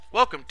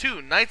Welcome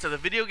to Knights of the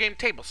Video Game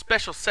Table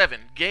Special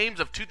 7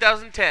 Games of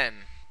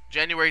 2010,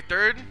 January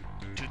 3rd,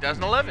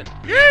 2011.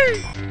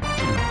 Yay!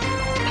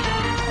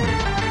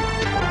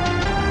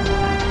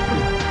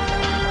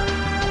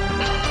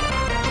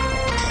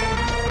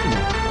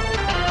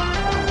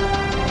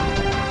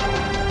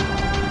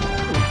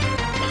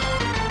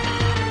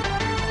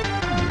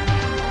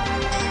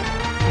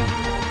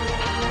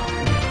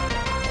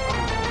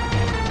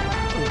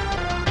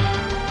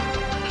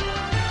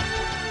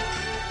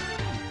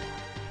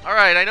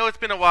 Alright, I know it's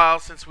been a while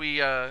since we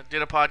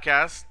did a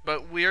podcast,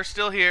 but we are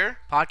still here.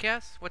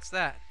 Podcast? What's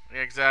that?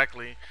 Yeah,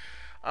 exactly.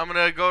 I'm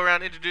going to go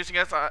around introducing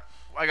us. I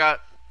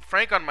got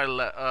Frank on my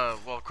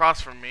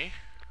across from me.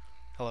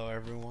 Hello,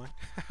 everyone.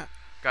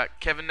 Got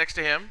Kevin next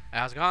to him.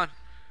 How's it going?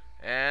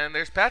 And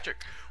there's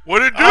Patrick.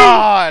 What it do?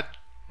 God!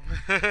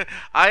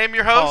 I am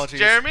your host, Apologies.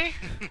 Jeremy.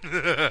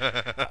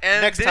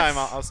 And Next time,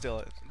 I'll steal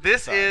it.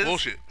 This is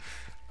Bullshit.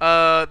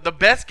 The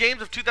best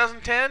games of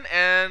 2010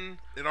 and...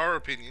 In our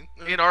opinion.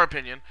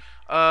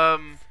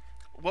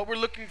 What we're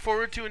looking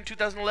forward to in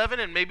 2011,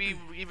 and maybe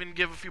even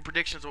give a few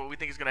predictions of what we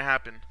think is going to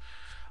happen.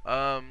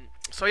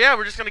 So yeah,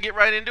 we're just going to get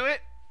right into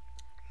it.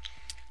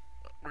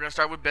 We're going to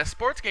start with best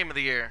sports game of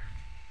the year.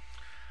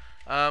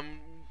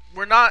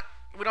 We don't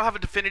have a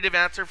definitive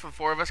answer for the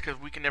four of us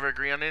because we can never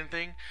agree on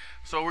anything.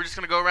 So we're just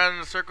going to go around in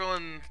a circle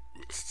and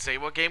say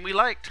what game we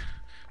liked.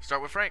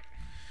 Start with Frank.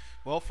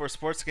 Well, for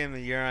sports game of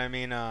the year, I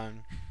mean, I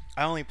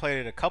only played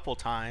it a couple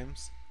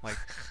times. Like,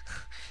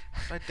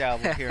 I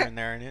dabbled here and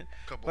there in it.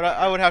 But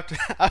I would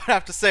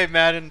have to say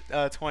Madden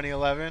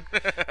 2011.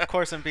 Of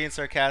course, I'm being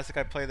sarcastic.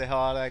 I played the hell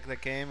out of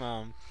that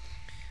game.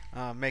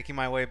 Making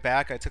my way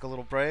back, I took a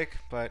little break,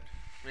 but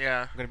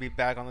Yeah. I'm gonna be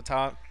back on the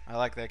top. I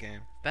like that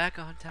game. Back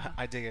on top.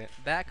 I dig it.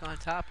 Back on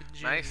top in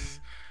June. Nice.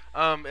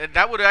 And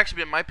that would have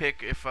actually been my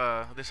pick if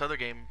this other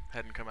game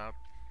hadn't come out.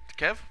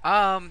 Kev?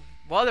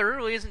 Well, there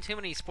really isn't too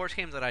many sports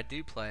games that I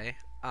do play.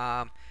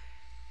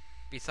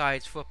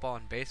 Besides football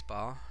and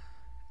baseball.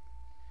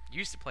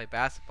 Used to play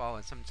basketball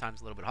and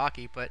sometimes a little bit of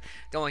hockey, but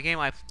the only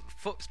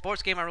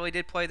sports game I really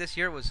did play this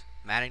year was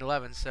Madden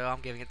 11, so I'm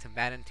giving it to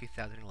Madden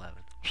 2011.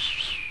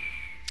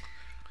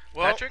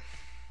 Well, Patrick?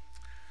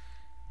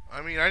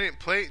 I mean, I didn't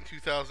play it in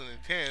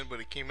 2010, but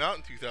it came out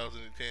in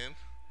 2010.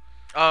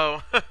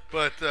 Oh.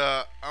 But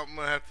I'm going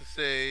to have to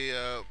say,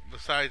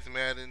 besides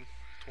Madden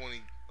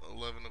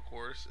 2011, of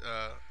course,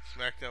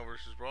 SmackDown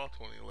vs. Raw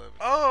 2011.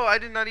 Oh, I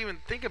did not even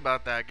think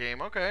about that game.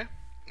 Okay.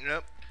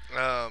 Yep.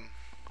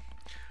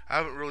 I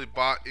haven't really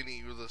bought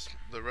any of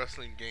the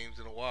wrestling games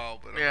in a while,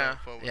 but I'm having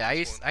fun with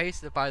this one. I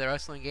used to buy the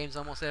wrestling games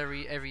almost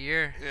every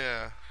year.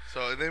 Yeah.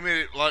 So they made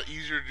it a lot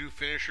easier to do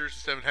finishers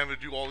instead of having to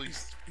do all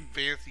these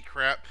fancy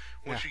crap.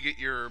 Once you get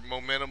your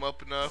momentum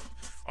up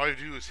enough, all you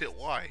do is hit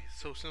Y.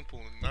 It's so simple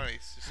and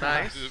nice. It's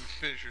Nice. to do the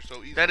finisher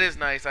so easy. That is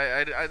nice.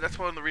 I that's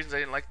one of the reasons I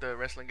didn't like the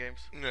wrestling games.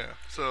 Yeah.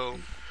 So,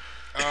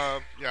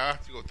 yeah, I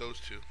have to go with those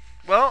two.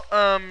 Well,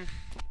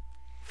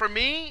 for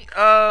me,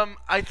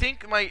 I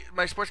think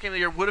my sports game of the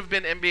year would have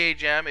been NBA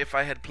Jam if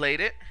I had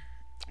played it,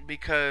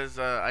 because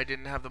I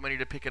didn't have the money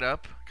to pick it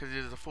up because it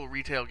is a full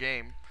retail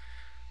game.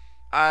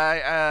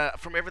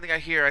 From everything I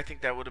hear, I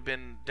think that would have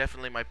been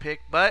definitely my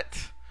pick,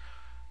 but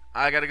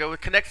I got to go with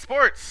Kinect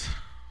Sports.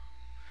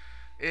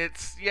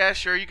 Yeah,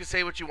 sure, you can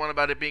say what you want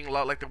about it being a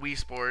lot like the Wii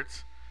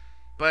Sports,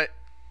 but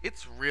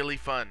it's really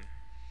fun.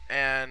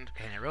 And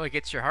it really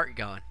gets your heart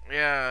going.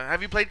 yeah,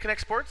 have you played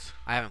Kinect Sports?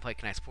 I haven't played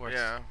Kinect Sports.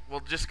 Yeah,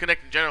 well, just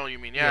Kinect in general, you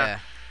mean? Yeah.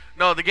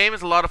 No, the game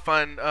is a lot of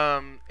fun.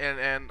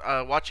 And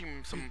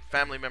watching some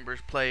family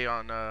members play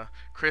on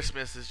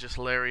Christmas is just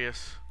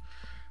hilarious.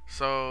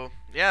 So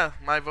yeah,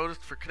 my vote is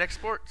for Kinect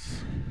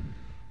Sports.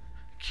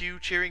 Cue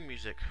cheering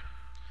music.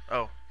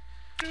 Oh.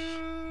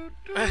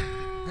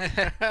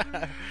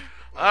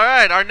 All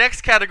right, our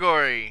next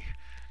category,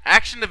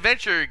 Action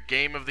Adventure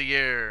Game of the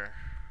Year.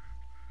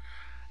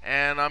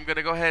 And I'm going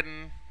to go ahead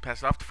and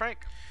pass it off to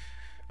Frank.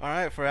 All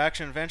right, for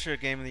action adventure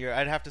game of the year,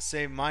 I'd have to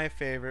say my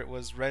favorite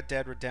was Red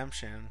Dead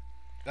Redemption.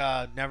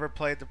 Never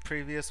played the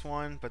previous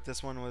one, but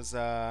this one was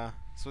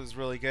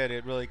really good.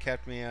 It really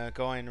kept me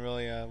going.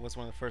 Really was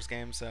one of the first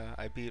games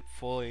I beat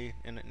fully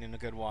in a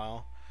good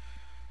while.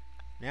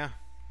 Yeah.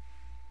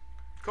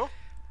 Cool.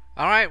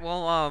 All right,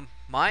 well,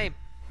 my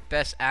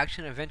best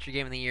action adventure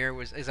game of the year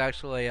is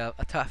actually a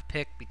tough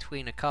pick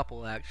between a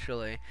couple,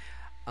 actually.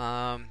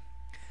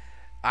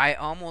 I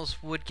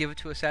almost would give it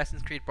to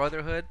Assassin's Creed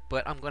Brotherhood,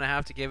 but I'm going to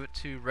have to give it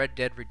to Red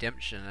Dead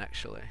Redemption,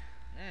 actually.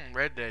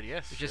 Red Dead,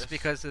 yes. Just yes.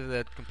 because of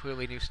the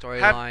completely new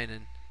storyline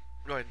and...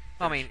 Go ahead.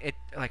 I mean, it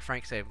like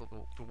Frank said, it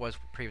was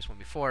the previous one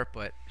before,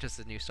 but just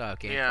the new style of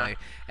gameplay. Yeah.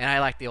 And I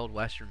like the old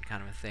Western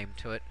kind of a theme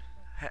to it.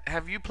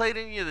 Have you played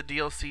any of the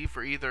DLC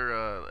for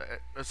either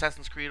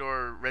Assassin's Creed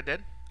or Red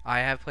Dead? I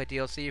have played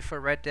DLC for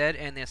Red Dead,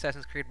 and the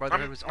Assassin's Creed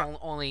Brotherhood was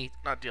only...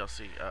 Not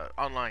DLC,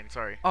 online,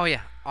 sorry. Oh,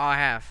 yeah. I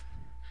have.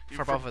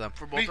 For both of them.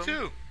 For both Me of them?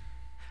 too.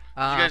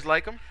 Did you guys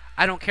like them?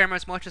 I don't care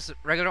as much as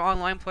regular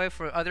online play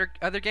for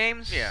other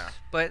games. Yeah.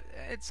 But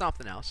it's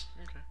something else.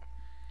 Okay.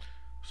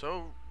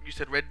 So, you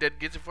said Red Dead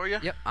gets it for you?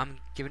 Yep, I'm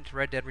giving it to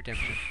Red Dead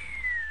Redemption.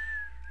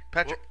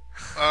 Patrick.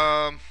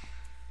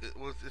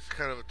 Well, it's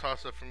kind of a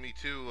toss up for me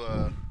too.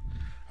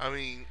 I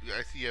mean,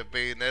 I see you have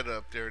Bayonetta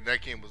up there, and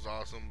that game was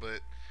awesome.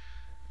 But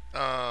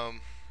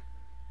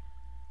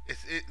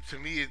to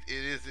me it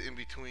is in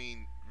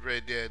between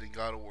Red Dead and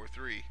God of War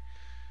 3,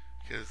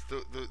 because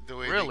the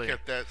way Really? they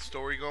kept that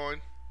story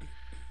going,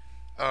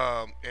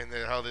 and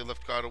then how they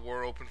left God of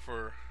War open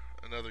for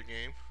another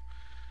game.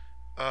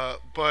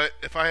 But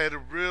if I had to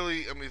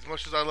really, I mean, as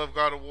much as I love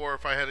God of War,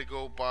 if I had to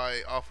go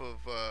by off of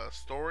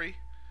story,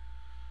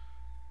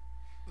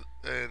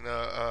 and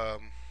are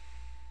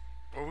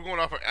we going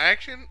off of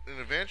action and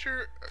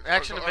adventure?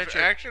 Action, Off of adventure.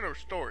 action or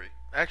story?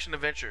 Action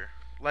adventure.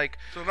 Like,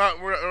 So we're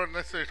not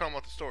necessarily talking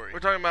about the story. we're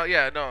talking about,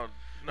 no.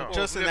 Well,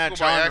 Just if in we have that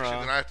to go by genre. action,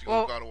 then I have to go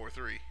Well- with God of War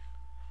 3.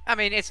 I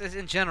mean, it's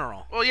in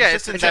general. Well, yeah, It's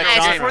it's, just in it's that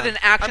It's genre. more than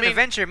action I mean,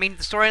 adventure. I mean,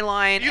 the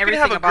storyline, you can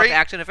everything have a about great the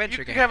action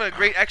adventure You game. can have a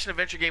great action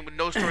adventure game with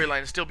no storyline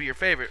and still be your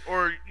favorite,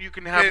 or you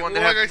can have Okay, one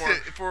well, that like has I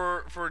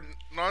more. said, for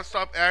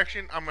nonstop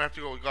action, I'm gonna have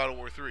to go with God of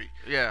War 3.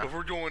 Yeah. If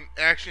we're doing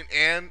action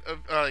and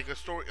like a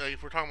story, like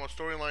if we're talking about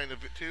storyline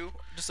of it too,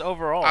 Just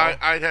overall.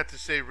 I'd have to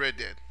say Red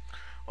Dead.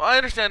 Well, I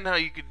understand how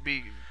you could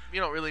be.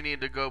 You don't really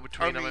need to go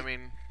between them. I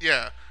mean,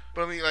 Yeah,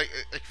 but I mean, like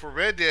for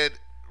Red Dead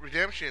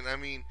Redemption, I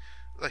mean,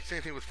 like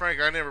same thing with Frank.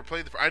 I never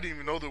played I didn't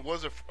even know there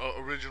was a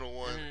original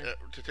one.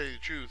 To tell you the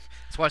truth,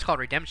 That's why it's called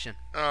Redemption.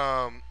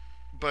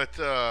 but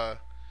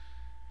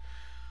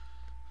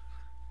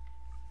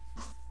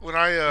when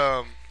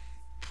I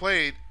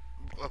played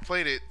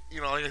it,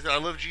 you know, like I said, I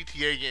love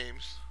GTA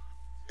games,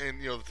 and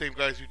you know the same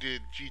guys who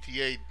did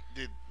GTA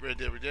did Red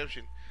Dead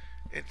Redemption,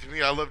 and to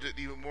me, I loved it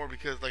even more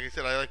because, like I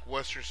said, I like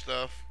Western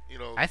stuff. You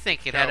know, I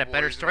think it had a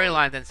better cowboys and all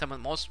storyline than some of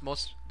most of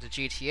the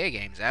GTA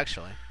games,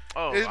 actually.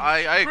 oh, It's I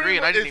agree, pretty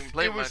and I much- didn't even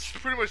play it was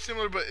much. pretty much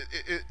similar, but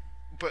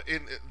but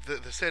in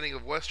the setting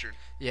of Western,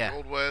 Yeah.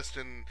 Old West,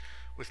 and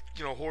with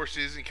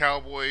horses and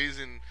cowboys,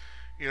 and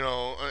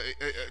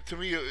to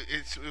me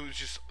it was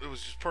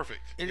just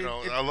perfect.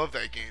 I love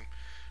that game.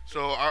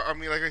 So I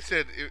mean, like I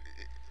said,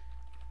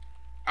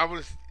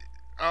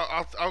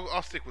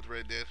 I'll stick with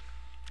Red Dead.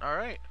 All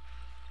right.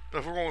 But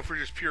if we're going for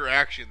just pure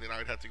action, then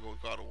I'd have to go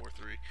with God of War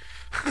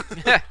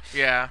 3.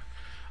 Yeah.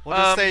 We'll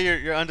just say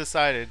you're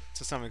undecided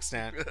to some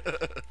extent.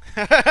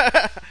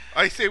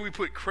 I say we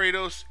put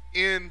Kratos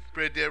in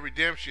Red Dead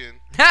Redemption.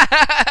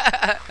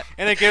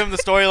 And then give him the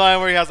storyline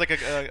where he has like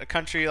a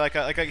country, he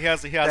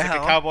has like a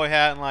hell? cowboy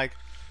hat, and like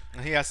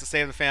he has to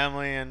save the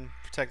family and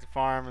protect the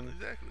farm. And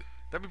Exactly.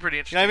 That'd be pretty you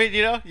interesting. know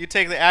what I mean? You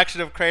take the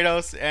action of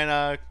Kratos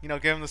and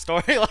give him the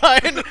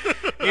storyline,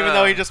 even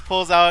though he just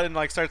pulls out and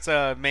like starts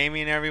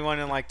maiming everyone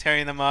and like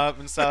tearing them up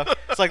and stuff.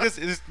 It's like this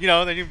is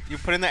then you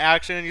put in the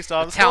action and you still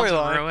have the Towns in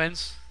storyline.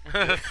 ruins.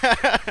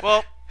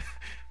 Well,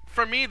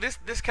 for me, this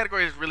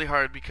category is really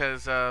hard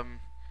because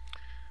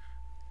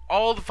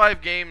all the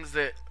 5 games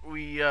that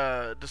we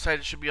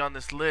decided should be on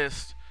this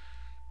list,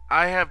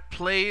 I have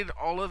played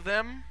all of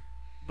them,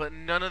 but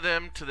none of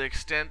them to the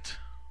extent,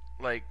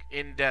 like,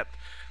 in depth.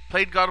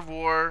 Played God of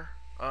War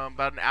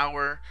about an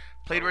hour.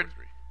 Played God of War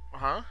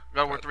 3.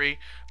 God of War 3.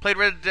 Played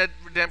Red Dead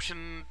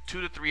Redemption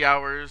 2 to 3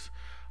 hours.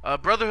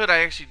 Brotherhood,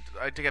 I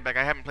take it back.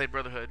 I haven't played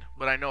Brotherhood,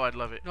 but I know I'd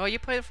love it. No, you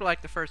played it for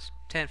like the first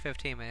 10,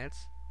 15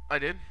 minutes. I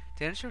did.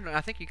 Didn't you?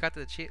 I think you got to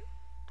the cheat.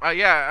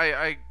 Yeah,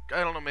 I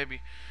don't know, maybe.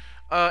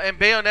 And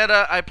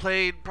Bayonetta, I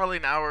played probably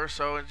an hour or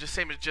so, and just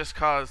same as Just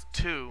Cause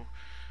 2.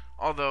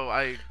 Although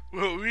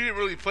Well, we didn't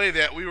really play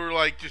that. We were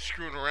like just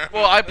screwing around.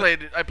 I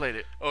played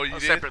it. Oh, you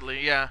did?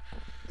 Separately, yeah.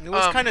 It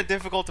was Um, kind of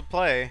difficult to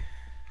play.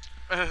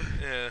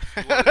 Yeah.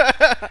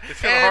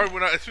 It's kind of hard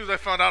when as soon as I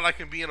found out I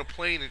can be in a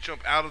plane and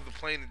jump out of the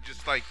plane and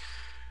just like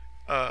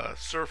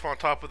surf on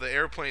top of the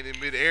airplane in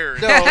midair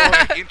and No.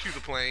 go into the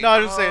plane. No, I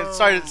was just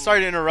saying. Sorry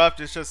to interrupt.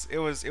 It's just it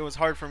was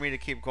hard for me to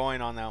keep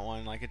going on that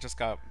one. Like it just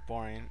got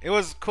boring. It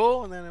was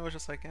cool, and then it was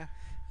just like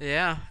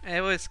Yeah,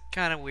 it was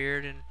kind of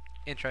weird and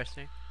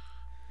interesting.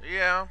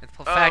 Yeah.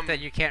 The fact that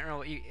you can't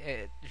really,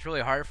 it's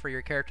really hard for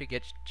your character to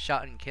get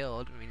shot and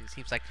killed. I mean, it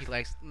seems like he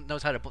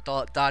knows how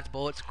to dodge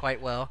bullets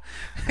quite well.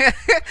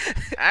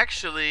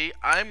 Actually,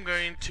 I'm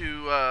going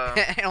to.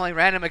 And only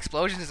random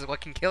explosions is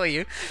what can kill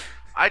you.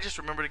 I just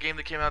remembered a game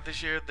that came out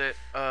this year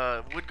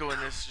that would go in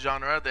this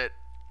genre that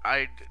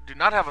I do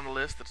not have on the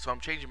list, so I'm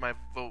changing my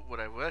vote. What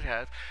I would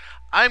have.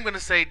 I'm going to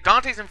say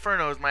Dante's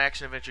Inferno is my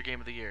action adventure game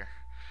of the year.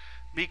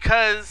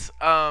 Because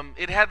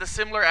it had the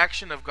similar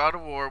action of God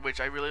of War, which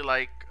I really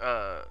like,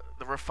 the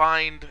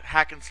refined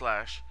hack and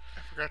slash. I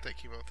forgot that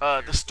came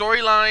out. The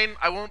storyline,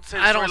 I won't say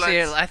the I don't see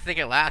it. storyline's- I think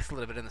it lasts a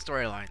little bit in the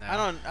storyline. Though.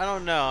 I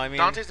don't know. I mean,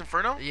 Dante's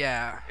Inferno?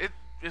 Yeah, It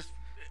is.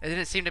 it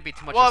didn't seem to be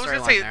too much. Well, I of was a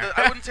going to say, storyline there.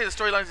 I wouldn't say the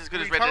storyline's as good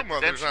What as are you Red talking Dead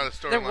about? There's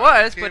Redemption. not a storyline. There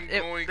was, It's but him it-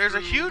 going There's a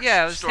through huge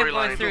Yeah, it was him going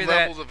storyline. the through that.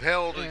 levels of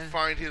hell to Yeah.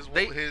 find his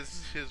They-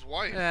 his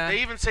wife. Yeah.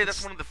 They even say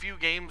that's one of the few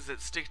games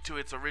that stick to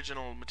its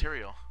original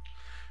material.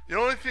 The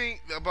only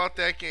thing about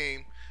that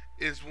game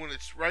is when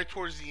it's right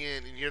towards the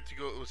end and you have to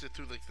go. Was it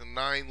through like the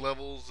 9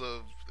 levels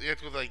of? You have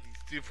to go through, like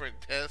these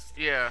different tests.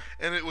 Yeah.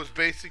 And it was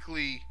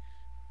basically,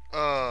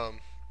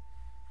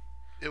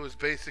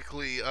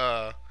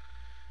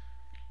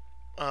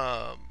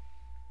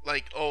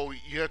 like, oh,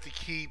 you have to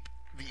keep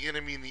the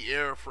enemy in the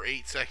air for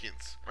 8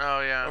 seconds.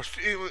 Oh yeah.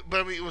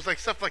 But I mean, it was like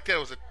stuff like that. It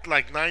was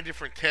like 9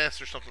 different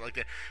tests or something like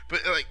that. But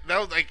like that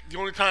was like the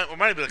only time. It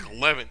might have been like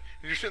 11. And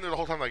you're sitting there the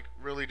whole time like,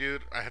 really,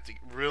 dude? I have to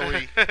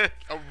really, I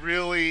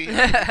really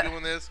have to be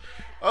doing this.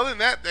 Other than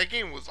that, that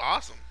game was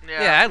awesome.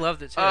 Yeah, I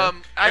loved it too.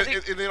 I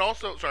think And then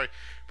also, sorry,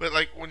 but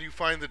like when you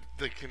find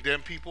the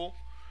condemned people,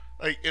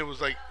 like it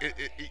was like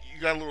you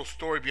got a little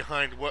story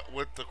behind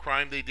what the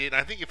crime they did.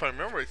 I think if I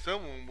remember right, some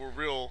of them were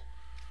real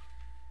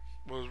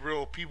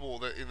people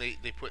that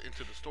they put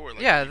into the story.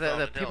 Like yeah,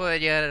 the people that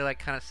you had to like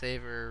kind of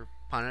save or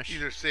punish.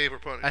 either save or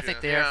punish. I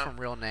think they are from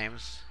real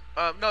names.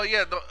 no,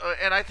 yeah,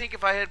 and I think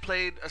if I had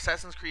played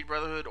Assassin's Creed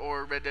Brotherhood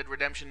or Red Dead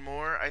Redemption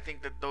more, I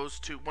think that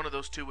one of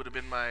those two would have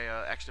been my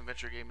action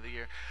adventure game of the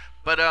year.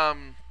 But yeah,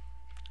 I'm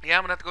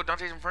gonna have to go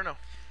Dante's Inferno.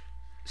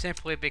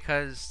 Simply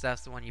because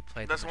that's the one you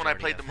played. That's the one I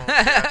played the most.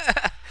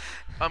 Yeah.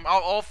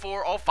 All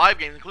 5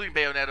 games, including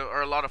Bayonetta,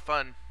 are a lot of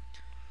fun.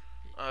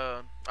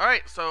 All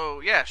right, so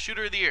yeah,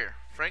 shooter of the year,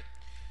 Frank.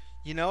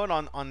 You know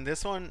what? On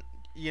this one,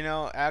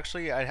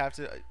 actually, I'd have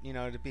to,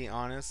 to be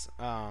honest,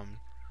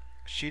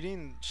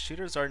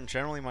 shooters aren't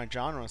generally my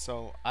genre.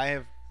 So I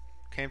have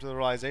came to the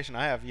realization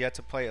I have yet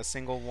to play a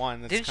single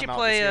one that's Didn't come you out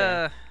play this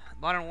year.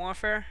 Modern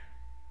Warfare?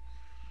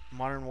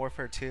 Modern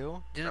Warfare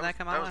 2? Didn't that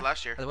come out? That was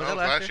last year. Was That that was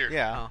last last year? year.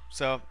 Yeah. Oh.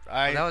 So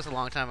That was a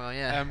long time ago.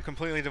 Yeah. I'm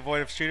completely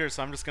devoid of shooters,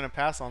 so I'm just gonna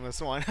pass on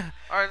this one.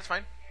 All right, that's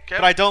fine. Kev?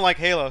 But I don't like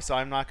Halo, so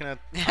I'm not gonna.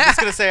 I'm just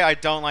gonna say I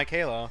don't like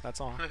Halo. That's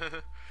all.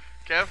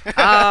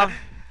 Kev?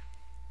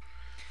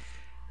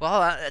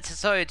 Well,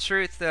 to tell you the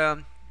truth, there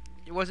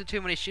wasn't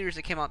too many shooters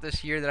that came out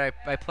this year that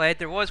I played.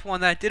 There was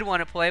one that I did want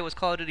to play. It was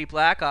Call of Duty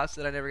Black Ops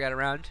that I never got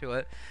around to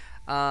it.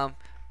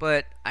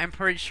 But I'm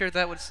pretty sure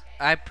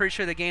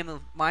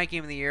my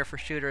game of the year for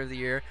shooter of the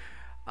year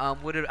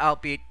would have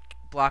outbeat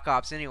Black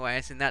Ops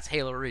anyways, and that's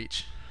Halo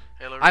Reach.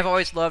 I've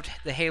always loved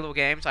the Halo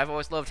games. I've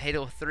always loved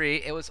Halo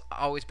 3. It was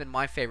always been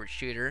my favorite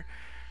shooter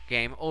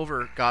game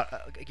over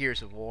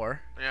Gears of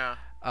War. Yeah.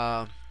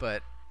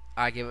 But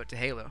I give it to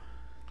Halo.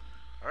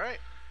 All right,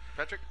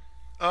 Patrick.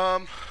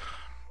 Call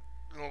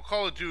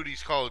of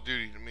Duty's Call of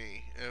Duty to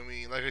me. I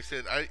mean, like I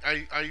said,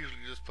 I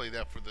usually just play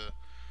that for the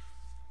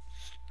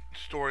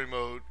story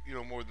mode,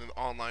 more than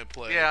online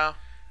play. Yeah.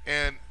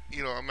 And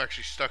I'm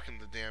actually stuck in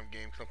the damn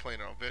game because I'm playing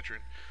it on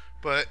veteran.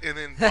 And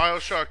then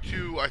BioShock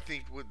 2, I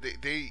think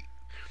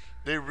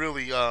they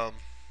really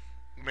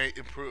made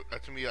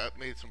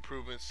some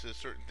improvements to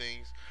certain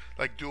things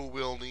like dual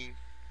wielding,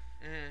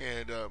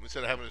 and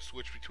instead of having to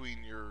switch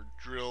between your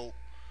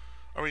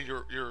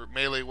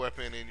melee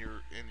weapon and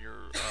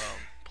your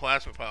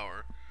plasma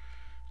power.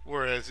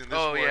 Whereas in this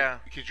one,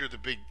 because you're the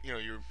big,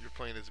 you're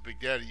playing as a big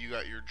daddy, you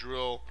got your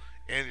drill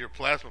and your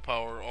plasma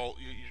power. All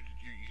you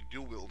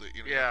dual wield it.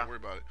 You don't have to worry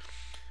about it.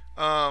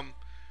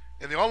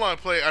 And the online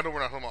play, I know we're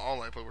not talking about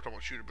online play, we're talking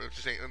about shooter, but I'm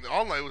just saying, and the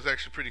online was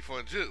actually pretty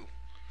fun too.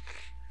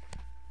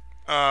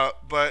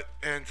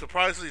 And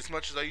surprisingly, as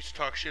much as I used to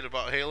talk shit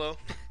about Halo,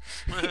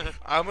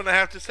 I'm gonna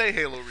have to say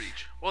Halo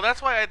Reach. Well,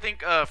 that's why I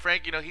think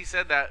Frank, he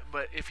said that,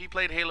 but if he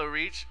played Halo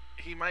Reach,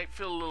 he might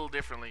feel a little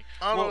differently.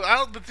 I don't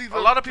know. But see, a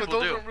lot of people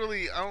those do. Aren't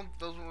really,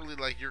 those aren't really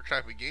like your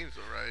type of games,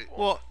 though, right?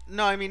 Well,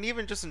 no, I mean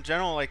even just in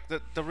general, like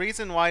the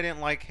reason why I didn't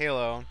like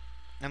Halo,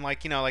 and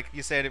like like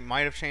you said, it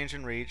might have changed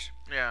in Reach.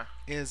 Yeah.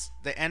 Is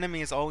the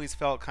enemies always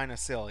felt kind of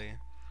silly.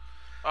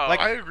 Oh,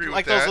 Like, I agree with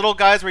like that. those little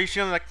guys where you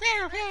shoot them like.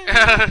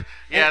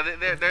 yeah,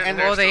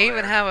 Well, they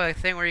even have a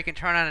thing where you can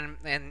turn on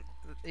and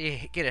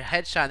you get a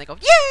headshot and they go,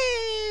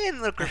 yay! And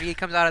the little graffiti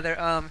comes out of there.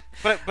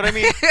 But I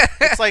mean,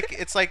 it's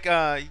like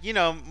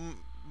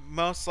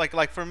most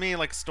like for me,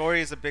 like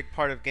story is a big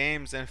part of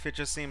games, and if it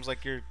just seems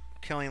like you're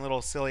killing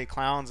little silly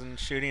clowns and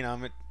shooting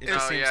them, it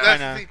just seems yeah. kind That's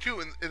the of. thing too,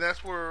 and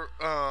that's where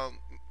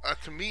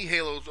to me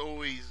Halo's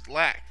always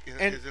lacked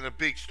is in a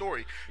big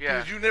story. Yeah.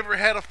 Because you never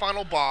had a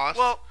final boss.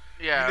 Well,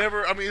 yeah. You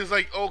never. I mean, it's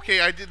like,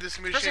 okay, I did this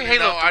mission, Especially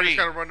and Halo now I 3. just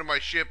gotta run to my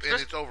ship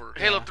and it's over.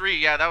 Halo Yeah. 3,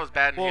 yeah, that was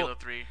bad in Well, Halo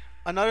 3.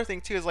 Another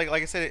thing too is like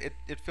I said,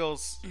 it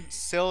feels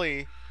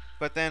silly,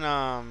 but then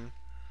I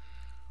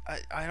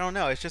don't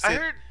know. It's just I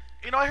heard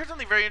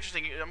something very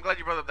interesting. I'm glad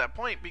you brought up that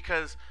point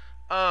because,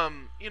 a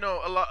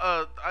lot.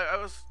 I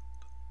was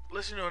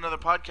listening to another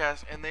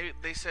podcast and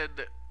they said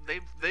that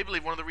they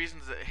believe one of the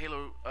reasons that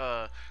Halo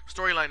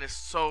storyline is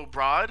so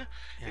broad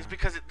is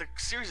because the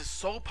series is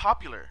so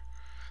popular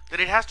that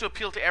it has to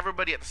appeal to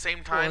everybody at the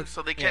same time. Well,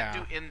 so they can't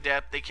do in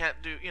depth. They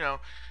can't do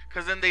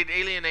because then they'd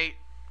alienate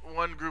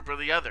one group or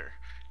the other.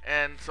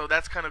 And so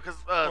that's kind of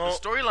because the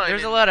storyline.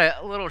 there's a lot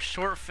of little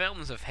short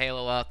films of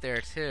Halo out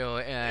there too,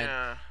 and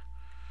Yeah.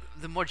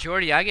 the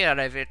majority I get out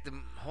of it, the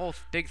whole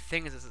big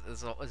thing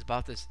is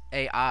about this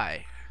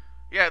AI.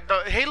 Yeah,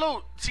 the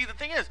Halo. See, the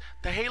thing is,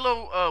 the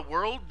Halo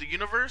world, the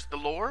universe, the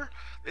lore.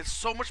 It's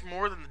so much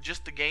more than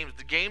just the games.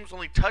 The games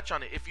only touch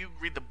on it. If you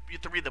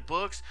have to read the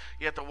books.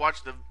 You have to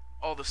watch the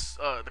all the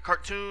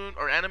cartoon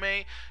or anime.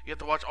 You have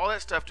to watch all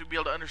that stuff to be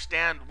able to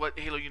understand what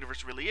Halo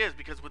universe really is.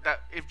 Because with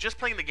that, if just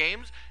playing the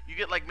games, you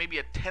get like maybe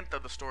a tenth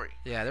of the story.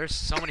 Yeah, there's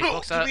so many No,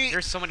 books to out. me-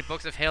 There's so many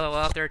books of Halo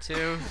out there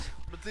too.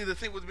 But the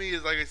thing with me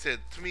is, like I said,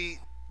 to me,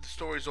 the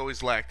story's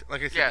always lacked.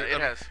 Like I said, Yeah, I it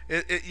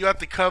mean, has. you have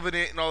the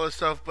Covenant and all this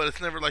stuff, but it's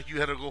never like you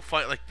had to go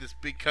fight like this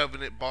big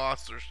Covenant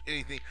boss or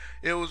anything.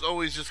 It was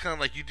always just kind of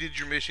like you did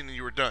your mission and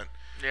you were done.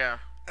 Yeah.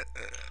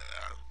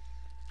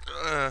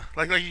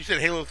 Like you said,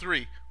 Halo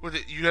 3. Was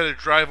it you had to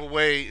drive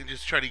away and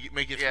just try to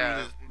make it Yeah,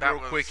 through this that real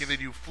quick, was- and then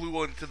you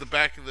flew onto the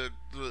back of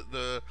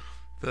the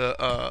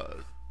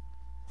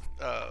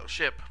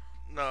Ship.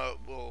 no,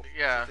 well,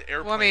 Yeah. the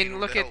airplane. Well, I mean, or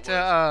look the hell at it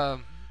was.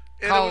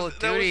 And Call that was, of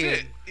that was Duty. it.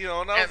 And, You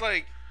know, and I was And-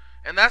 like,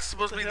 And that's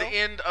supposed to What be the the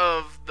hell? end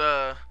of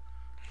the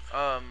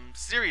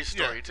series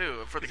story Yeah.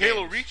 too for the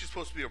Halo games. Reach is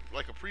supposed to be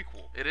like a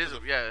prequel. It is, to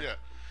the- yeah. Yeah,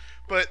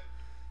 but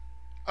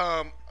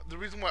the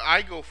reason why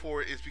I go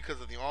for it is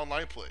because of the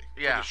online play.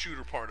 Yeah. The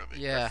shooter part of it.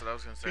 yeah. That's what I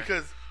was gonna say.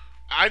 Because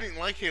I didn't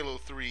like Halo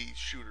 3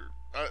 shooter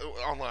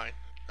online.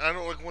 I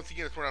know, like, once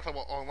again, it's we're not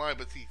talking about online,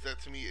 but see, that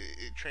to me,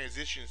 it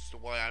transitions to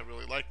why I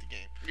really like the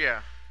game.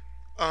 yeah.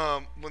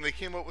 When they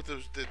came up with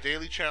the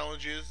daily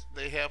challenges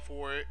they have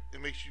for it, it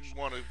makes you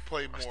want to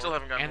play more. I still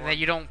haven't gotten And one. that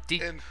you don't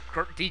And-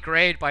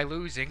 degrade by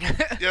losing. Yeah,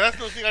 that's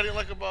the thing I didn't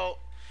like about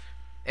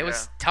It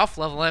was tough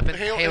level up in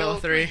Halo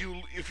 3.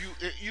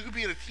 You could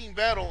be in a team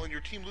battle and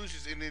your team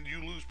loses and then you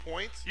lose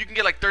points. You can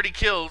get like 30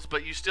 kills,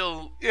 but you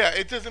still Yeah,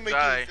 it doesn't make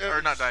die you,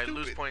 or not die, stupid.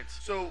 lose points.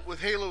 So with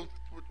Halo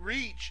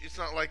Reach, it's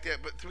not like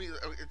that. But to me,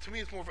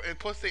 it's more. And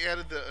plus, they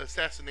added the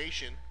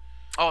assassination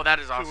Oh, that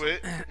is awesome. to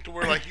it, to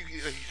where like you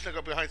snuck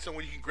up behind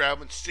someone, you can grab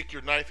them and stick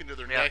your knife into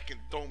their Yeah. neck and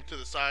throw them to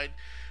the side.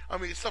 I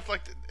mean, stuff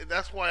like that.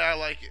 That's why I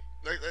like it.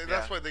 That's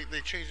Yeah. why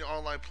they changed the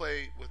online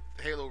play with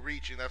Halo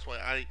Reach, and that's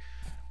why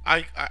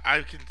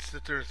I can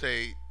sit there and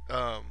say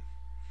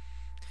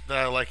that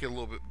I like it a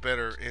little bit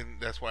better, and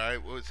that's why I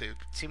would say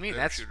To me,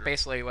 better that's shooter.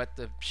 basically what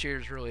the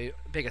shooter's really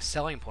biggest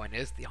selling point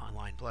is, the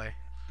online play.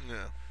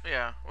 Yeah.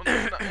 Yeah. Well,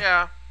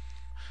 yeah.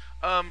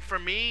 For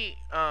me,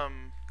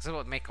 That's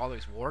what make all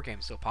these war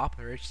games so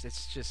popular. It's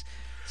just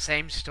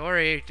same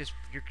story. Just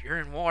you're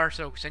in war,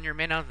 so send your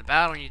men out in the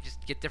battle, and you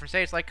just get different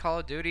states like Call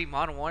of Duty,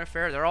 Modern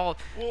Warfare. They're all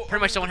Well,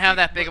 pretty much I mean, don't have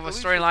that but big of a at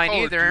least with storyline Call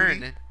of either. Duty,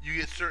 And then, you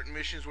get certain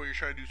missions where you're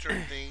trying to do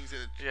certain things,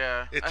 and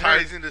yeah. it I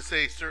ties heard- into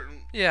say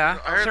certain. yeah,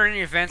 I heard certain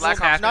events Black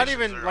will Ops happen. Not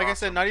missions even are like I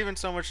said, awesome. not even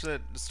so much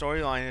the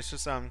storyline. It's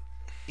just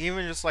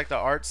even just like the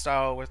art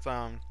style with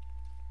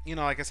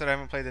like I said, I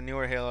haven't played the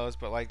newer Halos,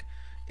 but like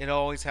it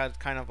always had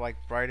kind of like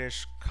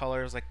brightish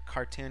colors, like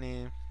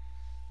cartoony.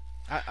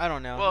 I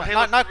don't know. Well, not,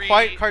 Halo not 3,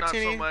 quite Not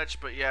cartoony, so much,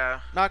 but yeah.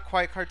 not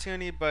quite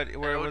cartoony, but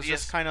where it was ODS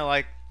just kind of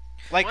like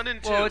 1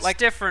 and 2. Well, it's like-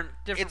 different.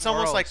 it's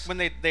almost like worlds.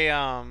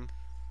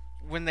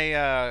 when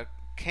they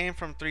came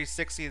from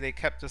 360, they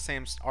kept the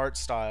same art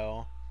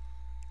style.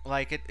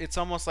 Like it's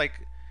almost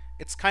like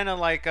it's kind of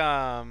like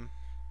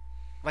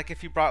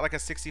if you brought like a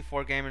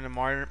 64 game into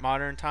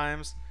modern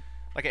times,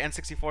 like an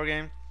N64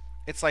 game,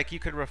 it's like you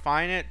could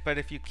refine it, but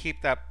if you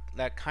keep that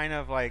kind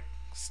of like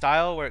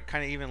style where it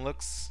kind of even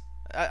looks,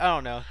 I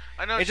don't know.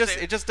 I know. It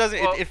just doesn't.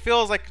 Well- it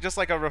feels like just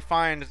like a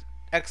refined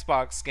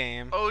Xbox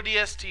game.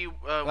 ODST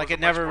was like it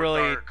much never more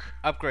really dark.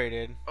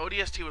 upgraded.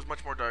 ODST was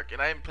much more dark, and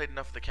I haven't played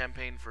enough of the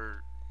campaign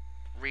for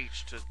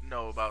Reach to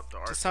know about the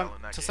art To style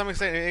in that to game. some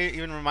extent, it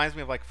even reminds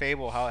me of like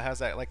Fable, how it has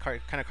that like kind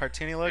of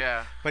cartoony look.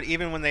 Yeah. But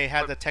even when they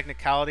had But- the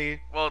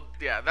technicality, Well,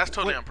 yeah, that's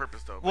totally Well- on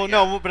purpose though. well, but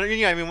yeah. no, but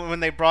yeah, I mean when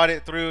they brought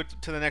it through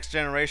to the next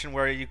generation,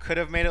 where you could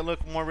have made it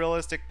look more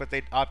realistic, but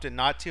they opted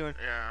not to,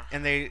 Yeah.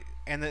 and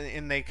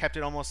they kept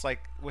it almost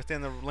like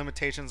within the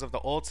limitations of the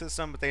old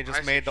system, but they I just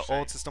see made the what you're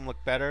old saying. system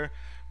look better,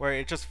 where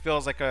it just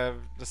feels like the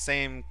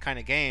same kind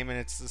of game, and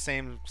it's the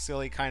same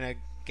silly kind of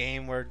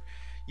game where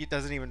it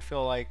doesn't even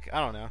feel like, I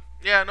don't know.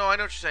 Yeah, no, I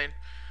know what you're saying.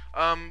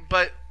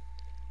 But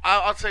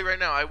I'll tell you right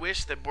now, I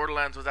wish that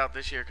Borderlands was out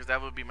this year because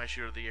that would be my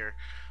shooter of the year.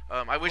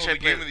 I wish Well, I the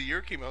played. game of the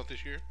year came out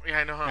this year. Yeah,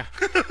 I know,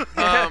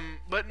 huh?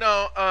 But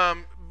no,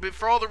 but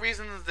for all the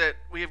reasons that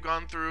we have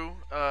gone through,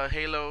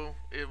 Halo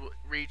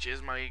Reach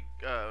is my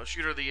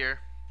shooter of the year.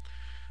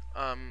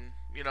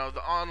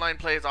 The online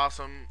play is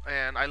awesome,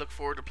 and I look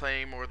forward to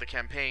playing more of the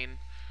campaign.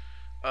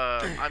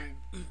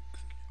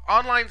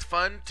 Online's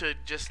fun to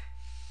just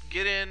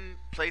get in,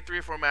 play 3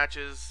 or 4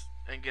 matches,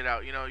 and get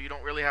out. You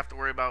don't really have to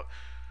worry about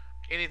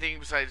anything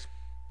besides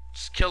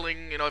just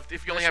killing.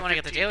 If you only have want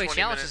to 15, get the daily 20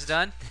 challenges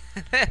minutes.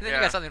 done, then you Yeah.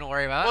 got something to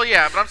worry about. Well,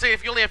 yeah, but I'm saying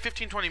if you only have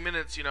 15, 20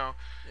 minutes, even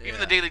Yeah.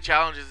 the daily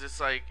challenges, it's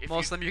like if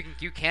Most of them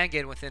you can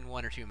get within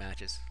 1 or 2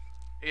 matches.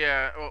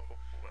 yeah, well,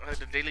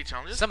 the daily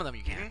challenges. Some of them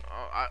you can.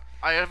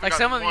 I haven't Like gotten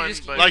some of them you one,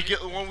 just- but Like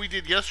the one we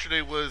did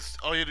yesterday was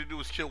all you had to do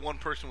was kill one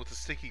person with a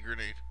sticky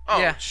grenade. Yeah,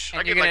 I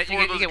and get you like get,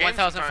 4 of those you get games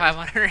sometimes.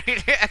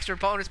 1,500 extra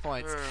bonus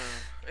points.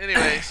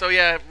 Anyway, so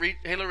yeah,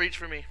 Halo Reach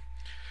for me.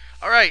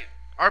 All right,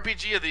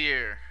 RPG of the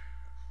year,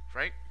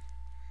 right?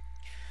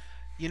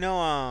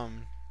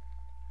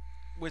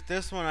 With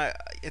this one,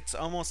 it's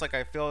almost like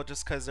I feel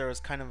just because there was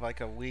kind of like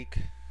a weak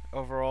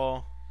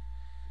overall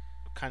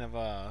kind of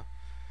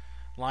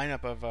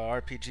lineup of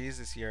RPGs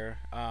this year.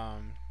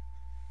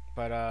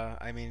 But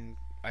I mean,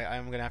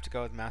 I'm gonna have to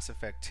go with Mass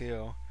Effect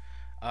 2.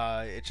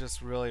 It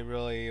just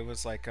really it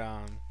was like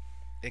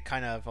it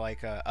kind of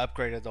like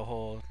upgraded the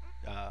whole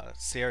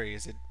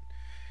series. It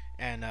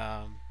just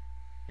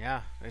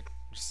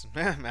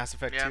Mass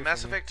Effect 2. Yeah,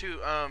 Mass Effect 2.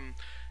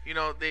 You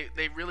know,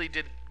 they really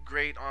did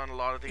great on a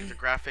lot of things. The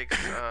graphics,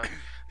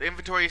 the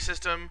inventory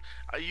system.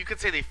 You could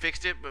say they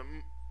fixed it, but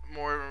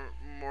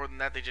more than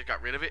that, they just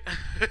got rid of it.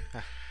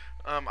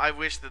 I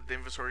wish that the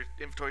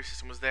inventory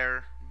system was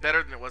there,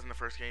 better than it was in the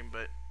first game.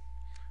 But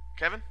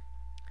Kevin,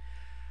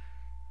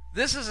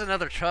 this is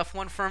another tough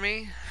one for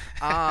me.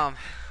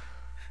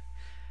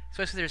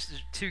 Especially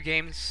there's 2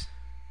 games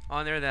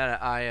on there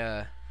that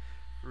I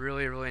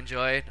really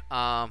enjoyed.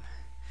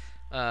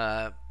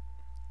 The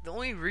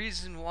only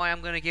reason why I'm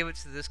going to give it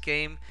to this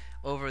game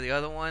over the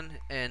other one,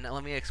 and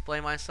let me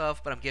explain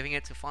myself, but I'm giving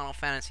it to Final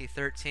Fantasy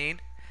 13.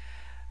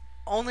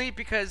 Only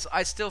because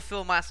I still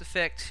feel Mass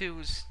Effect 2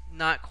 is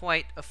not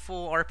quite a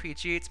full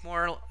RPG. It's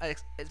more or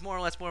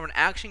less more of an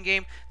action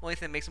game. The only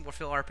thing that makes it more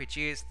feel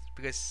RPG is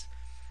because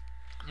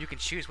you can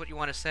choose what you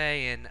want to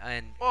say and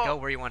go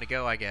where you want to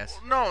go, I guess.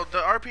 No, the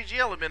RPG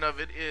element of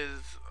it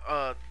is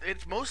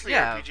it's mostly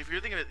RPG. If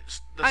you're thinking of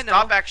the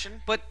stop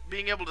action, but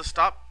being able to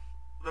stop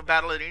the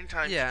battle at any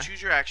time to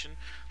choose your action,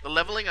 the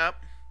leveling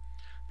up,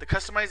 the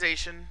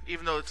customization,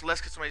 even though it's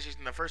less customization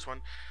than the first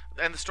one,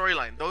 and the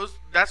storyline.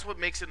 That's what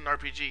makes it an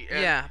RPG.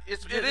 And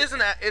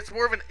it's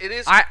more of an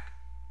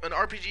an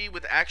RPG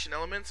with action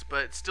elements,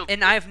 but it's still.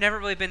 And I've never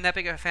really been that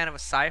big of a fan of a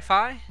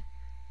sci-fi.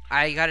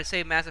 I gotta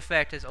say, Mass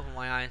Effect has opened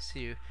my eyes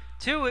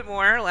to it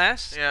more or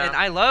less. Yeah. And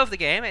I love the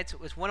game. It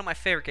was one of my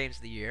favorite games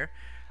of the year,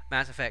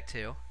 Mass Effect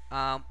 2.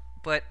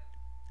 But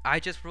I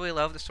just really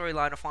love the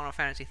storyline of Final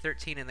Fantasy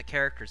 13 and the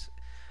characters,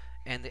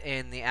 and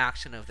the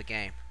action of the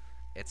game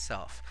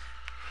itself.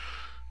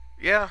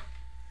 Yeah.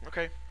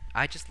 Okay.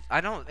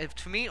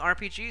 To me,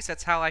 RPGs,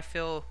 that's how I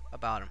feel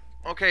about them.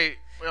 Okay.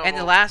 Well, and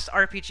the last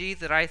RPG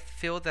that I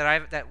feel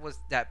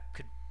that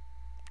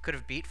could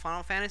have beat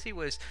Final Fantasy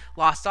was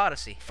Lost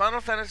Odyssey.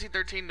 Final Fantasy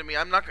 13 to me,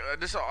 I don't want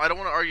to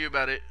argue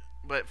about it,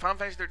 but Final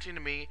Fantasy 13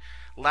 to me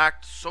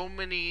lacked so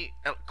many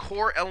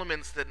core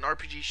elements that an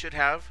RPG should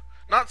have.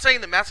 Not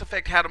saying that Mass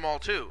Effect had them all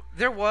too.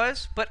 There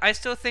was, but I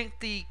still think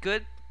the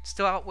good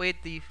still outweighed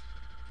the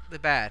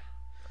bad.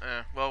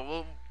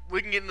 Well,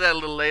 we can get into that a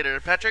little later.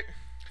 Patrick?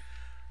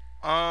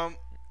 I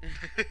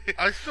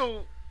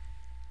still.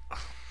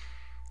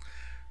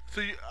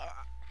 So,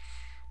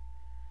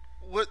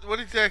 what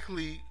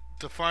exactly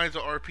defines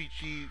an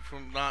RPG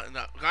from not?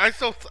 I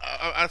still.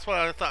 That's what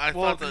I thought. I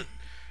thought that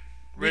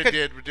Red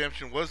Dead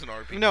Redemption was an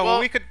RPG. No,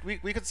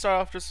 we could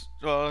start off just.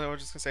 Well, I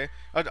was just gonna say.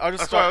 I'll just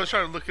that's start. why I was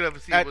trying to look it up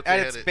and see what they at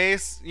had. Its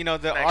base, the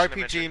RPG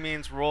adventure.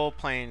 means role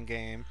playing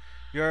game.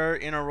 You're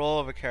in a role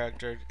of a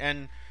character,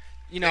 and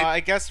I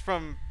guess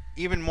from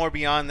even more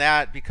beyond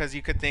that, because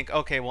you could think,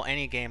 okay, well,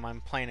 any game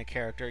I'm playing a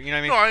character. You know what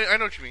I mean? No, I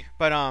know what you mean.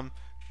 But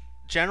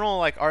general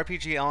like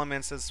RPG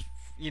elements is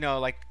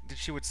like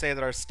she would say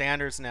that are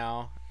standards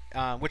now,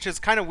 which is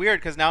kind of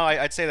weird because now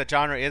I'd say the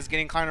genre is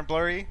getting kind of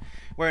blurry.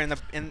 Where in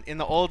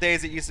the old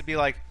days it used to be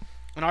like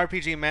an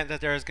RPG meant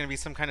that there was going to be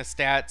some kind of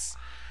stats,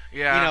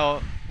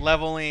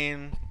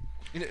 leveling.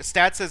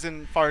 Stats as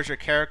in far as your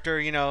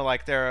character,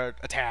 like their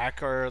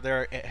attack or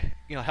their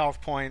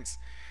health points,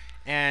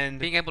 and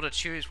being able to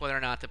choose whether or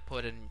not to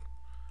put in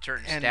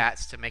certain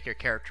stats to make your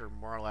character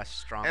more or less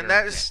stronger. And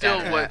that is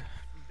still what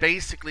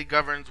basically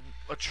governs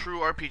a true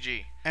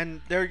RPG.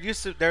 And there's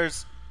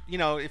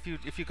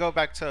if you go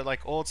back to like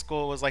old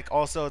school, was like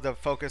also the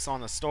focus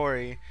on the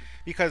story,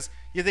 because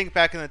you think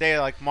back in the day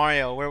like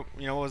Mario, where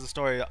what was the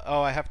story?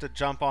 Oh, I have to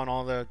jump on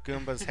all the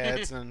Goombas'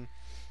 heads,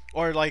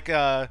 or like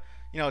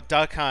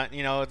Duck Hunt.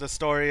 The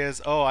story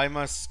is, oh, I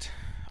must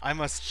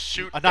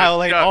shoot,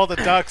 annihilate all the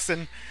ducks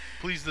and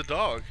please the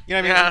dog. You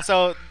know what I mean? Yeah.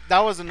 So that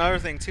was another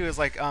thing too. Is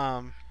like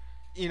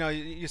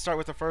you start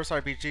with the first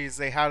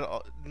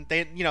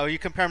RPGs. You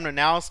compare them to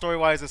now story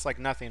wise, it's like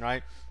nothing,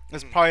 right?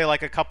 It's probably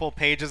like a couple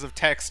pages of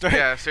text. Right?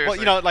 Yeah,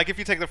 seriously. Well, like if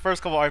you take the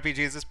first couple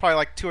RPGs, it's probably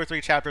like 2 or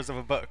 3 chapters of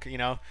a book.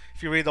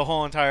 If you read the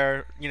whole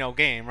entire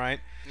game, right?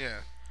 Yeah.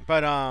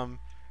 But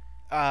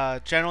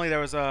generally there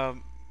was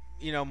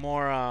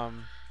more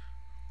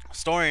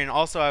story, and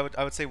also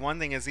I would say one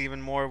thing is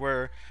even more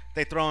where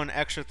they throw in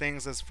extra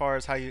things as far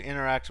as how you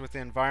interact with the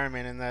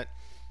environment, and that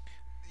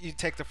you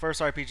take the first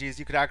RPGs,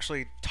 you could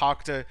actually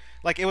talk to,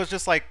 like, it was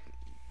just like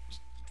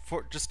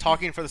for just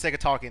talking for the sake of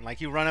talking.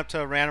 Like, you run up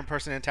to a random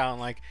person in town,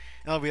 like,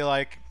 and they'll be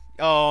like,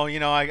 oh,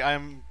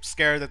 I'm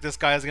scared that this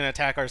guy is going to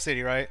attack our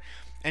city, right?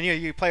 And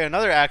you play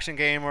another action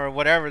game or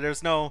whatever,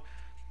 there's no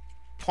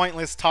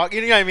pointless talk.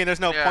 You know what I mean? There's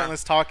no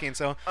pointless talking.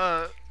 So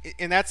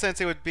in that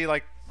sense, it would be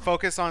like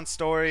focus on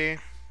story,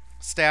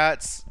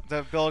 stats, the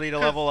ability to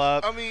level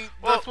up. I mean,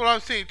 that's what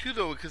I'm saying too,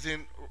 though, because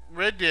in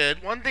Red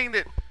Dead, one thing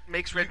that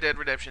makes Red Dead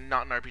Redemption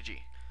not an RPG,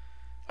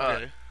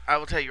 I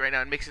will tell you right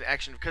now, it makes it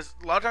action, because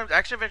a lot of times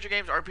action adventure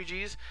games,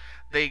 RPGs,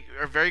 they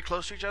are very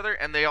close to each other,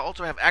 and they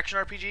also have action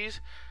RPGs,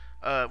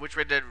 which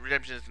Red Dead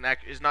Redemption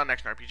is not an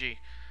action RPG.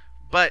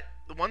 But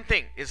the one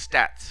thing is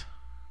stats.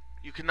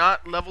 You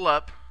cannot level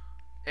up,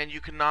 and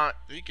you cannot.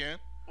 You can.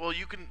 Well,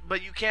 you can,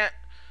 but you can't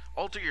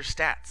alter your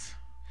stats.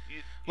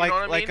 You Like know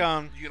what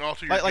I mean? You can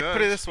alter your like guns.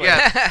 put it this way.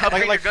 Yeah,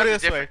 upgrade like your put it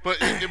guns this is way.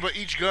 different. But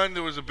each gun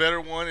there was a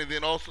better one, and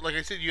then also like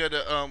I said, you had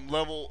to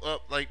level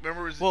up. Like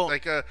remember,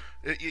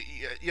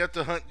 you have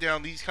to hunt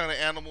down these kind of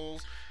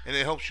animals, and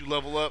it helps you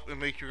level up and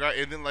make your guy.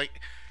 And then like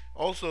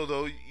also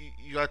though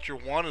you got your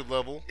wanted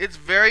level. It's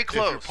very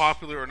close. If you're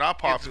popular or not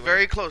popular. It's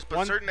very close,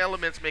 but certain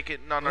elements make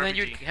it non-RPG. Well, then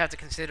you'd have to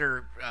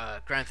consider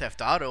Grand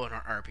Theft Auto an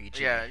RPG.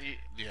 Yeah.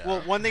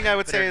 Well, one thing I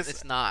would But say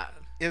it's not.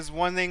 is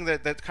one thing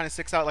that kind of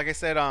sticks out. Like I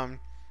said,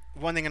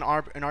 one thing in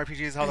RPGs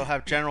is how they'll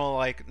have general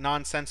like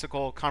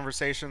nonsensical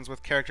conversations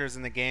with characters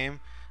in the game.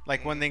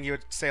 Like one thing you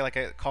would say like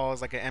a call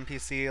is like an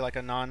NPC, like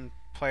a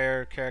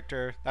non-player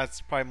character.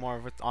 That's probably more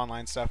with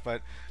online stuff,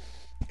 but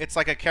it's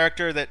like a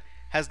character that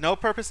has no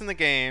purpose in the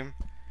game.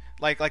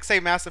 Like say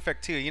Mass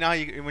Effect 2. You know how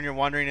when you're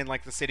wandering in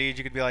like the cities,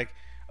 you could be like,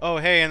 oh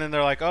hey, and then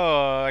they're like,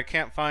 oh I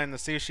can't find the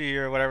sushi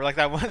or whatever. Like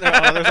that one.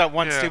 There's that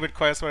one stupid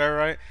quest, whatever,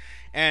 right?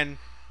 And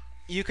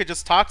you could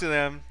just talk to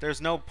them.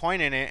 There's no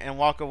point in it and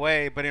walk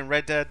away. But in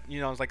Red Dead,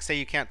 it's like say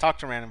you can't talk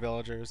to random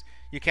villagers.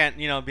 You can't,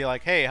 be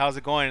like, hey, how's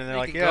it going? And they're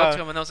You like, can yeah. go up to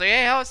them and they'll say,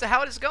 hey, how is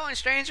it going,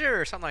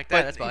 stranger? Or something like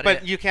that. That's about but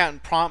it. you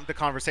can't prompt the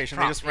conversation.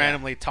 They just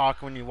randomly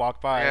talk when you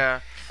walk by. Yeah.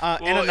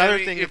 And another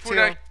thing if too.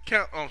 we're not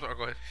count, oh, sorry,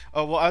 go ahead.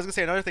 Oh well, I was gonna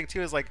say another thing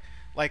too is like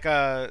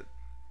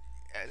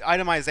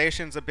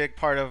itemization's a big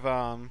part of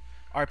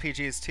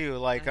RPGs too.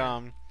 Like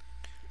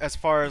as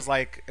far as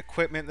like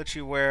equipment that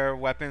you wear,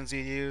 weapons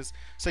you use.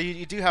 So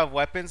you do have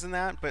weapons in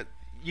that, but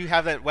you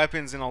have that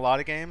weapons in a lot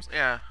of games.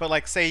 Yeah. But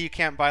like say you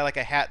can't buy like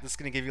a hat that's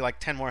gonna give you like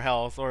 10 more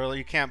health, or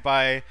you can't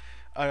buy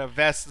a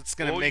vest that's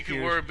gonna make you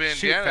you can wear a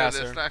shoot bandana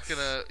faster. that's not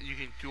gonna. You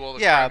can do all the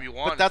Yeah, crime you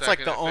want. but that's it's not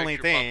like gonna the only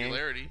affect your thing.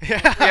 Popularity.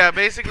 Yeah,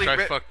 basically, Which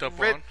I fucked up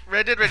on.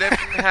 Red Dead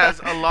Redemption has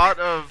a lot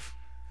of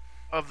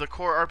the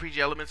core RPG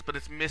elements, but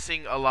it's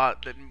missing a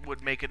lot that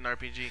would make it an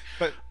RPG.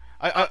 But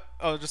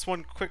just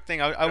one quick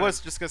thing. I was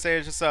just gonna say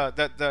is just that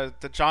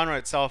the genre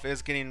itself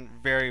is getting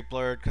very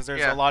blurred because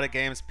there's a lot of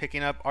games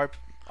picking up a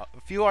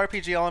few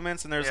RPG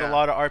elements, and there's a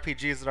lot of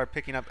RPGs that are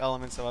picking up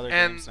elements of other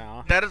games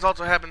now. That has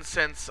also happened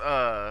since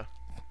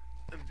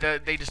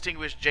they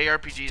distinguish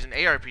JRPGs and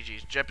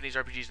ARPGs, Japanese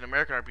RPGs and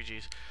American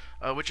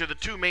RPGs, which are the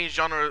two main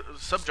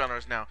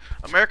subgenres now.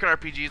 American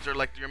RPGs are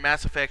like your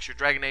Mass Effects, your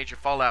Dragon Age, your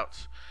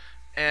Fallouts.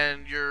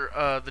 And your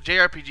the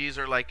JRPGs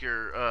are like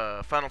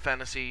your Final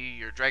Fantasy,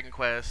 your Dragon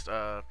Quest,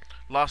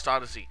 Lost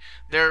Odyssey.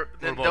 What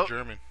about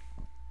German?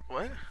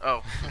 What?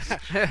 Oh,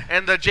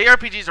 and the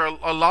JRPGs are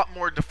a lot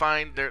more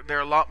defined. They're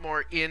a lot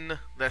more in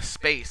the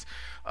space.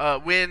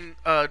 When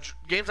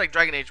games like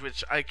Dragon Age,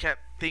 which I can't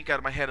think out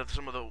of my head of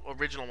some of the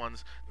original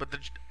ones, but the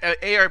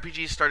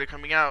ARPGs started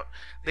coming out,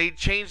 they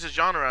changed the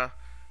genre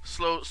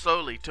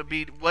slowly to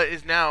be what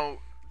is now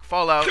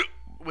Fallout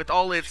with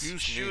all its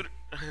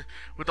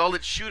with all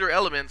its shooter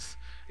elements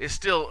is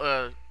still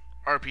a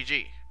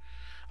RPG.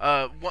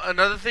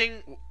 Another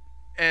thing,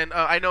 and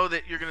I know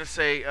that you're gonna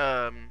say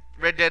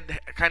Red Dead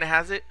kind of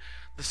has it.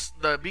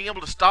 The being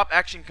able to stop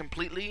action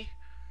completely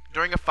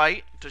during a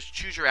fight to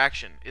choose your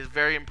action is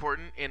very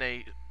important in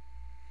a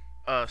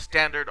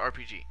standard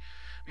RPG.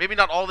 Maybe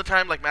not all the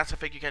time, like Mass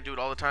Effect, you can't do it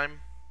all the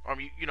time.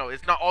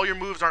 It's not all your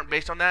moves aren't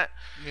based on that.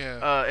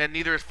 Yeah. And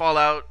neither is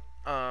Fallout.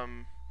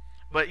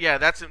 But yeah,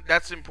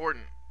 that's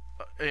important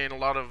in a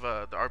lot of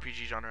the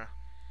RPG genre.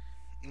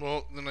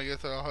 Well, then I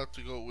guess I'll have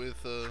to go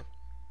with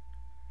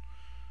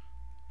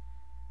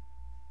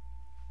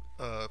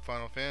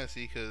Final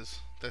Fantasy because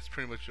that's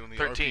pretty much the only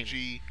 13.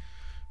 RPG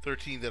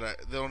 13 the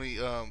only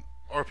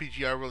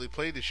RPG I really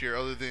played this year.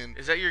 Other than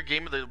Is that your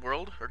game of the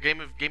world or game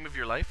of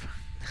your life?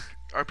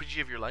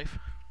 RPG of your life?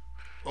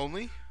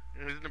 only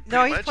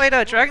No, he played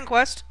Dragon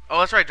Quest. Oh,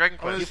 that's right, Dragon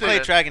Quest. You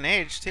played Dragon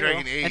Age too.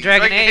 Dragon Age. And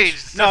Dragon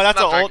Age. No, that's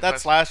not Dragon that's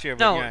Quest. last year.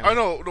 But No. yeah. I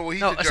know. No,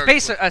 he's No, a a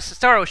space,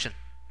 Star Ocean.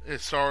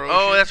 It's Star Ocean.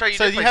 Oh, that's right.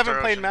 So did you play haven't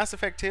Star played Ocean. Mass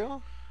Effect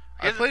 2?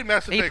 I played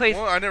Mass He Effect played-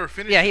 1. I never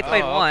finished. Yeah, he it.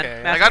 played Oh, one.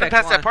 okay. Mass I got him Effect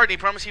past 1. that part, and he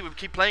promised he would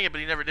keep playing it, but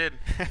he never did.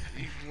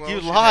 Well, You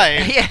shit.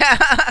 lied.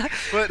 Yeah.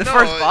 But The no,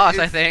 first boss,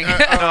 I it's, think.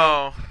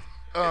 No,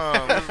 it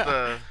Um, was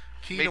the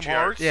Kingdom Matriarch.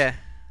 Hearts. Yeah.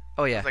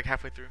 Oh It yeah. was like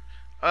halfway through.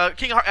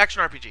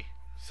 Action RPG.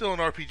 Still an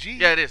RPG.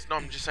 Yeah, it is. No,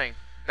 I'm just saying.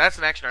 That's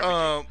an action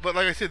RPG. But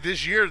like I said,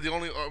 this year that's I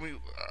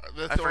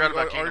the forgot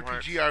only about Kingdom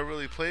RPG I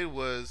really played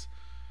was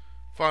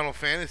Final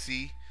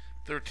Fantasy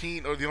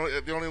 13, or the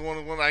only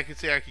one I can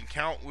say I can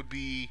count would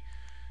be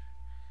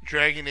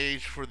Dragon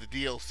Age for the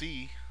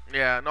DLC.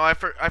 Yeah, no, I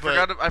forgot.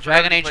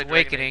 Dragon he Age played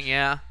Awakening.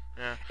 Yeah.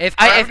 Yeah. If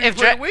I I haven't even if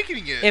played Dra-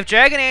 Awakening yet. if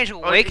Dragon Age He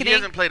Awakening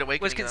hasn't played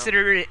Awakening. was though.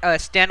 considered a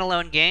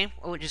standalone game,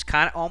 which is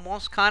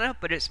almost kind of,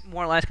 but it's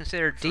more or less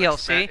considered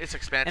DLC It's and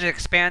expansion. an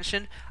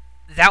expansion,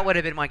 that would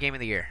have been my game of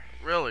the year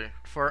Really?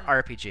 for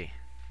RPG.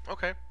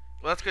 Okay.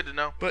 Well, that's good to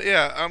know. But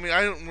yeah, I mean,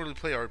 I don't really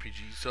play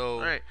RPGs, so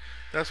All right.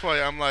 that's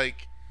why I'm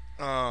like,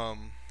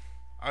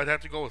 I'd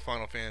have to go with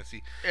Final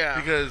Fantasy Yeah.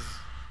 because,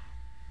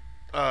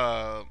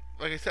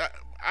 like I said,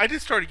 I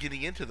just started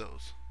getting into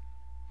those.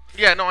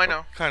 Yeah, no, I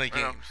know. Kind of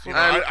I know. games. You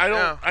I- know, I don't.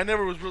 yeah. I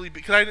never was really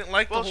because I didn't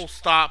like Well, the whole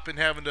stop and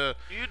having to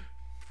You'd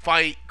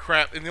fight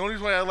crap. And the only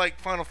reason why I like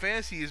Final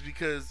Fantasy is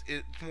because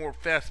it's more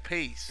fast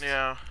paced.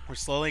 yeah. We're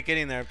slowly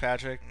getting there,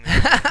 Patrick.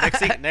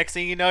 next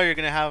thing you know, you're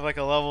gonna have like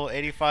a level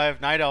 85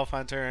 Night Elf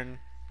Hunter, and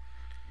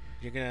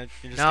you're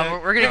just No, gonna,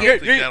 we're gonna I get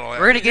don't think that'll we're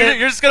happen. gonna get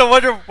you're just gonna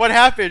wonder what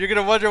happened. You're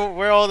gonna wonder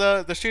where all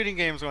the shooting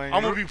games went.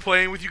 I'm gonna be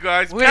playing with you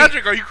guys. We're gonna-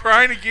 Patrick, are you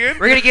crying again?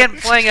 we're gonna get him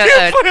playing a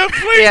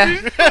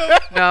yeah.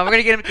 No, we're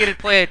gonna get him to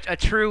play a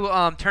true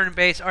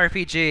turn-based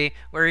RPG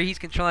where he's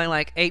controlling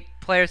like 8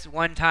 players at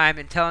one time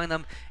and telling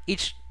them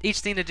each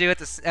thing to do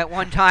at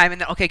one time,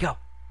 and then okay, go,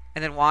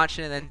 and then watch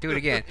it and then do it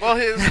again. Well,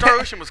 his Star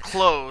Ocean was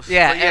close.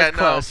 Yeah, but it was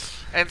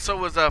close. And so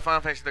was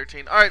Final Fantasy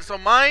 13. All right, so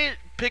my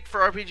pick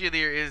for RPG of the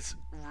year is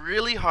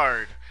really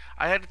hard.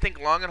 I had to think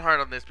long and hard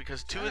on this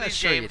because two of these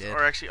Sure you games did.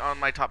 are actually on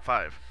my top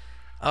 5.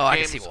 Oh, I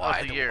can see games why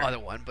of the the year. other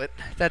one, but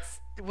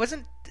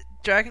wasn't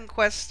Dragon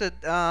Quest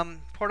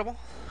portable?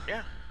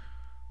 Yeah.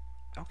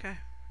 Okay.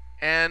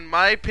 And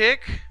my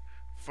pick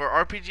for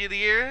RPG of the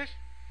year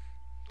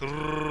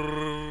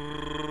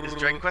is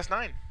Dragon Quest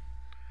 9.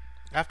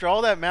 After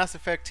all that Mass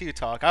Effect 2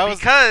 talk, I was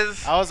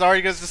Because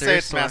already going to say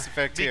it's Seriously. Mass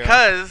Effect 2.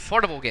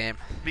 Portable game.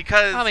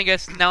 because I mean, I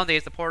guess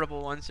nowadays the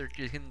portable ones are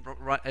you can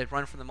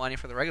run for the money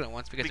for the regular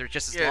ones because they're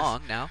just as yes.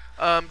 long now.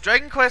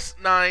 Dragon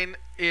Quest 9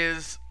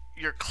 is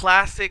your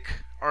classic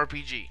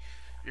RPG.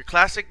 Your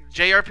classic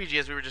JRPG,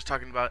 as we were just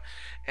talking about,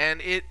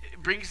 and it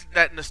brings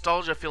that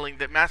nostalgia feeling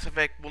that Mass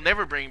Effect will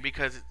never bring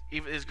because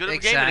even as good of a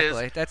game it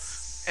Exactly. is,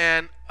 That's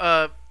and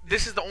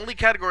this is the only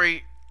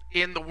category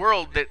in the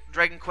world that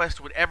Dragon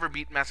Quest would ever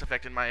beat Mass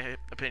Effect, in my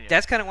opinion.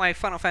 that's kind of why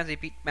Final Fantasy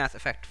beat Mass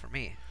Effect for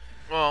me.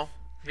 well,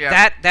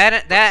 yeah.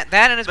 That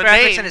and its the graphics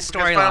name, and its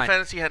because Final storyline.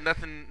 Fantasy had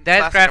nothing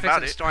That classic graphics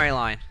about and it.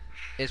 storyline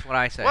is what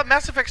I say. Well,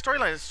 Mass Effect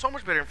storyline is so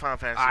much better than Final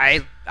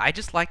Fantasy. I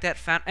just like that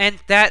and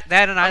that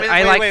and I mean,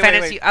 I wait, like wait,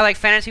 fantasy. wait. I like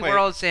fantasy Wait.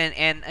 worlds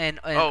and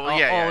Oh,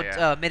 yeah, old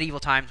yeah. medieval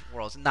times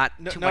worlds, not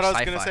No, too know much what I was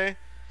sci-fi. gonna say?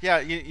 Yeah,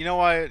 you know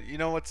why? You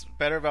know what's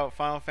better about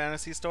Final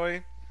Fantasy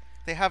story?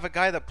 They have a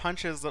guy that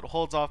punches that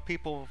holds off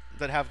people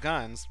that have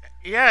guns.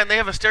 Yeah, and they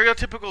have a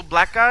stereotypical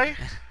black guy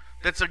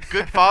that's a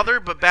good father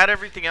but bad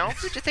everything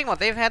else. What you think about?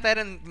 They've had that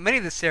in many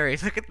of the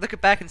series. Look at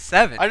back in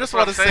 7. I just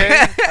what want to I'm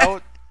say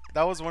saying.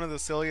 that was one of the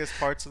silliest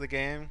parts of the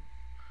game.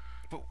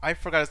 But I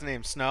forgot his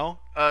name. Snow.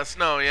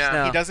 Snow, yeah.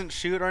 Snow. He doesn't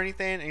shoot or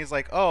anything, and he's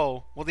like,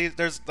 "Oh, well,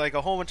 there's like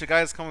a whole bunch of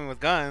guys coming with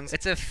guns,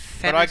 It's a but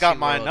fantasy I got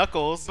my world.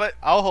 knuckles. But-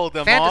 I'll hold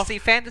them Fantasy.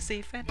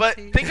 But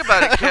think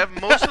about it,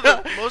 Kev. Most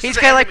of He's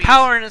the got like enemies-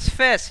 power in his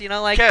fists, you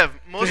know, like Kev,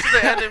 most of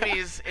the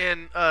enemies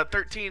in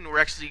 13 were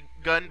actually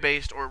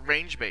gun-based or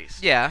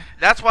range-based. yeah.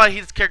 That's why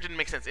his character didn't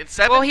make sense. In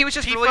 7, Well, he was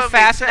just Tifa really made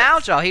fast and sense.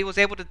 agile. He was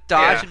able to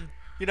dodge Yeah. and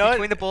You know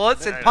between the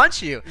bullets and Yeah.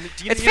 punch you.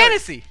 off. It's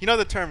fantasy. You know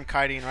the term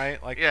kiting,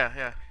 right? Like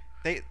Yeah.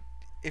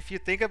 if you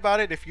think about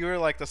it, if you were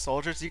like the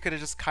soldiers, you could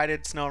have just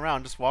kited Snow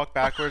around, just walk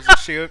backwards and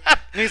shoot. And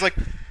he's like,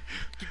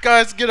 "You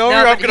guys get over No,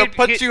 here! I'm but gonna he'd-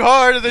 punch he'd- you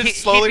hard," and then He'd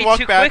slowly be walk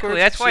too backwards. quickly.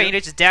 That's and why shoot. he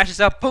just dashes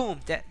up. Boom.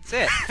 That's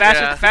it.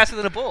 Faster, Yeah. faster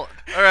than a bullet.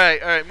 All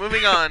right.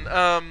 Moving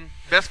on.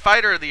 Best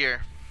fighter of the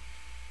year.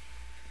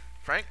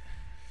 Frank.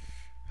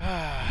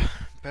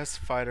 Best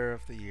fighter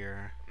of the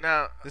year.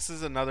 Now, This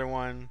is another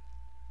one.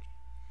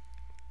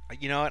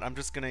 You know what? I'm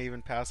just gonna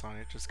even pass on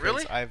it, just because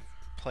Really? I've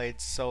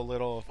played so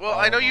little. Of well, all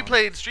I know of you them.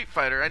 played Street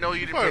Fighter. I know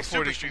you didn't play Fighter 4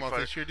 Super didn't Street come out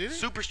Fighter. this year, did it?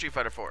 Super Street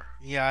Fighter 4.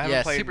 Yeah, I haven't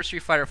Yeah, played. Super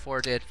Street Fighter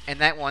 4 did, and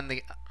that won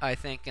I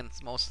think, in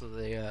most of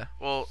the.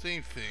 Well,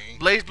 Same thing.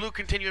 Blaze Blue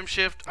Continuum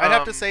Shift. I'd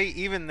have to say,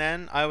 even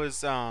then, I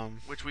was.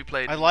 which we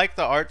played. I like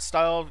the art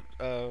style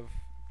of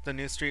the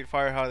new Street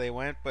Fighter, how they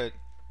went, but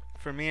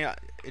for me,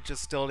 it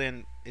just still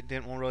didn't. It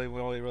didn't really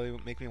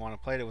make me want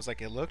to play it. It was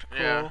like it looked cool,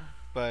 Yeah.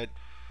 but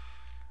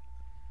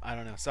I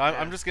don't know. So Yeah.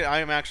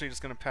 I'm actually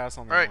just gonna pass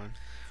on that Alright. one.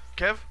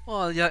 Kev.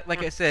 Well, yeah,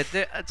 like I said,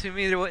 to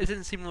me, it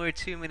didn't seem like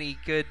too many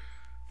good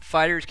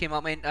fighters came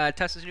out. I mean,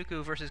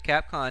 Tetsunuku versus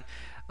Capcom,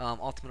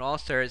 Ultimate All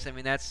Stars. I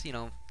mean, that's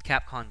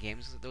Capcom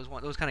games.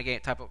 Those kind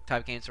of type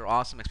of games are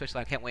awesome.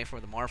 Especially, I can't wait for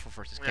the Marvel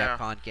versus Yeah.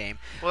 Capcom game.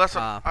 Well, that's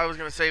what I was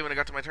gonna say when I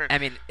got to my turn. I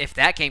mean, if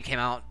that game came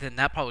out, then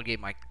that probably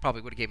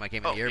would have gave my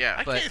game of Oh, the year. yeah.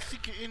 I But can't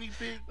think of any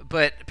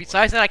big.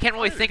 besides that, I can't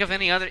really Fighter think of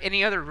any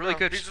other really No,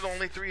 good. These are the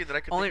only 3 that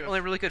I could Only think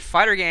of. really good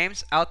fighter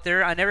games out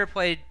there. I never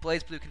played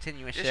Blaze Blue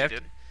Continuous Yes, Shift. you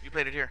did. You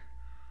played it here.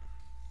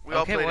 We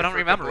Okay, well, I it don't for a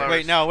remember couple it. hours.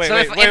 Wait, no, wait, So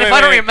wait, if, wait, and wait, if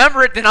I don't wait.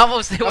 remember it, then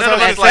obviously it None wasn't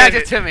of us attractive liked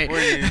it. to me. Were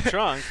you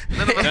drunk?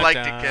 None of us liked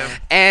it, Dun-dun.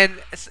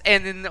 Kev.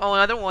 And then the only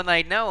other one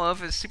I know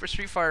of is Super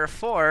Street Fighter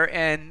 4,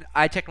 and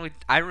I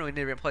really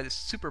never played the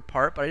Super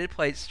part, but I did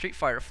play Street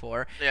Fighter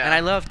 4, Yeah. and I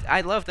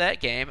loved that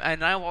game,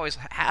 and I always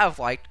have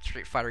liked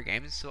Street Fighter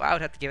games, so I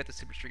would have to give it to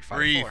Super Street Fighter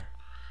Breathe.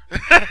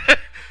 4.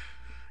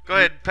 Go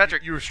ahead,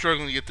 Patrick. You were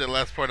struggling to get that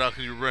last part out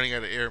because you were running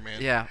out of air,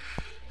 man. Yeah.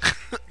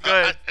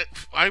 Go ahead.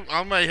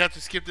 I might have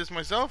to skip this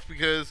myself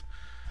because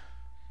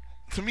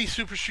to me,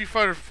 Super Street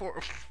Fighter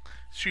 4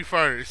 Street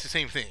Fighter, it's the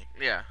same thing.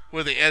 Yeah.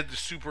 Where they add the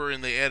super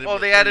and they added. Well,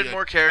 they added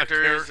more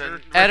characters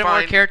and added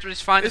more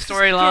characters, find the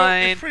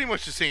storyline. It's pretty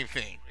much the same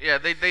thing. Yeah,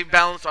 they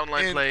balanced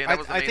online play. And that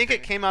was the I main think thing.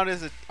 it came out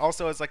as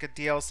also as like a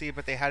DLC,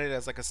 but they had it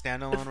as like a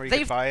standalone where you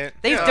could buy it.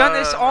 They've done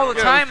this all the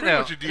Yeah, time, it's pretty though.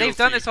 much a They've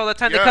done this all the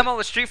time. Yeah. They come out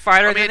with Street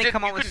Fighter, I and mean, then they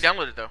come out you with. couldn't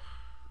download it though.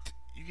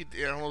 You could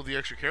download the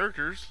extra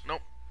characters.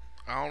 Nope.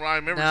 I don't know. I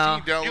remember No.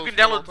 seeing downloads. You can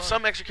for all download time.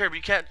 some extra character,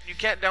 but you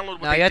can't download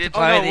what No, they you have did. to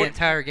buy no, the what-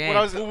 entire game.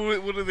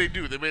 What did they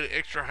do? They made it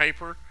extra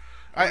hyper.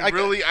 I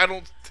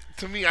don't.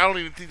 To me, I don't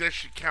even think that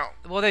should count.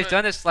 Well, they've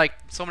done this like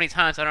so many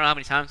times. I don't know how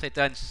many times they've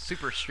done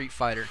Super Street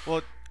Fighter.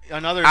 Well,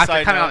 another After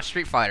side coming out note, with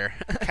Street Fighter.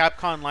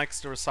 Capcom likes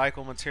to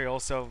recycle material,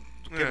 so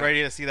get Yeah.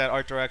 ready to see that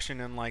art direction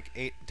in like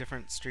 8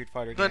 different Street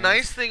Fighter The games.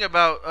 nice thing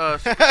about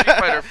Super Street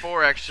Fighter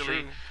 4,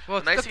 actually, True. Well,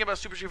 the nice thing about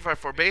Super Street Fighter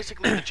 4,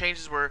 basically the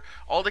changes were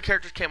all the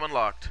characters came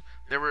unlocked.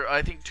 There were,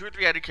 I think, 2 or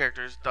 3 added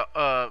characters.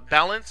 The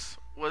balance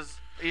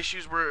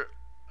issues were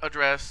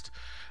addressed.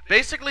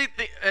 Basically,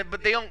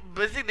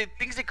 basically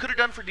things they could have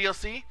done for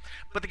DLC,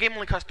 but the game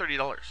only cost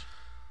 $30.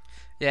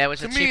 Yeah, it was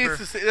To a me, cheaper.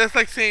 that's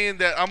like saying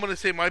that I'm gonna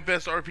say my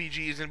best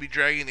RPG is gonna be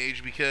Dragon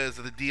Age because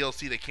of the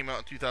DLC that came out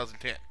in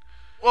 2010.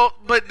 Well,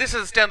 but this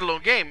is a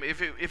standalone game.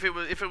 If it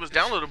was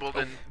downloadable,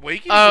 then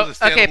Awakening Oh,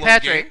 was a standalone okay,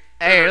 Patrick. game.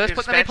 Hey, Or let me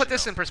put expansion,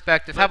 this though. in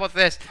perspective. How about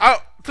this?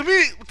 To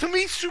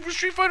me, Super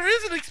Street Fighter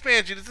is an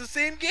expansion. It's the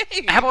same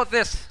game. How about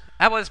this?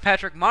 How about this,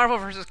 Patrick? Marvel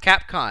vs.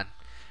 Capcom.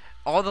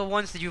 All the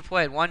ones that you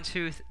played, 1,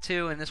 2,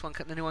 2, and this one,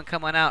 the new one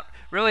coming out.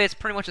 Really, it's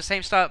pretty much the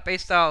same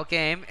base style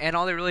game, and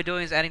all they're really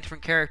doing is adding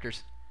different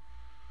characters.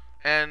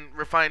 and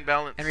refined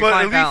balance. And But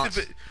at refined least balance.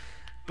 if it,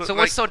 but So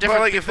like, what's so but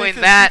different like if they between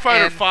said that Street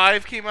Fighter and-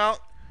 5 came out,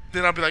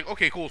 then I'd be like,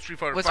 okay, cool, Street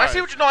Fighter What's- 5. I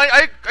see what you know.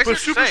 I see But what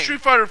Super you're saying.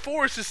 Street Fighter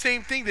 4 is the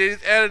same thing. They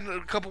just added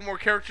a couple more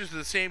characters to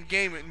the same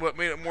game, and what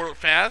made it more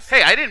fast.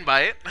 Hey, I didn't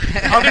buy it.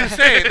 I'm just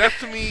saying that's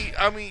to me.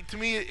 I mean, to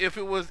me, if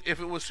it was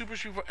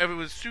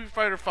Street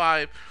Fighter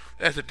 5,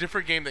 that's a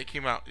different game that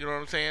came out. You know what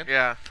I'm saying?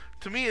 Yeah.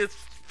 To me, it's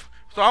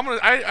so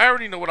I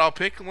already know what I'll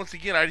pick. And once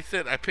again, I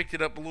said I picked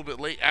it up a little bit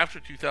late after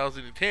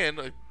 2010,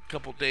 a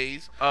couple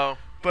days. Oh.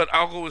 But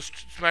I'll go with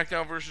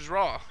SmackDown versus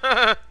Raw.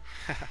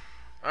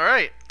 All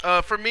right.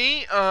 For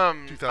me,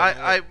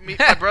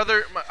 my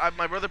brother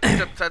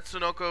picked up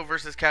Tatsunoko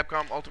versus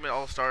Capcom Ultimate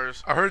All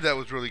Stars. I heard that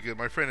was really good.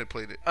 My friend had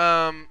played it.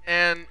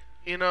 And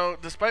you know,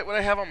 despite what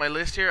I have on my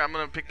list here, I'm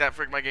gonna pick that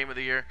for my game of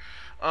the year.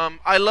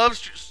 I love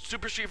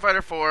Super Street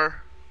Fighter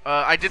 4.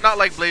 I did not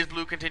like Blaze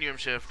Blue Continuum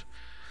Shift.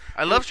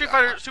 I love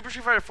Super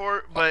Street Fighter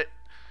 4, but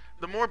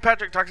the more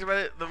Patrick talks about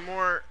it, the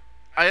more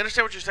I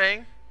understand what you're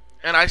saying,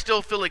 and I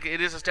still feel like it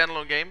is a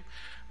standalone game.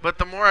 But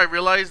the more I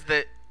realize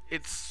that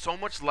it's so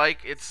much like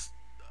it's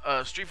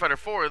Street Fighter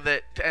 4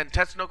 and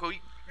Tatsunoko.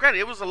 Granted,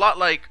 it was a lot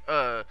like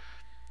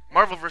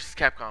Marvel vs.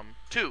 Capcom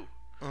 2.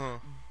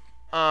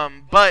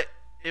 But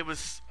it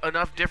was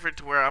enough different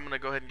to where I'm gonna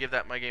go ahead and give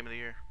that my game of the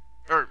year,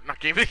 or not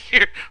game of the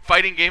year,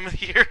 fighting game of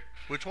the year.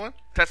 Which one?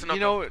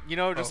 Tatsunoko. You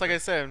know, just like I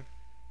said,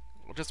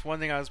 just one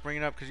thing I was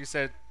bringing up because you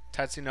said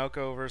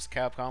Tatsunoko versus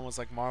Capcom was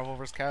like Marvel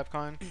versus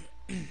Capcom.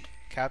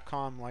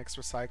 Capcom likes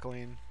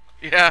recycling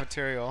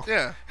material.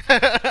 Yeah.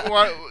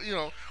 Well, you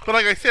know, but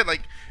like I said,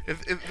 like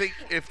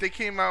if they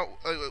came out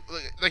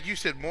like you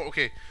said, more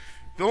okay.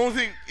 The only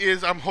thing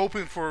is I'm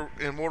hoping for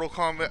in Mortal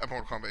Kombat,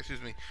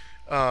 excuse me,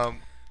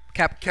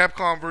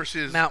 Capcom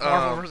versus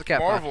Marvel versus Capcom.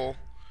 Marvel.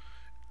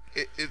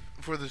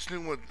 For this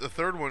new one, the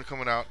third one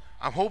coming out,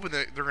 I'm hoping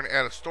that they're going to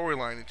add a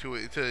storyline into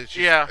it. It's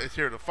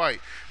here to fight.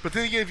 But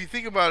then again, if you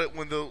think about it,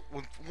 when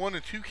 1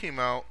 and 2 came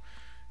out,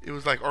 it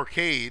was like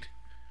arcade,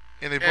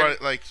 and they brought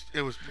it like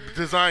it was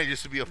designed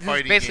just to be a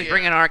fighting Basically, game.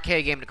 bring an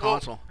arcade game to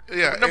console.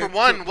 Yeah, Number and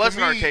one to was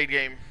an me- arcade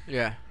game.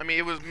 Yeah. I mean,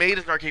 it was made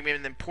as an arcade game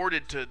and then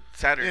ported to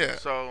Saturn. Yeah.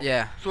 So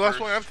Yeah. So that's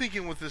why I'm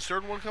thinking with this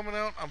third one coming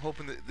out, I'm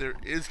hoping that there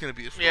is going to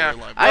be a storyline. Yeah.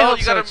 But I Well, hope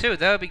you so gotta- too.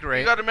 That would be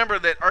great. You got to remember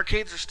that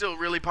arcades are still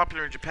really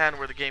popular in Japan,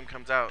 where the game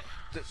comes out.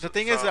 The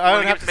thing So, is, that I where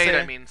would it have gets to made, say,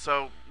 I mean,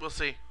 so we'll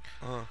see.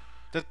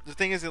 the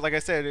thing is that, like I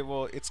said,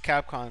 it's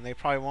Capcom. They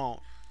probably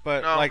won't.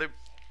 But No, like, they-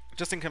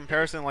 just in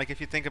comparison, like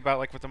if you think about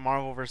like with the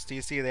Marvel versus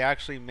DC, they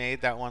actually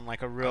made that one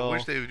like a real. I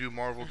wish they would do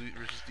Marvel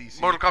versus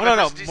DC. Mortal Kombat Oh,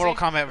 no, versus DC? Mortal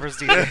Kombat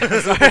versus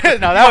DC. Sorry.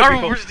 No, that would Marvel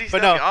be cool. versus DC,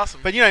 but that'd no, be awesome.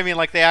 but you know what I mean.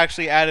 Like they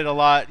actually added a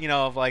lot, you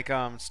know, of like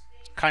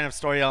kind of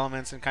story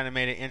elements and kind of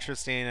made it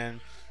interesting.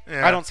 And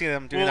Yeah. I don't see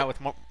them doing Well-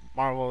 that with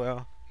Marvel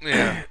though.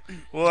 Yeah.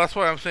 Well, that's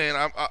why I'm saying.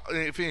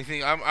 If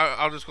anything,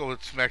 I'll just go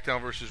with SmackDown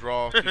versus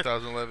Raw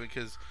 2011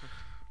 because,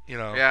 you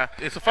know, Yeah.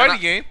 it's a fighting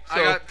And game. So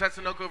I got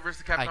Tatsunoko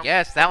versus Capcom. I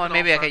guess that one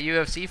Ultimate maybe like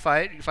All-Star.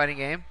 a UFC fighting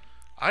game.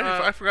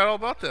 I forgot all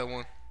about that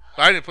one.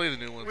 I didn't play the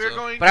new one. We're so.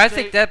 going. But to I take,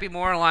 think that'd be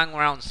more along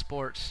around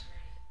sports.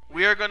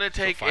 we are going to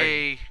take fighting.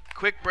 a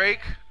quick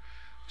break,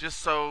 just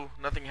so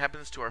nothing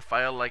happens to our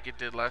file like it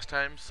did last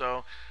time.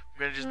 So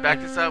we're going to just back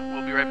this up.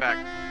 We'll be right back.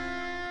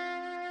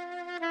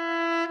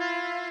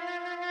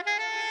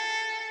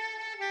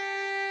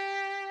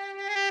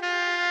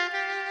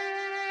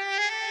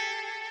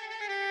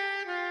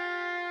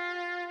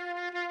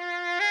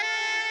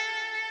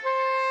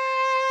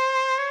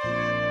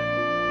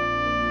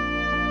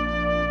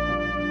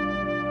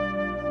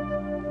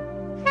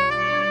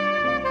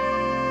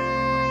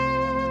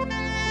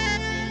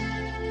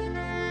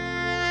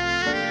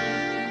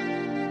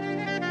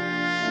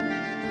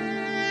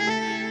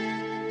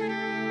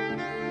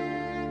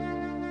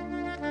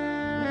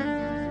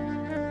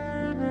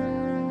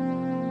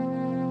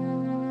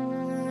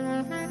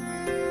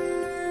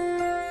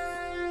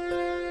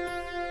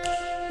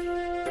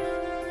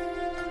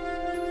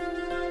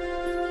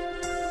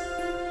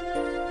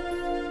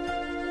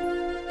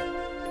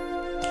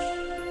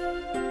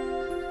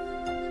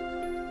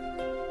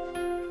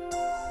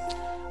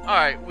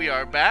 Alright, we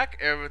are back.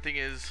 Everything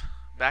is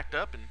backed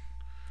up and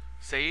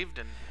saved,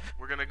 and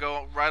we're going to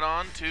go right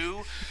on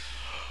to...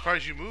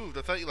 Surprised you moved.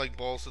 I thought you liked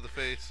balls to the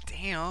face.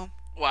 Damn.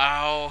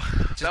 Wow.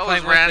 Just that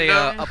was playing with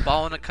random. a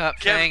ball in a cup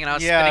Kev- thing, and I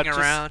was Yeah, spinning just-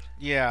 around,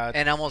 Yeah.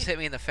 and almost hit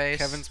me in the face.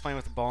 Kevin's playing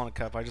with a ball in a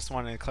cup. I just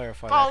wanted to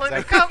clarify Ball in that.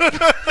 a 'cause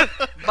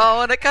cup.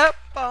 Ball in a cup.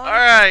 Ball in a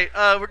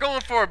Alright, we're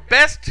going for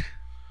best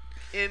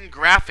in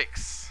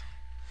graphics.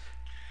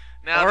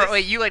 Now, Or this-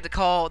 wait, you like to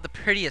call the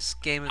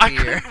prettiest game of I the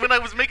year. couldn't, when I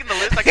was making the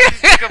list, I couldn't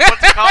think of what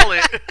to call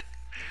it.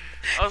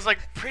 I was like,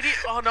 pretty.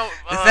 Oh no.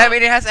 Does that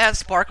mean it has to have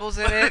sparkles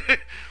in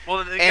it? well,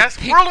 then, And yes,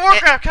 pink- World of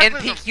Warcraft, and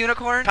capitalism. pink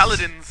unicorns?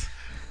 Paladins.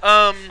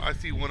 I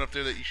see one up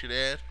there that you should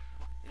add.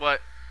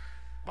 What?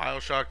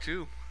 Bioshock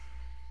 2.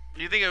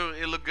 You think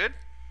it looked good?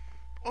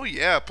 Oh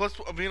yeah. Plus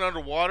being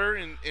underwater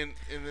and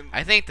then.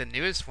 I think the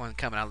newest one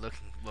coming out looks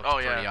Oh,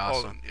 yeah. pretty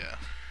awesome. Oh, yeah.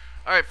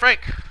 All right,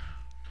 Frank.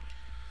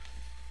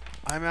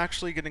 I'm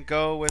actually gonna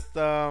go with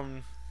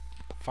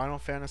Final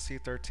Fantasy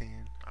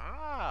 13.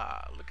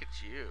 Ah, look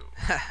at you.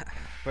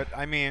 But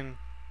I mean,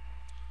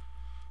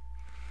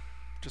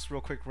 just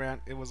real quick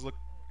rant. It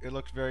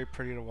looked very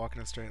pretty to walk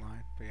in a straight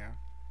line. But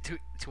yeah,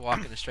 to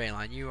walk in a straight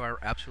line, you are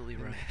absolutely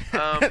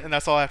right. and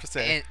that's all I have to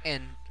say.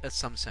 in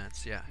some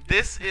sense, yeah.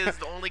 This is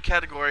the only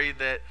category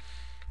that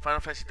Final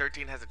Fantasy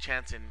 13 has a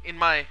chance in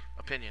my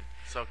opinion.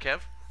 So,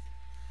 Kev.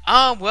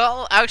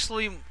 Well,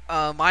 actually,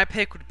 my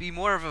pick would be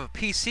more of a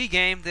PC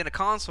game than a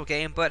console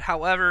game. But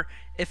however,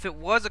 if it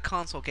was a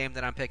console game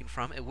that I'm picking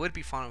from, it would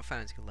be Final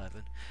Fantasy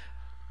 11.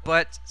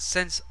 But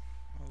since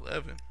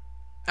 11.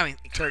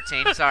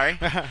 13, sorry,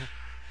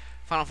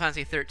 Final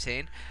Fantasy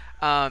 13.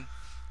 I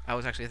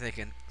was actually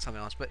thinking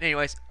something else, but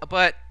anyways,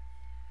 but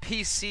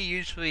PC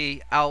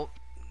usually out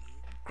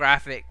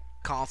graphic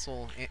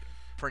console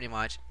pretty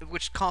much,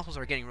 which consoles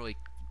are getting really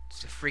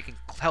freaking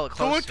hella So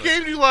close what to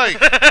game do you like?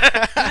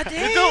 God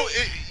dang. No,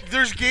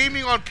 there's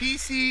gaming on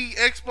PC,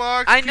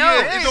 Xbox. I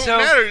know, PS. It don't so-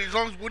 matter as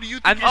long as what do you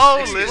think? I'm is just Oh,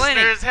 explaining.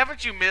 listeners,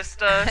 haven't you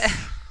missed us?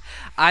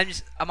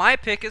 My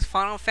pick is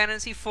Final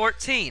Fantasy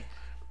 14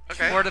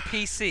 Okay. for the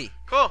PC.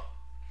 Cool.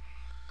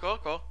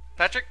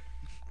 Patrick.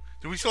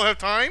 Do we still have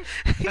time?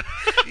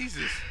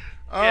 Jesus.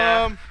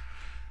 Yeah.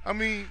 I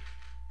mean,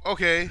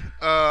 okay.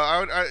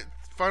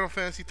 Final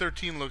Fantasy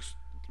 13 looks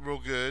real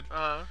good,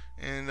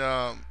 and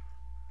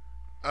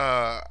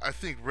I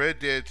think Red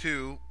Dead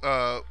 2.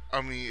 I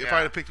mean, if I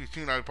had to pick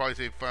between, I'd probably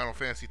say Final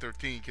Fantasy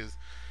 13 because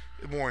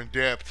more in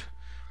depth.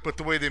 But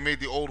the way they made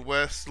the Old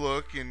West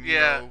look, and you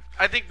know,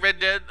 I think Red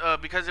Dead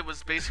because it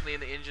was basically in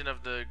the engine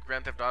of the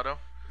Grand Theft Auto.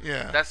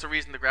 yeah, That's the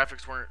reason the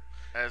graphics weren't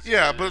as.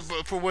 yeah. good But, as-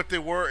 but for what they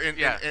were, and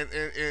Yeah.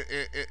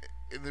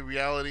 in the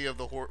reality of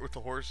with the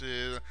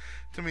horses,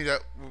 to me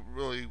that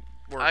really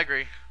worked. I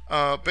agree.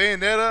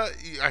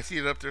 Bayonetta, I see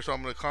it up there, so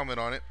I'm going to comment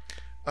on it.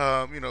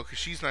 You know, because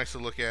she's nice to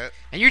look at.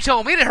 And you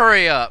told me to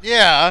hurry up.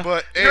 yeah,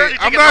 But You're hey, already I'm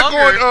taking not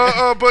longer.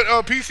 going.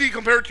 But PC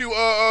compared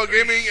to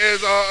gaming as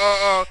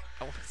Oh,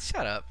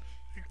 shut up.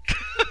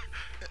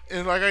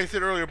 and like I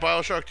said earlier,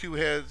 Bioshock 2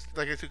 has,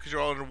 like I said, because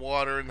you're all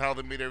underwater and how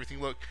they made everything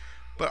look.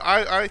 But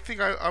I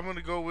think I'm going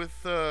to go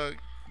with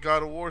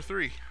God of War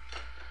 3.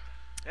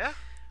 Yeah.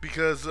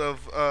 Because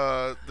of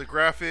the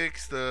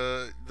graphics,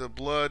 the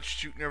blood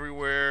shooting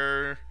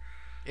everywhere,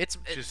 It's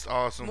just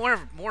awesome.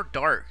 more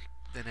dark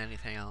than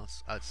anything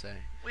else, I'd say.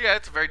 Well, yeah,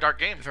 it's a very dark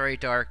game. Very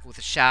dark with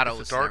the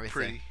shadows It's dark, and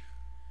everything. pretty.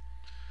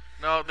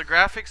 No, the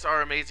graphics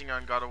are amazing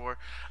on God of War.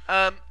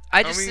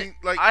 I just mean,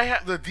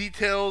 like the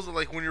details,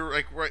 like when you're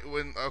like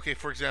okay,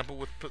 for example,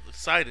 with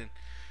Poseidon,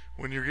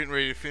 when you're getting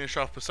ready to finish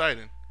off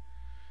Poseidon,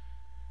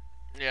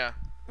 Yeah.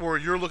 or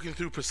you're looking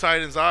through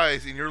Poseidon's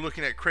eyes and you're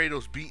looking at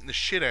Kratos beating the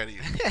shit out of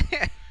you,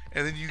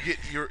 and then you get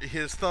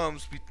his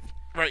thumbs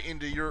right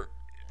into your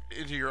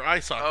eye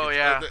socket. Oh,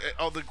 yeah.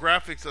 All the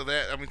graphics of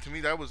that. I mean, to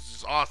me, that was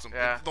just awesome.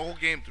 Yeah. The whole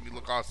game to me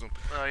looked awesome.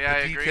 Oh yeah, I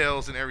The agree.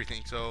 details and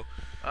everything. So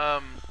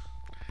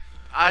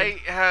I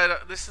had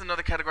this is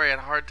another category I had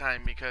a hard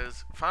time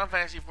because Final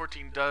Fantasy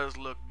 14 does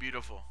look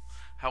beautiful.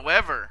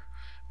 However,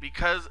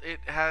 because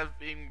it has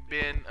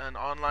been an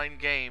online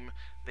game,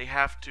 they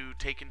have to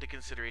take into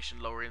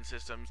consideration lower end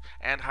systems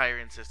and higher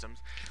end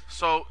systems.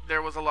 So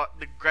there was a lot.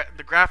 The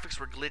graphics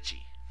were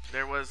glitchy.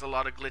 There was a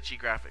lot of glitchy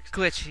graphics.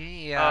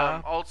 glitchy,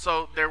 yeah.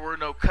 Also, there were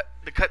no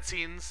the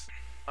cutscenes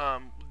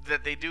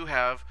that they do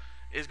have,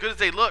 as good as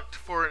they looked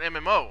for an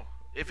MMO.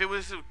 If it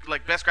was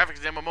like best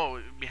graphics in MMO,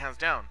 it would be hands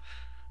down.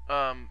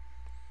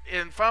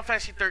 In Final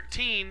Fantasy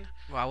 13,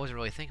 Well, I wasn't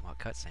really thinking about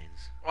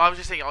cutscenes. well, I was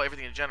just saying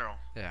everything in general.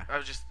 Yeah. I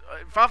was just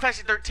Final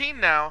Fantasy 13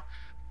 now,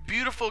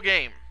 beautiful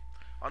game.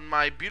 On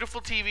my beautiful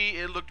TV,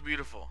 it looked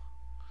beautiful.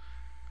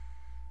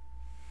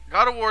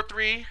 God of War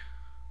 3,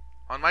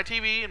 on my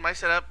TV in my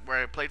setup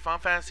where I played Final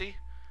Fantasy,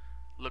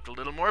 looked a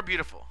little more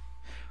beautiful.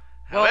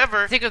 Well,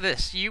 However, think of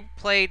this: you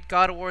played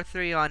God of War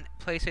 3 on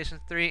PlayStation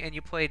 3, and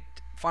you played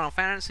Final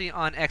Fantasy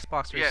on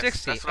Xbox 360,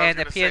 that's what I was and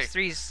the gonna say.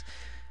 PS3's.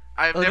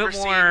 I've a little never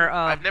more,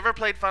 I've never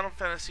played Final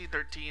Fantasy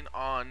 13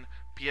 on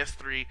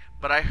PS3,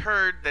 but I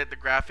heard that the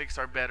graphics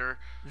are better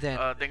Than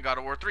than God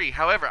of War 3.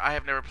 However, I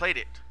have never played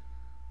it,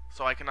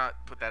 so I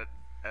cannot put that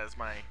as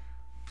my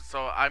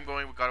So I'm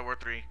going with God of War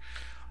 3,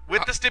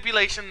 with the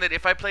stipulation that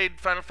if I played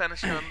Final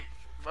Fantasy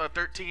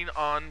 13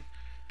 on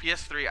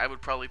PS3, I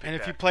would probably pick And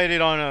that. if you played it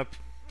on a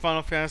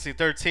Final Fantasy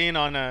 13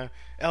 on a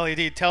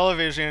LED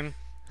television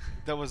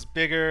that was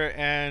bigger,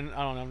 and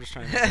I don't know, I'm just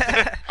trying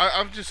to.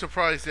 I'm just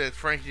surprised that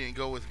Frank didn't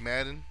go with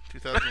Madden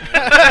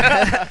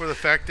 2011 for the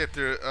fact that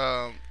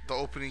the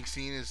opening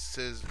scene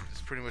is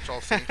pretty much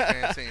all Saints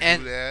fans saying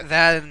And do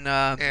that. and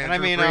And I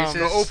mean,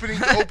 the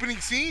opening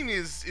scene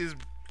is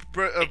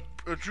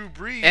Drew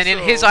Brees. and in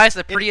so his eyes,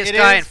 the prettiest it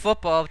guy is- in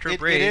football, Drew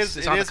Brees,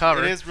 is on the it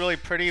cover. is really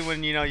pretty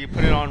when you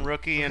put it on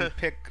rookie and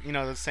pick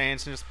the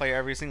Saints and just play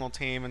every single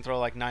team and throw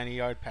like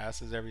 90-yard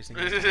passes every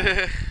single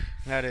time.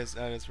 That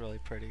is really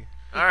pretty.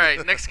 All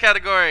right, next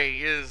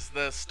category is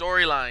the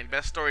storyline,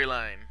 best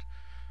storyline.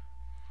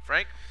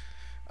 Frank?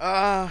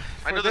 I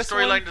know the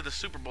storyline to the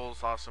Super Bowl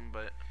is awesome,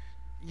 but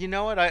You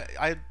know what?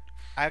 I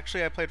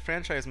played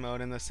franchise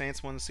mode, and the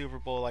Saints won the Super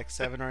Bowl like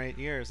 7 or 8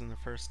 years in the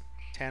first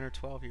 10 or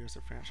 12 years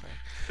of franchise.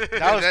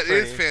 That was that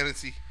pretty. is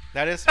fantasy.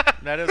 That is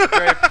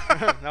very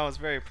that was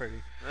very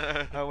pretty.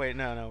 Oh wait,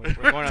 no,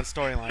 we're going on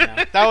storyline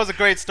now. That was a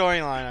great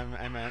storyline.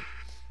 I meant.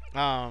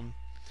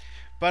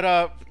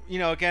 But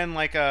again,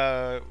 like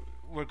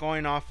we're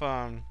going off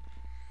a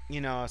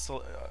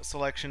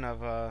selection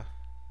of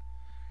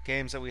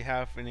games that we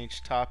have in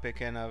each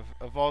topic, and of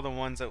all the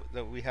ones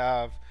that we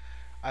have,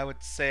 I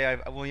would say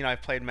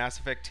I've played Mass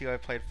Effect 2, I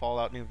played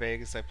Fallout New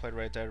Vegas, I played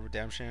Red Dead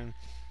Redemption.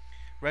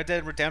 Red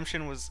Dead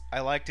Redemption I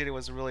liked it. It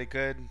was a really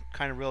good,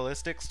 kind of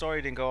realistic story.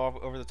 It didn't go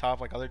over the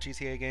top like other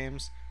GTA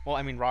games. Well,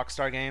 I mean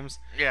Rockstar games.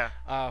 yeah.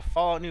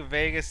 Fallout New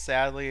Vegas,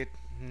 sadly,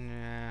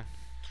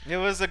 it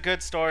was a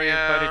good story,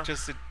 but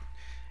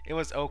it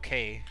was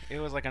okay. It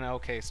was like an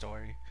okay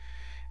story.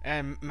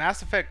 And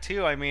Mass Effect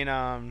 2, I mean,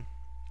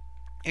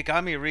 it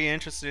got me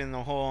re-interested in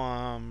the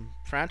whole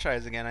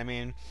franchise again. I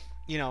mean,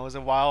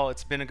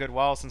 it's been a good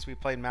while since we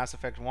played Mass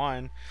Effect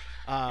 1.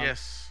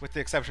 Yes. With the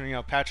exception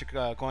of, Patrick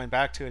going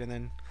back to it and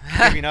then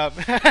giving up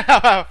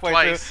halfway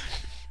Twice.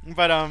 through.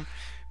 But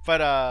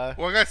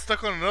Well, I got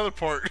stuck on another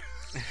part.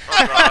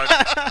 Oh,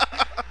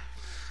 God.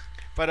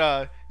 But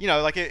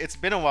like it's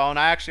been a while, and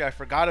I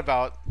forgot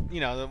about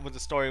with the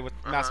story with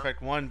Mass Uh-huh.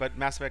 Effect 1, but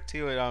Mass Effect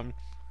 2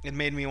 it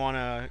made me want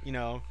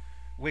to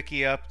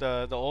wiki up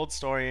the old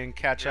story and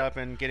catch Yep. up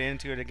and get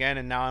into it again,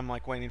 and now I'm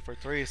like waiting for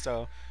 3.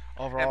 So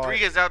overall, And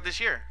 3 is out this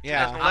year.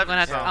 Yeah.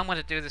 2011. I'm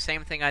gonna do the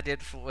same thing I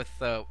did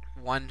with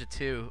 1 to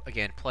 2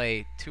 again.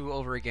 Play 2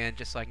 over again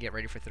just so I can get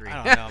ready for 3. I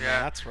don't know, man.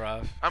 Yeah. That's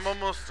rough. I'm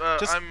almost.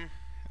 Just-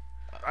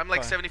 I'm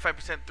like go ahead.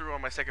 75% through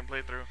on my second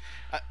playthrough.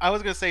 I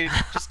was gonna say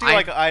just do I-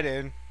 like I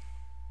did.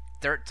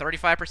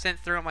 35%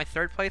 through on my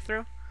 3rd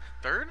playthrough.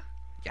 Third?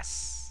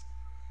 Yes.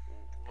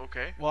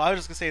 Okay. Well, I was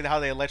just gonna say how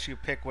they let you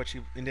pick what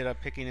you ended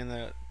up picking in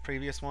the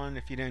previous one.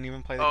 If you didn't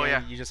even play the Oh, game,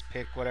 yeah. you just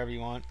pick whatever you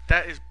want.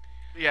 That is.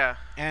 Yeah.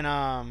 And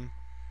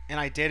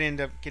I did end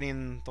up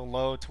getting the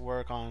load to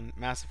work on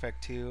Mass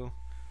Effect 2,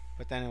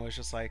 but then it was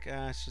just like,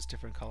 it's just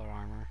different color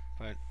armor.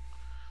 But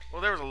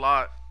Well, there was a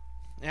lot.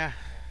 yeah,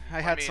 I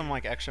I had mean- some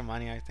like extra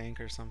money, I think,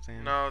 or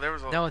something. No, there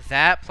was a. No,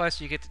 that plus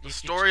you get The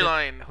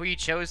storyline. who you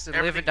chose to live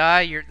Everything- and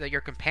die,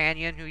 your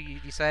companion who you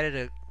decided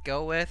to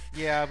go with.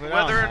 Yeah, but I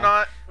Whether don't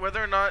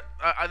or know.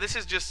 not, this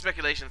is just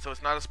speculation, so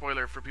it's not a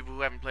spoiler for people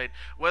who haven't played.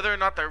 Whether or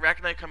not the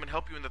Arachnite come and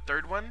help you in the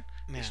third one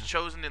is Yeah.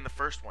 chosen in the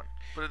first one.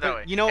 Put it that But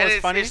way. you know and what's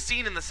it's, funny? It's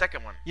seen in the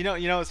second one. You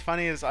know what's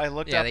funny is I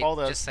looked Yeah, up they all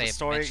the just say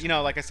story. mention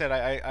Like I said,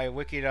 I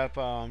wikied up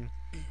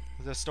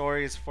the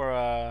stories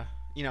for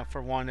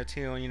for 1 to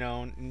 2,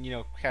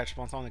 and catch up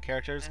on some of the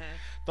characters. Mhm.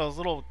 Those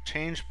little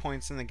change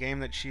points in the game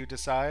that you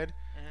decide.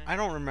 Mhm. I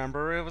don't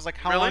remember. It was like,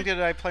 how Really? long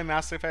did I play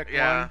Mass Effect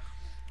Yeah. 1?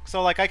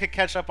 So like I could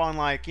catch up on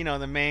like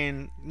the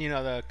main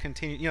the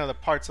continue the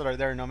parts that are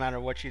there no matter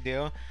what you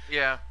do.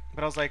 Yeah.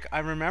 But I was like, I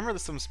remember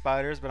some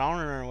spiders, but I don't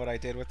remember what I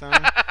did with them.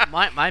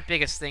 My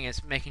biggest thing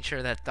is making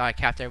sure that I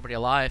kept everybody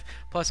alive.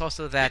 Plus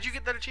also that Did you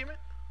get that achievement?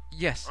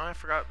 yes, Oh, I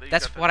forgot. That you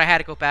that's got what I had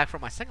to go back for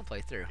my second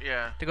playthrough.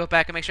 Yeah. To go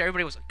back and make sure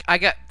everybody was. I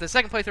got the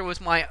second playthrough was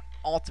my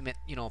ultimate,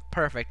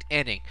 perfect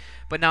ending.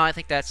 But now I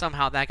think that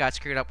somehow that got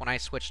screwed up when I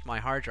switched my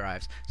hard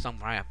drives. So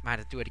I had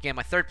to do it again.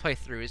 My third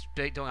playthrough is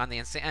doing on the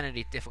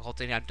insanity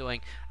difficulty, and I'm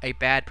doing a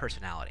bad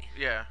personality.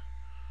 Yeah.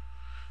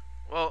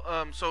 Well,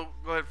 so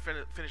go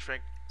ahead, finish,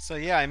 Frank. So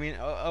yeah, I mean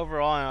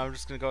overall, I'm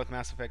just gonna go with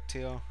Mass Effect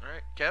 2. All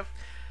right, Kev.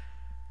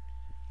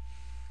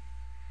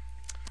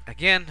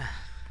 Again,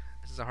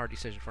 this is a hard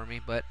decision for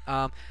me, but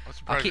I'm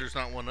surprised keep- there's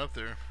not one up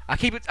there. I'll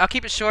keep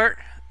it short.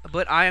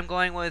 But I am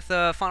going with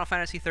Final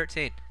Fantasy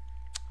 13.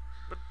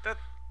 But that.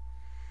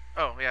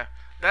 Oh yeah,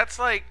 that's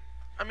like.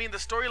 I mean, the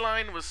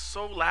storyline was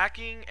so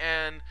lacking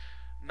and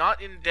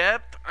not in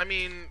depth. I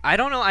mean. I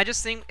don't know. I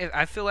just think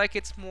I feel like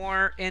it's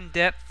more in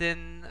depth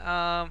than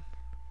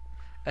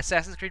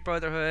Assassin's Creed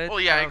Brotherhood. Oh,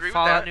 yeah, I agree with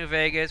Fallout that. New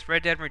Vegas,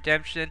 Red Dead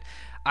Redemption.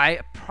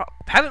 I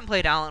haven't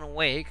played Alan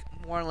Wake.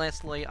 More or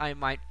less, I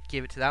might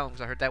give it to that one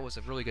because I heard that was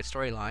a really good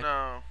storyline.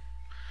 No.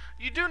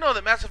 You do know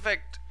that Mass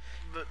Effect,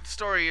 the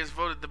story is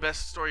voted the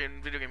best story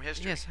in video game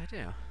history. Yes, I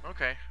do.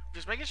 Okay.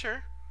 Just making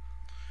sure.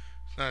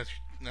 It's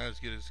not as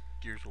good as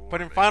Gears of War.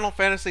 But in Final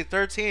Fantasy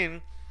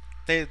 13,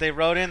 they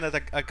wrote in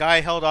that a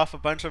guy held off a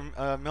bunch of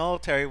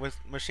military with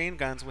machine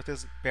guns with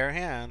his bare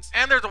hands.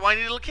 And there's a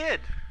whiny little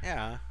kid.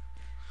 Yeah.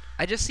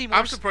 I just see more.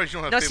 I'm surprised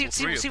you don't have Fable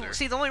 3 up there.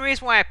 See, the only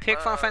reason why I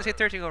picked Final Fantasy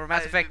 13 over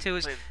Mass Effect 2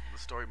 is the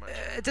story much.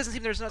 it doesn't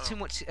seem there's not too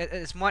much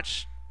as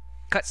much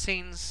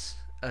cutscenes,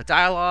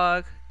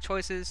 dialogue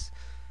choices.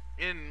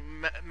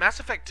 In Mass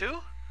Effect 2?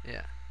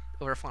 Yeah,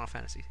 over Final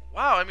Fantasy.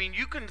 Wow, I mean,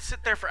 you can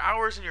sit there for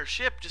hours in your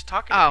ship just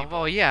talking to Oh people.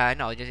 well, yeah, I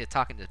know. Just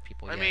talking to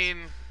people. I yes. mean,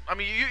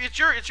 it's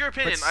your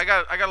opinion. But I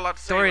got a lot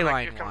to say.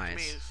 storyline Come to me,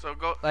 wise. so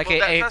go. Like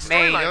well, a that's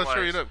main- storyline Yeah, let's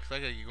hurry wise. it up, 'cause I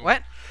gotta get going.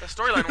 What? That's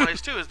storyline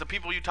wise too. Is the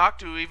people you talk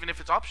to, even if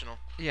it's optional.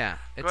 Yeah,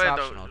 it's Go ahead,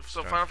 optional. though. So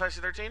Strife. Final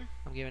Fantasy 13.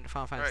 I'm giving it to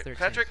Final All Fantasy right,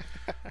 13.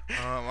 Patrick.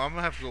 I'm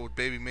gonna have to go with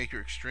Baby Maker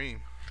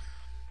Extreme.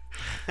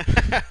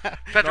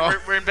 Patrick, No.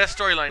 we're in best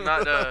storyline,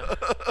 not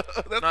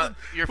That's not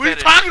your what are you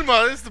fetish. talking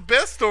about? It's the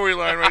best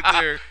storyline right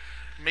there.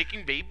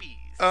 Making babies.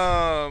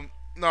 No,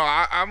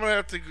 I'm gonna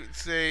have to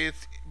say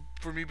it's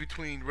for me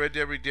between Red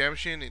Dead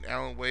Redemption and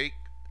Alan Wake.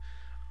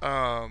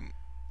 But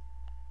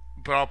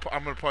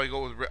I'm gonna probably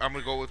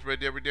go with Red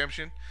Dead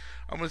Redemption.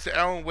 I'm gonna say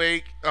Alan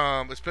Wake,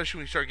 especially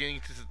when you start getting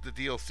into the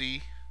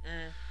DLC.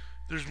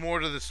 There's more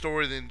to the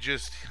story than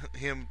just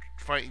him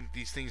fighting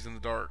these things in the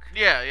dark.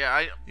 Yeah.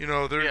 You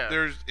know, Yeah.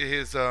 there's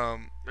his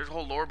There's a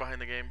whole lore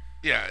behind the game.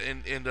 yeah,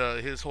 and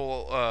his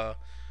whole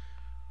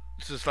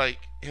it's just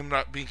like him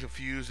not being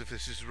confused if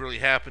this is really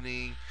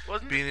happening,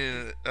 being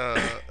in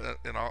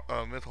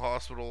a mental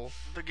hospital.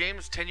 The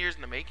game's 10 years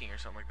in the making or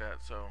something like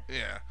that. So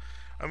Yeah,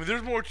 I mean,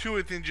 there's more to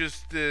it than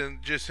just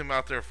him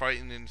out there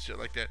fighting and shit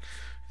like that.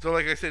 So,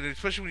 like I said,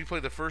 especially when you play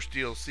the first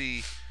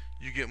DLC,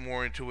 you get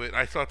more into it.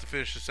 I thought to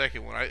finish the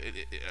second one.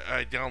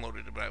 I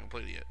downloaded it, but I haven't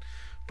played it yet.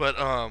 But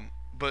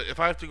if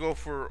I have to go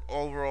for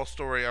overall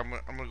story, I'm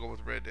gonna go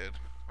with Red Dead.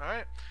 all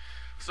right.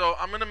 So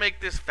I'm gonna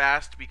make this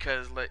fast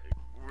because I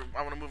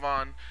want to move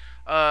on.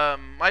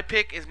 My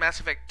pick is Mass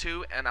Effect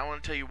 2, and I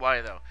want to tell you why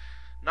though.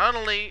 Not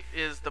only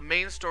is the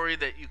main story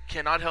that you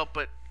cannot help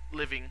but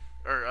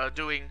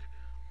doing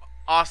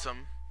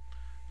awesome,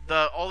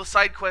 all the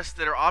side quests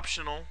that are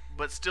optional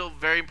but still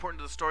very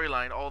important to the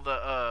storyline, all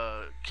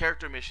the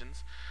character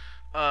missions.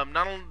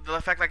 Not only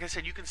the fact, like I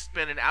said, you can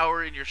spend an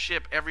hour in your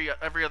ship every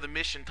other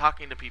mission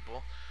talking to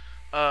people.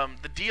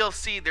 The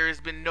DLC, there has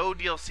been no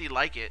DLC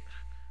like it.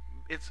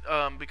 It's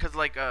because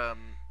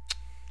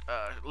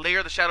Layer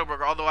of the Shadow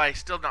Broker, although I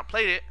still have not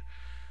played it,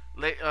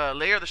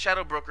 Layer of the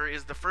Shadow Broker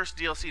is the first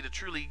DLC to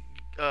truly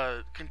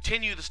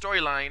continue the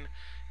storyline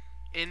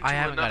into I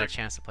haven't got another a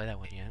chance to play that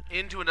one yet.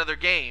 into another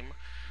game.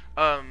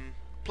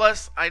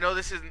 Plus, I know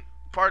this isn't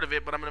part of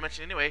it, but I'm going to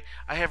mention it anyway.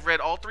 I have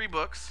read all 3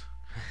 books.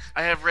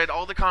 I have read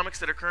all the comics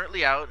that are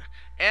currently out,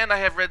 and I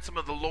have read some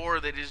of the lore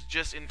that is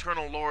just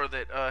internal lore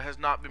that has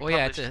not been Well,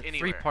 yeah, published it's a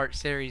anywhere. 3-part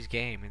series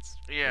game.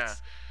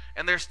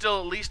 And there's still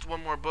at least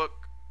one more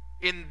book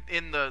in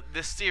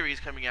this series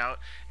coming out,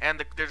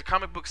 and there's a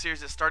comic book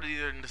series that started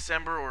either in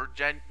December or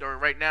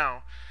right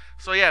now.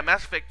 So yeah,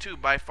 Mass Effect 2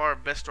 by far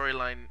best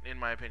storyline in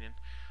my opinion.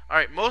 All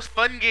right, most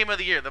fun game of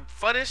the year. The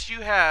funnest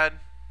you had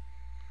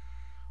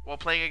while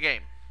playing a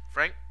game,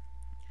 Frank.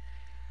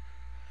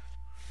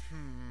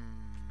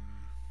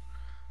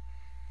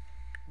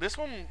 This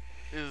one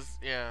is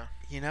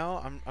You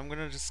know, I'm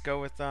gonna just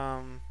go with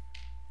I'm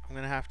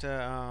gonna have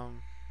to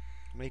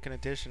make an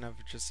edition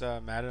of just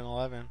Madden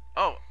 11.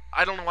 Oh,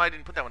 I don't know why I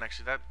didn't put that one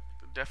actually. That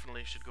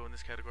definitely should go in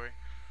this category.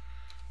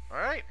 All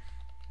right.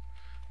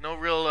 No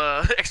real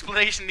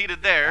explanation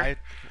needed there.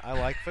 I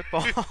like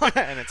football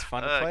and it's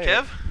fun to play.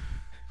 Kev?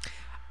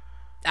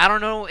 I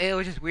don't know. It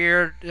was just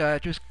weird.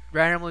 Just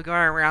randomly going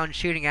around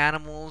shooting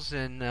animals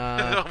and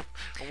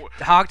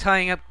hog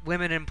tying up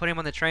women and putting them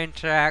on the train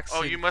tracks.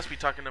 Oh, you must be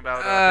talking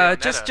about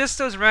Bayonetta. just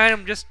those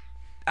random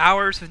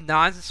hours of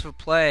nonsense of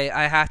play.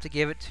 I have to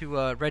give it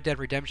to Red Dead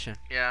Redemption.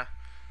 Yeah.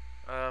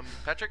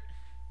 Patrick?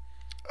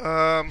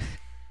 I'm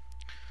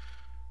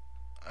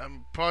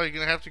probably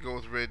gonna have to go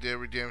with Red Dead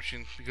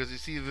Redemption because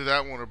it's either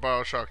that one or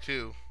BioShock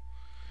 2.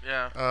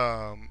 Yeah.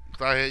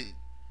 'Cause I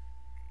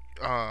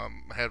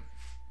had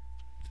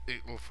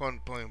fun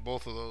playing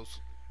both of those,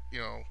 you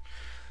know.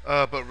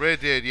 But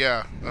Red Dead,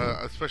 yeah,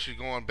 especially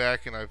going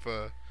back and I've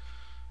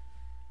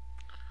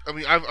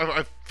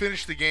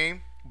finished the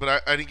game,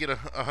 but I didn't get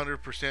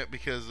 100%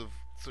 because of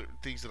certain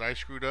things that I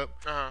screwed up,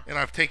 and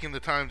I've taken the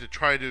time to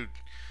try to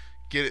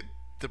get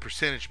the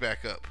percentage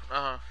back up.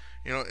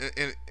 You know,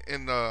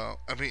 and I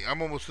mean,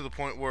 I'm almost to the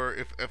point where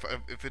if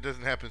it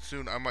doesn't happen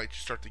soon, I might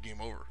just start the game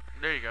over.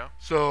 There you go.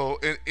 So,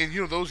 and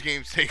you know, those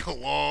games take a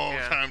long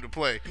time to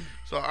play.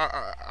 So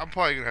I'm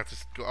probably gonna have to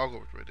go. I'll go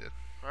with Red Dead.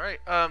 All right.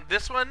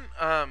 This one,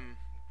 I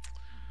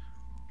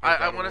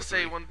want to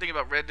say one thing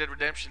about Red Dead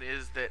Redemption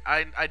is that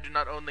I do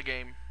not own the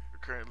game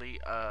currently,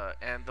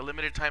 and the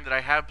limited time that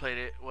I have played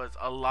it was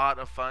a lot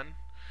of fun.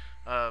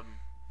 I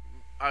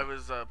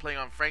was playing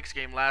on Frank's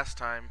game last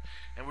time,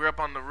 and we were up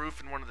on the roof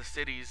in one of the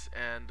cities,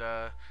 and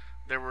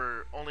there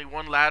were only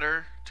one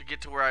ladder to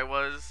get to where I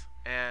was,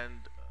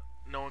 and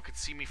no one could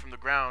see me from the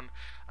ground.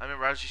 I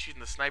remember I was just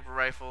shooting the sniper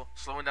rifle,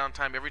 slowing down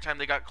time every time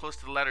they got close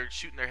to the ladder,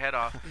 shooting their head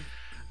off.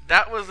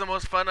 That was the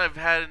most fun I've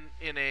had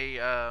in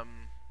a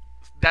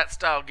that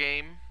style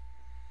game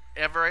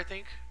ever, I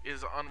think,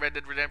 is on Red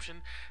Dead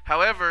Redemption.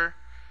 However,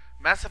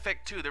 Mass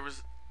Effect 2, there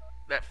was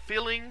that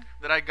feeling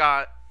that I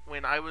got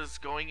when I was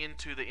going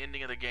into the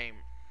ending of the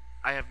game.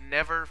 I have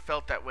never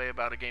felt that way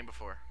about a game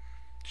before.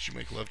 Did you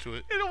make love to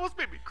it? It almost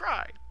made me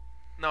cry.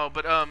 No,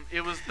 but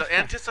it was the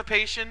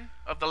anticipation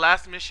of the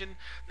last mission.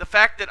 The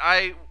fact that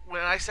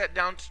when I sat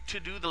down to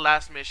do the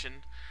last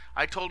mission,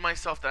 I told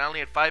myself that I only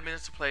had 5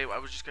 minutes to play. I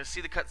was just going to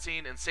see the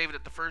cutscene and save it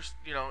at the first,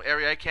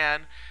 area I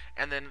can,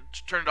 and then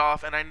turn it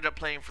off. And I ended up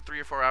playing for 3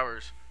 or 4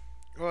 hours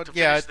to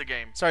finish the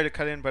game. Sorry to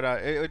cut in, but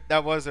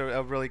that was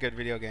a really good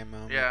video game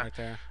moment right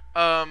there.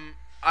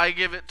 I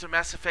give it to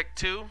Mass Effect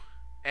 2,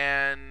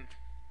 and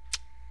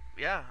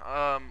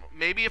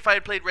maybe if I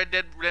had played Red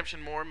Dead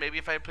Redemption more, maybe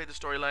if I had played the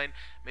storyline,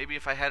 maybe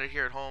if I had it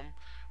here at home,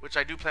 which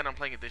I do plan on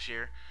playing it this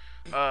year,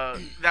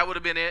 that would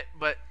have been it.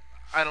 But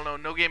I don't know.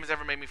 No game has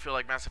ever made me feel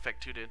like Mass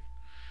Effect 2 did.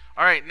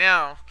 All right,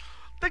 now,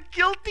 the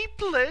guilty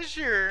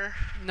pleasure.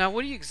 Now,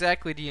 what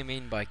exactly do you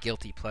mean by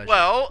guilty pleasure?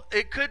 Well,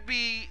 it could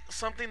be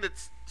something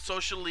that's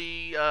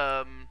socially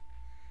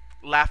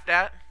laughed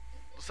at,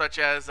 such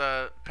as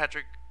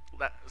Patrick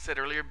said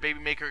earlier, Baby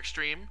Maker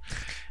Extreme.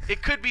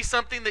 It could be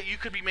something that you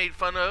could be made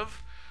fun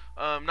of,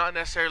 not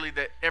necessarily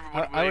that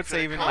everybody would. I would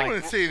say even I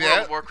wouldn't say World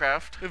that. of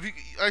Warcraft.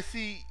 I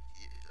see,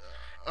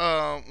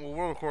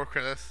 World of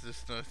Warcraft, that's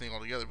just another thing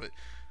altogether. But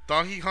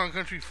Donkey Kong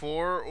Country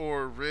 4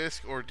 or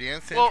Risk or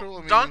Dance Central.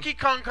 Well, Donkey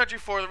Kong Country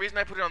 4. The reason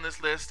I put it on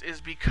this list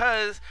is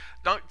because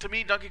to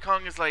me, Donkey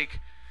Kong is like.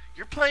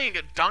 You're playing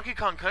a Donkey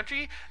Kong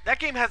Country. That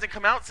game hasn't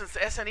come out since the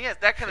SNES.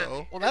 That kind of.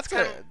 So? Well, that's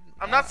good.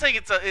 I'm not saying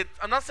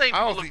I'm not saying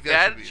people look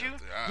bad at you.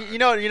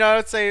 I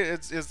would say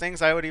it's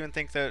things I would even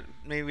think that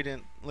maybe we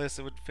didn't list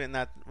that would fit in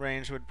that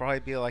range would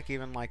probably be like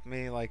even like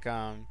me like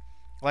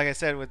I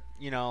said with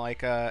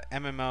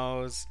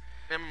MMOs,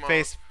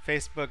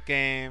 Facebook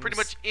games, pretty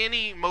much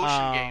any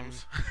motion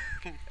games,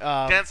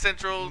 Dance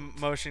Central,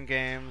 motion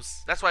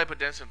games. That's why I put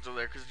Dance Central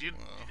there because you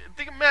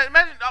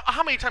imagine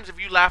how many times have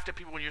you laughed at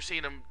people when you're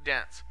seeing them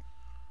dance?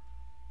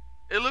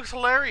 It looks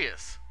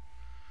hilarious.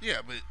 Yeah,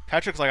 but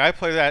Patrick's like, I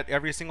play that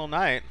every single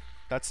night.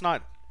 That's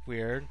not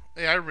weird.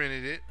 Hey, I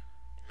rented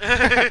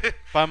it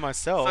by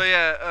myself. So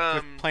yeah,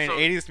 with playing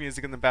 80s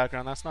music in the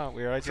background. That's not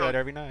weird. I do that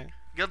every night.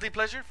 Guilty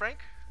pleasure, Frank?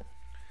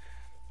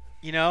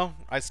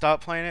 I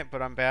stopped playing it,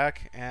 but I'm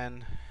back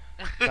and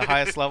the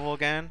highest level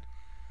again.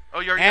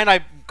 Oh, you already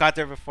I got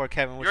there before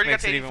Kevin, which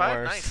makes it even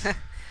worse. Nice.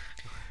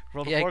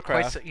 World of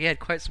Warcraft. You had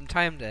quite some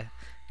time to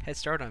head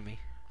start on me.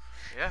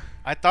 Yeah.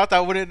 I thought that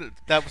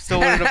still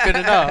wouldn't have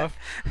been enough.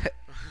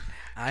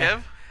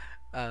 Kev?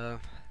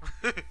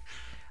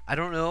 I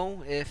don't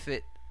know if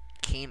it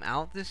came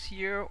out this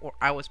year or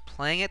I was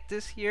playing it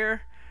this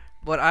year,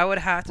 but I would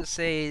have to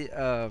say,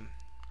 I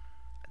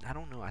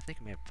don't know. I think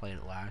I may have played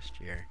it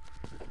last year.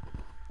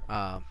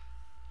 I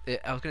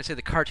was going to say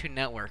the Cartoon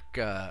Network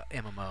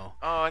MMO.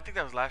 Oh, I think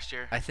that was last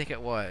year. I think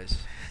it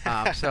was.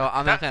 So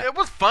I'm not gonna... It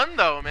was fun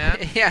though, man.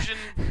 Yeah. Fusion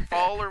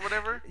Fall or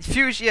whatever.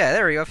 Yeah,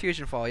 there we go.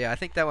 Fusion Fall. Yeah, I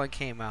think that one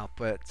came out,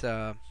 but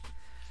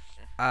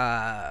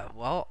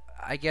well,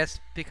 I guess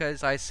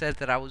because I said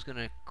that I was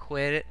gonna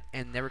quit it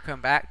and never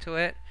come back to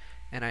it,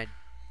 and I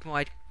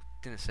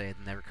didn't say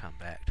I'd never come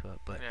back to it,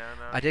 but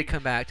I did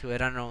come back to it. I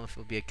don't know if it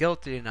would be a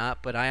guilty or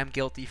not, but I am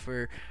guilty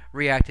for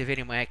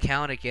reactivating my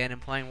account again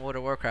and playing World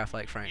of Warcraft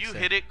like Frank said. You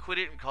hit it, quit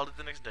it, and called it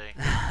the next day.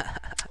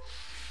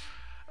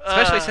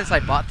 Especially since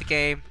I bought the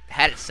game,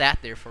 had it sat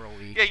there for a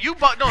week. Yeah, you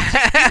bought... No, even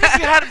if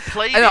you hadn't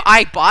played it...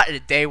 I bought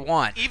it day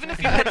one. Even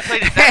if you hadn't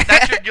played it,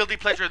 that's your guilty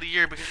pleasure of the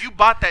year because you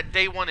bought that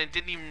day one and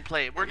didn't even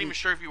play it. Weren't even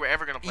sure if you were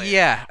ever going to play it.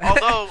 Yeah.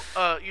 Although,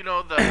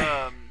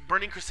 the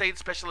Burning Crusade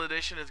Special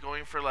Edition is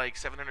going for like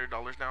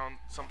 $700 now in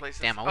some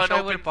places. Damn, I wish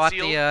I would have bought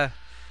sealed.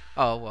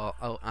 I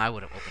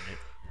would have opened it.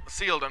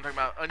 Sealed, I'm talking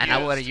about. Unused. And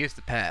I would have used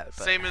the pad.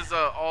 But. Same as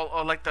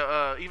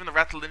even the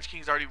Wrath of the Lich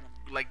King's already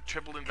like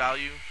tripled in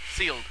value.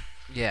 Sealed.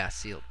 Yeah,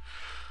 sealed.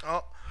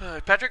 Oh,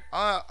 Patrick?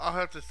 I'll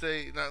have to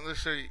say, not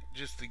necessarily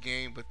just the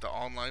game, but the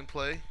online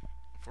play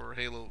for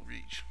Halo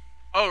Reach.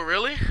 Oh,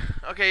 really?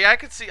 Okay, yeah, I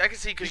could see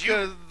because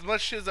as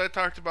much as I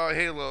talked about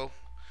Halo,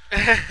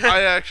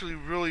 I actually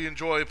really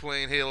enjoy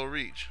playing Halo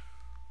Reach.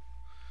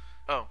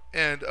 Oh.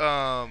 And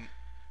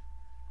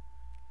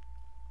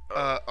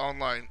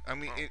online. I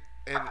mean,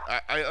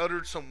 I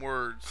uttered some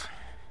words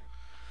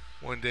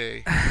one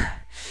day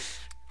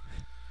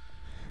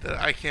that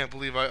I can't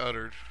believe I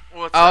uttered.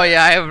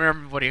 Yeah, I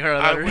remember what he heard.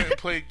 I went and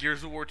played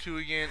Gears of War 2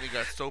 again and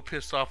got so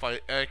pissed off I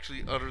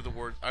actually uttered the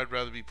words, I'd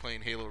rather be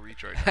playing Halo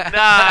Reach right now.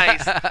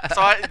 Nice!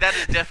 That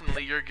is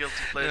definitely your guilty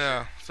pleasure.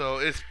 Yeah, so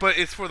it's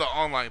for the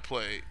online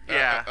play.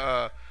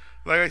 Yeah.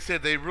 Like I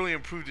said, they really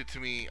improved it to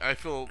me. I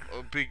feel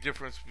a big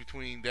difference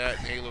between that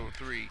and Halo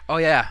 3. Oh,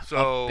 yeah.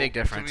 So, big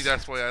difference. To me,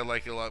 that's why I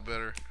like it a lot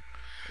better.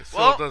 It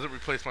still doesn't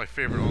replace my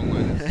favorite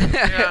online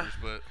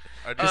but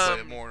I do play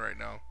it more right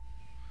now.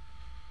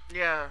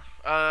 Yeah,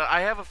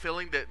 I have a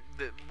feeling that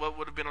what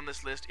would have been on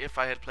this list if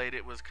I had played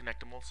it was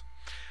Connectimals,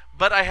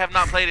 but I have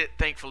not played it,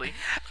 thankfully.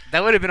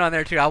 That would have been on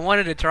there too. I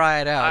wanted to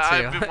try it out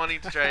too. I've been wanting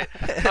to try it.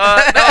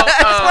 I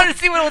just wanted to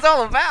see what it was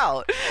all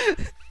about.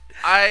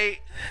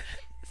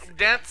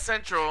 Dance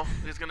Central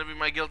is going to be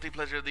my guilty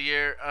pleasure of the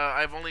year.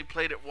 I've only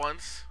played it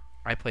once.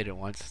 I played it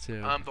once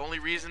too. The only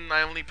reason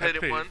I only played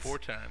it once. 4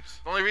 times.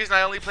 The only reason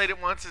I only played it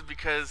once is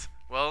because,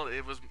 well,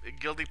 it was a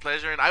guilty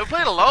pleasure, and I would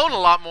play it alone a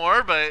lot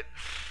more. But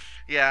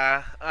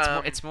yeah,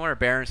 it's more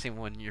embarrassing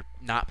when you're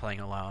not playing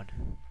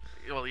alone.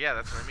 Well, yeah,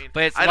 that's what I mean.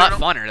 But it's a lot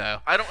funner though.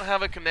 I don't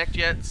have a Connect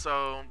yet,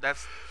 so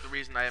that's the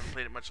reason I haven't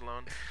played it much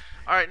alone.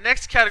 All right,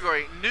 next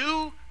category: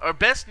 new or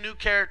best new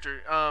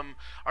character.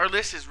 Our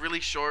list is really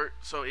short,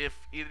 so if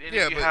any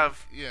of you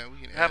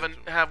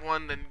have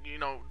one, then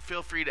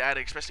feel free to add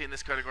it, especially in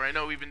this category. I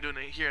know we've been doing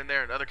it here and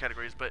there in other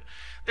categories, but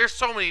there's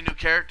so many new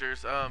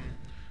characters.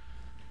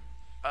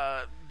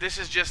 This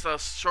is just a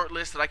short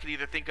list that I could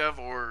either think of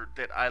or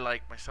that I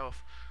like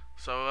myself.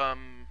 So,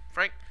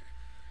 Frank.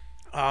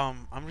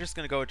 I'm just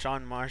gonna go with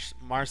John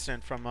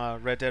Marston from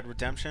Red Dead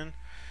Redemption.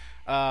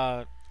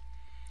 I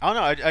don't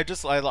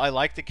know. I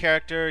like the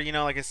character.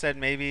 Like I said,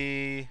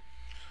 maybe,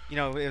 it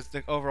was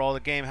overall the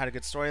game had a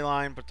good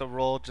storyline, but the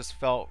role just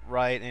felt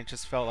right, and it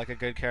just felt like a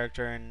good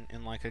character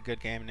in like a good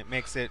game, and it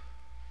makes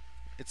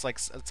it's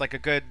like a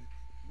good,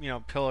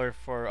 pillar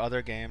for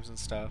other games and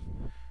stuff.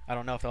 I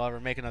don't know if they'll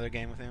ever make another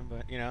game with him,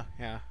 but yeah.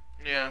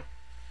 Yeah.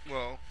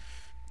 Well,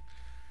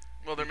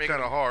 they're making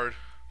kind of hard.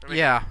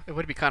 Yeah, it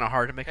would be kind of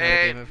hard to make another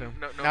game of him.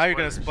 No now you're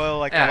gonna spoil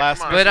like the Yeah, last.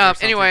 but mission or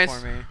something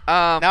anyways, for me.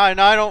 now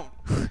I don't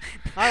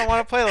want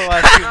to play the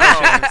last 2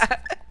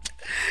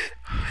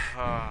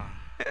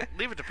 missions.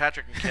 Leave it to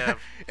Patrick and Kev.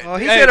 Well,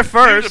 he said it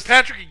first. Leave it to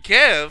Patrick and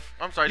Kev.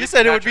 I'm sorry. You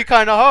said it would be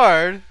kind of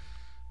hard.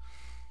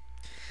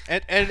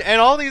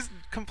 And all these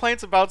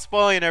complaints about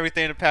spoiling and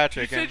everything to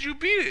Patrick. You said you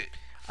beat it.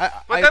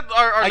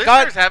 Our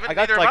listeners haven't. I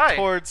got neither like have I.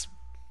 towards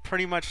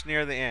pretty much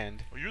near the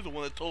end. Well, you're the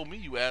one that told me,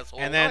 you asshole.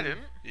 And then- I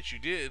didn't. Yes, you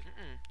did.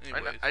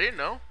 Anyways. I didn't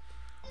know.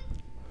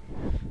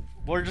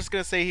 We're just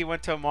gonna say he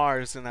went to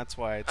Mars, and that's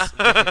why it's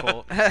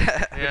difficult. But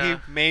Yeah.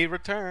 he may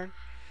return.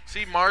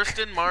 See, Mars.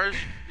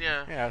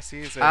 Yeah. Yeah,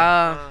 see, he's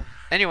a,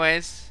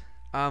 Anyways,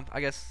 I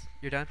guess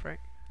you're done, Frank.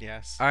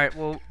 yes. All right.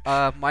 Well,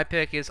 my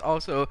pick is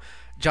also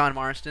John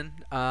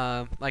Marston.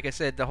 Like I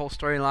said, the whole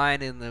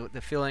storyline and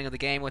the feeling of the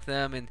game with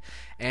him,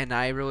 and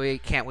I really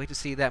can't wait to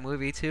see that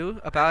movie too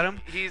about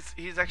him.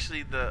 He's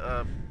actually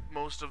the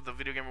most of the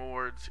video game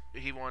awards.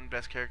 He won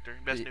best character,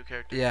 best new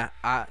character. Yeah.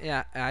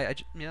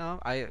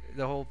 The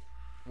whole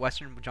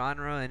Western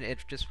genre, and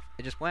it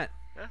just went.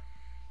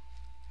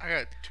 I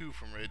got 2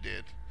 from Red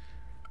Dead.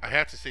 I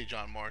have to say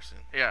John Marston,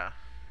 Yeah.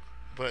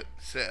 but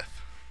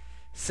Seth.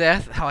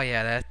 Seth, oh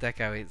yeah, that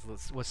guy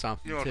was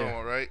something You know what too. I'm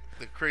talking about, right?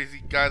 The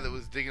crazy guy that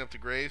was digging up the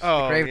graves.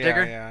 Oh, Grave yeah,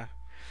 Digger? Yeah.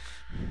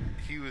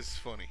 He was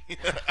funny.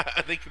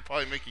 I think he'd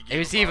probably make a game. He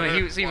was about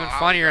even Wow,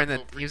 funnier in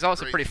that's the. so He was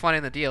also freaking pretty funny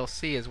in the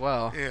DLC as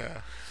well. great.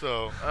 Yeah.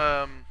 So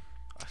I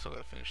still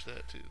gotta finish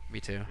that too.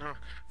 Me too. No.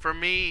 For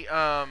me,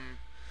 a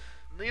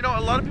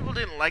lot of people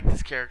didn't like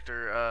this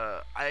character.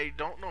 I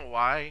don't know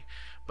why,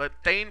 but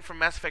Thane from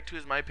Mass Effect 2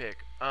 is my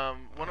pick.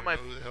 One of my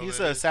He's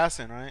an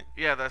assassin, right?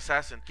 yeah, the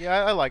assassin.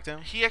 Yeah, I liked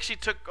him. He actually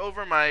took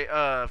over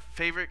my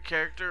favorite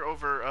character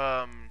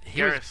over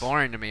He was Garrus.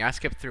 boring to me. I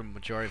skipped through the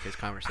majority of his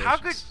conversations. How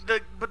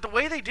good but the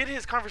way they did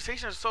his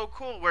conversation is so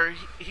cool. Where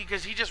he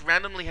just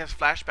randomly has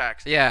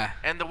flashbacks. Yeah.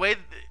 And the way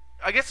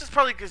I guess it's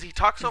probably because he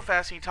talks so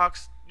fast. And he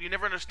talks. You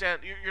never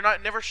understand. You're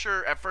not never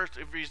sure at first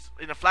if he's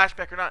in a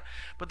flashback or not.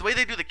 But the way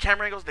they do the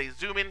camera angles, they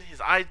zoom in,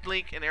 his eyes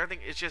blink, and everything.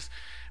 It's just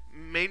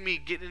made me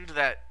get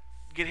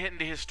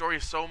into his story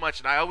so much.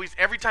 And I always,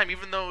 every time,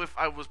 even though if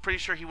I was pretty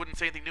sure he wouldn't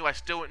say anything new, I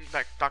still went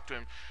back to talk to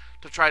him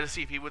to try to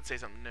see if he would say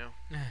something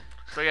new.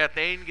 So yeah,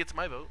 Thane gets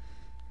my vote.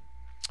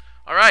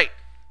 All right,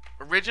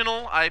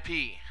 original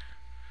IP.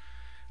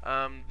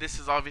 This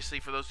is obviously,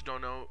 for those who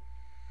don't know,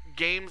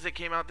 games that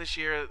came out this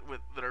year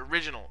that are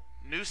original,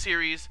 new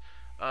series.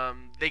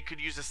 They could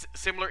use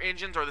similar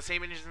engines or the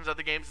same engines as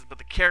other games, but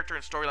the character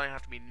and storyline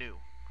have to be new.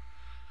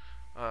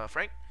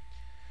 Frank?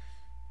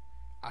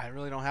 I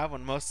really don't have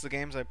one. Most of the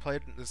games I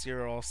played this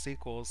year are all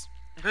sequels.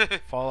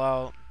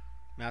 Fallout,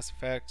 Mass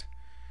Effect.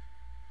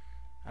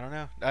 I don't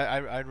know.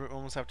 I'd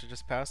almost have to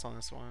just pass on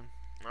this one.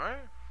 All right,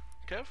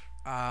 Kev?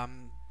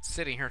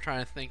 Sitting here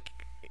trying to think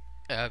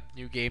a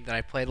new game that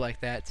I played like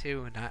that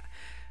too, and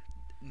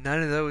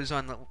none of those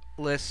on the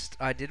list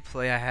I did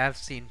play. I have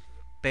seen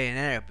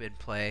Bayonetta in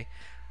play.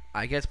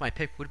 I guess my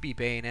pick would be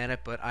Bayonetta,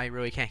 but I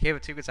really can't give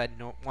it to because I did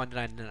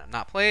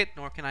not play it,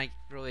 nor can I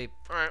really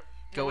All right.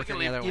 go we with can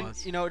any leave- other You,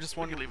 ones. you know, just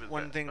We could leave it at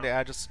one that. thing Oh. to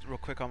add, just real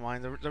quick on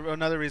mine.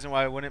 Another reason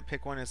why I wouldn't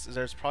pick one is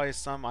there's probably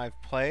some I've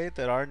played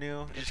that are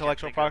new Just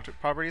intellectual can't think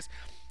properties,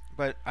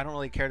 but I don't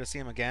really care to see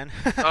them again.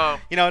 Oh.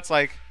 It's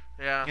like,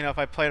 Yeah. if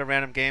I played a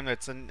random game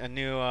that's a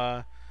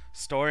new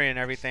story and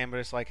everything, but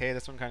it's like, hey,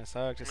 this one kind of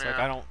sucked. It's like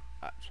Yeah. I don't,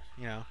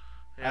 Yeah.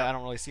 I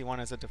don't really see one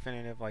as a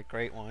definitive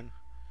great one.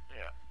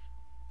 Yeah.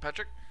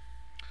 Patrick?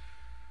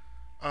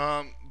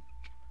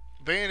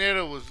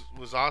 Bayonetta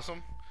was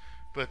awesome,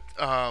 but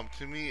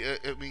to me,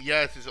 I mean,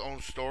 yeah, it's his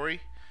own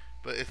story,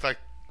 but it's like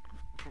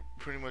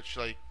pretty much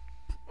like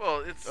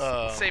Well, it's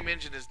the same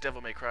engine as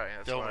Devil May Cry.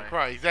 That's Devil why. May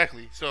Cry,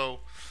 exactly. So,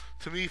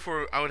 to me,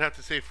 I would have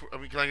to say, I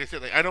mean, like I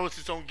said, like I know it's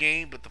its own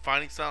game, but the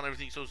fighting style and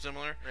everything's so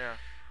similar. Yeah.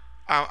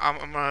 I'm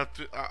gonna have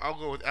to. I'll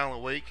go with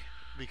Alan Wake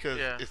because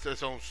Yeah. it's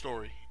its own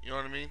story. You know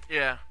what I mean?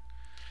 Yeah.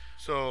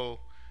 So,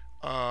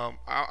 I'm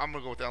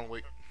gonna go with Alan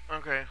Wake.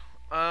 Okay.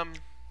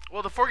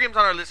 Well, the 4 games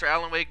on our list are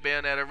Alan Wake,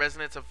 Bayonetta,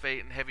 Resonance of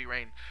Fate, and Heavy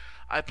Rain.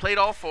 I played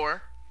all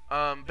 4.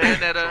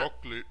 Bayonetta.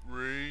 Chocolate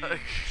Rain.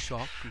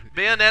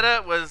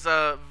 Bayonetta was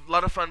a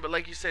lot of fun, but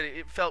like you said,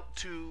 it felt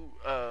too.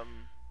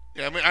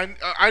 Yeah, I mean,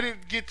 I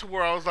didn't get to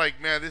where I was like,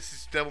 man, this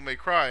is Devil May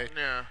Cry.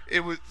 Yeah. It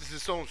was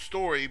its own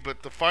story,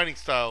 but the fighting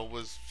style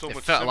was so It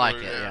much felt similar.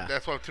 like it, yeah.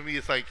 That's why to me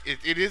it's like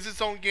it is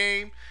its own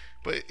game,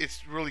 but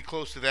it's really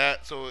close to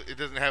that, so it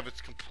doesn't have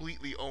its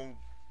completely own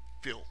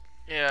feel.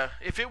 Yeah.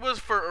 If it was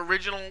for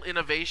original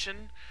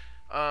innovation,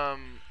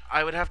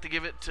 I would have to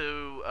give it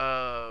to.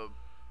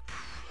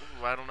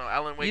 I don't know,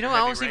 Alan Wake. You know, or I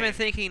Heavy was Rain. even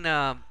thinking.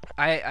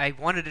 I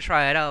wanted to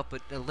try it out,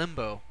 but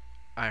Limbo,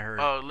 I heard.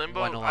 Oh, Limbo.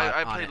 won a lot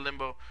I on played it.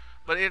 Limbo,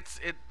 but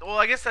well,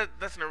 I guess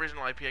that's an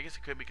original IP. I guess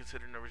it could be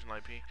considered an original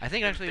IP. I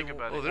think Didn't actually think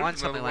about it it. there's won another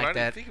something one. like I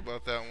that. didn't think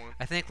about that one.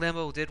 I think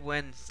Limbo did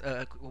win.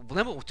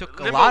 Limbo took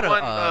a Limbo lot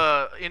won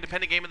of.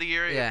 Independent Game of the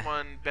Year. yeah. It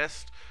won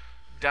best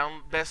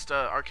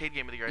arcade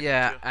game of the year.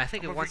 Yeah, I I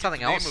think I'm it gonna won forget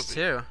something the name else of it.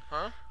 too. think, too.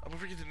 Huh? I'm gonna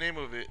forget the name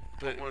of it,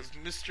 but it was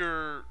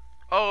Mr.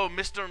 Oh,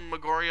 Mr.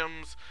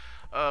 Megorium's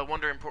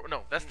Wonder Import.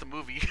 No, that's the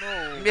movie.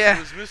 No, Yeah. it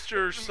was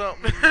Mr.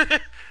 something. Yeah,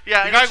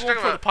 The I know guy what going you're for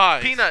talking the about.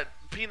 pies. Peanut.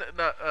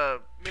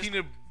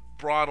 Peanut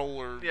Bottle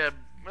or Yeah.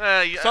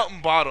 Yeah.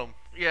 something bottom.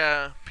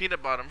 Yeah.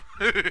 Peanut Bottom.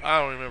 I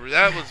don't remember.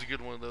 That was a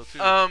good one though too.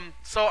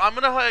 So I'm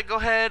gonna go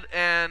ahead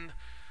and.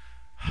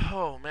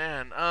 Oh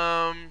man.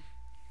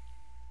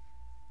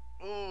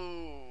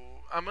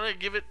 I'm gonna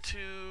give it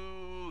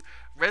to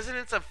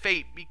Resonance of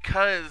Fate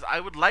because I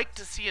would like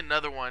to see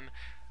another one,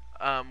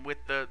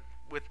 with the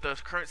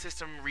current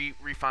system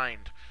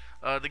refined.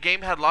 The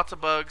game had lots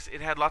of bugs, it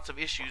had lots of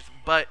issues,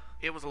 but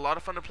it was a lot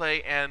of fun to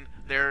play, and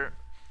their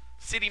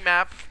city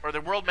map or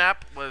their world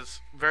map was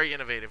very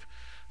innovative.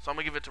 So I'm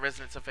gonna give it to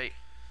Resonance of Fate.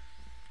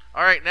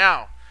 All right,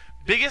 now,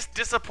 biggest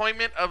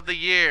disappointment of the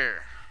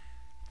year,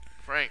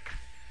 Frank.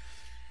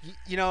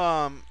 You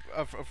know,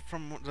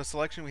 from the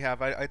selection we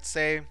have, I'd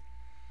say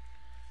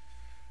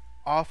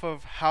off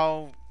of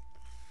how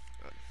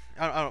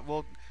I don't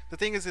well, the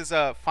thing is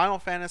Final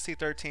Fantasy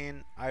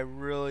 13 I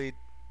really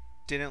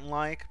didn't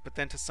like, but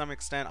then to some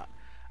extent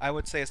I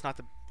would say it's not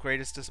the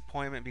greatest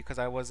disappointment because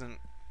I wasn't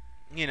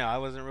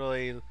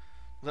really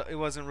it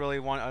wasn't really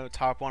a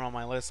top one on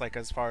my list, like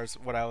as far as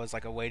what I was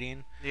like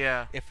awaiting.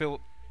 Yeah.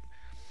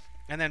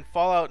 And then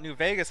Fallout New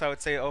Vegas, I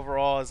would say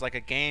overall as like a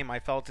game, I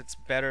felt it's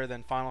better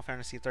than Final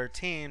Fantasy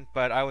 13,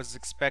 but I was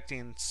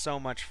expecting so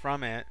much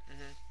from it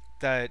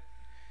that,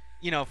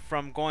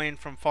 from going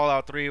from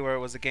Fallout 3, where it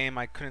was a game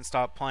I couldn't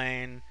stop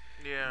playing,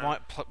 Yeah.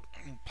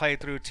 played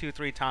through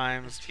 2-3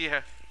 times,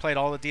 Yeah. played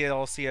all the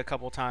DLC a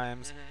couple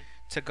times,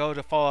 to go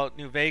to Fallout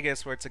New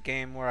Vegas, where it's a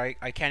game where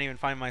I can't even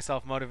find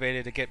myself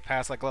motivated to get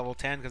past like level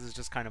 10 because it's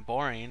just kind of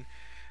boring.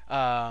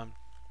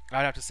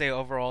 I'd have to say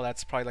overall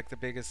that's probably like the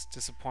biggest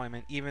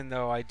disappointment, even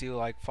though I do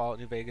like Fallout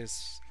New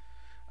Vegas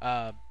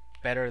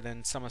better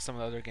than some of the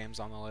other games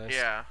on the list.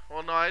 Yeah.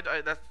 Well, no,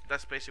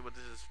 that's basically what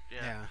this is.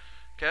 Yeah.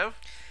 Kev?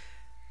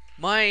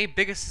 My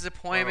biggest Final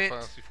disappointment.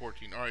 Fantasy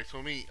 14. All right,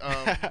 so me.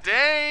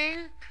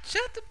 Dang.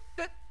 Shut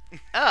the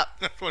up.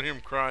 I want to hear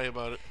him cry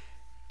about it.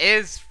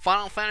 Is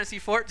Final Fantasy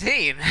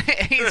 14.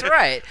 He's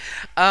right.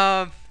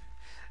 I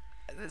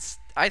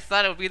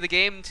thought it would be the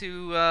game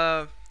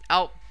to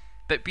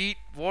beat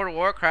World of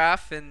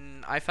Warcraft,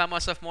 and I found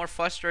myself more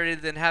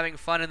frustrated than having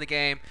fun in the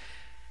game.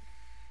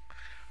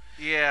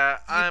 Yeah,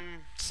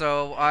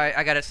 So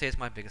I gotta say it's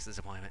my biggest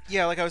disappointment.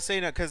 Yeah, like I was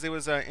saying, because it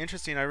was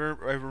interesting. I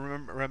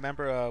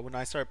remember when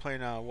I started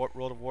playing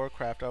World of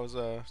Warcraft, I was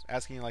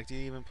asking you, like, do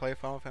you even play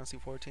Final Fantasy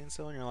 14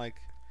 still? And you're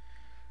like,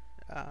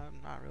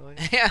 not really.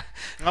 Yeah.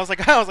 And I was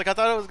like, I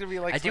thought it was gonna be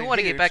like. I do want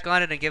to get back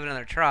on it and give it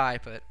another try,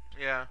 but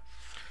Yeah.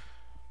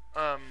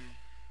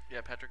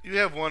 Yeah, Patrick. You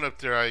have one up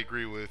there I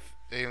agree with.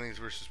 Aliens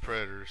versus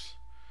Predators.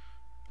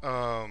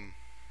 I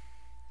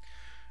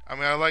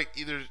mean, I like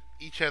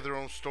each had their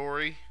own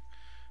story,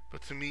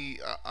 but to me,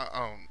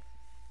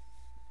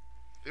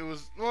 it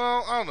was,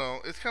 well, I don't know.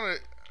 It's kind of,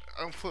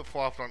 I'm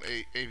flip-flopped on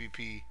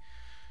AVP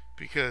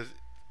because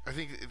I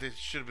think they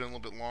should have been a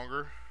little bit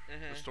longer,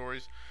 the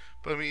stories.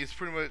 But I mean, it's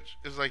pretty much,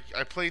 it's like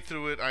I played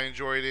through it, I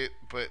enjoyed it,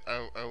 but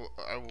I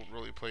won't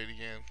really play it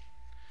again.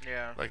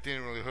 Yeah. Like, they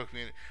didn't really hook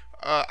me in it.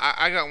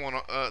 I got one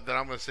that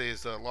I'm going to say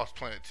is Lost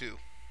Planet 2.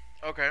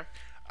 Okay.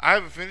 I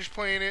haven't finished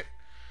playing it.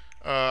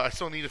 I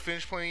still need to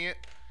finish playing it.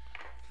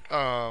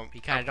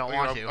 you kind of don't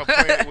want to. I'm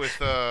playing it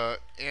with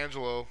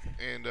Angelo,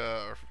 and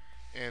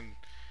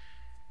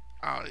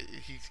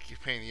he's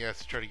paying the ass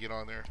to try to get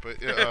on there. But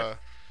I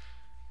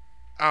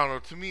don't know.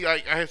 To me, I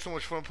had so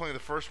much fun playing the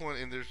first one,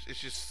 and it's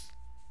just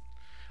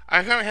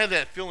I kind of had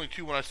that feeling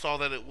too when I saw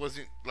that it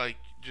wasn't like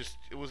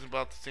it wasn't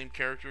about the same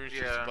characters,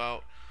 just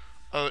about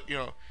like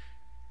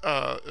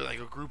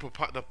a group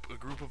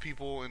of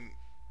people, and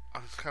I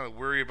was kind of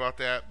worried about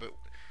that. But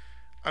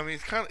I mean,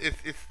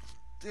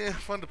 it's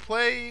fun to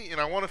play,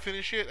 and I want to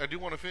finish it. I do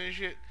want to finish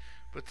it,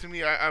 but to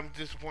me, I'm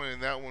disappointed in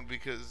that one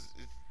because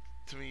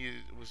to me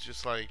it was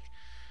just like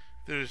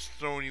they're just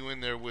throwing you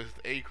in there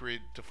with Acrid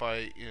to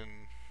fight,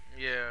 and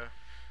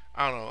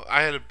I don't know.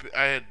 I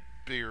had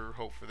bigger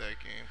hope for that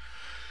game.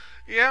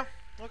 Yeah.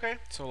 Okay.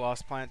 So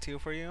Lost Planet 2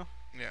 for you?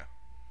 Yeah.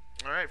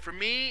 All right. For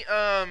me,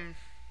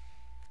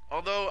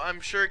 although I'm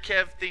sure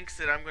Kev thinks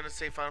that I'm going to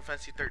say Final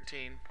Fantasy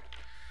 13,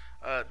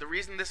 the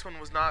reason this one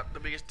was not the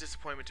biggest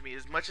disappointment to me,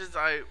 as much as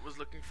I was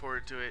looking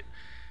forward to it,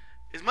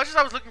 is as much as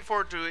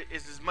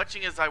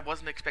I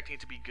wasn't expecting it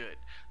to be good.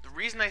 The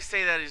reason I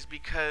say that is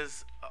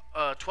because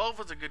 12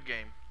 was a good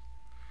game.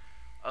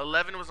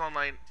 11 was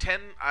online.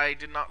 10 I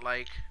did not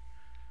like.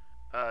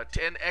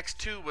 10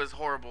 X2 was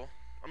horrible.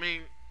 I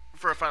mean,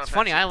 for a Final It's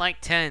Fantasy. funny, I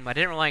like 10, but I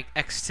didn't like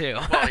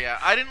X2. Well, yeah,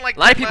 I didn't like a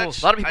lot of too people.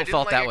 much. A lot of people I didn't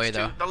felt like that X2. way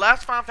though. The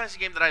last Final Fantasy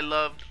game that I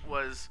loved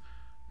was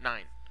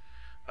 9.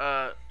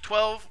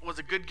 12 was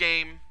a good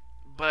game,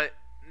 but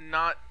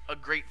not a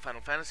great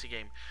Final Fantasy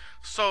game.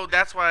 So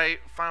that's why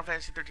Final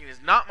Fantasy 13 is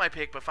not my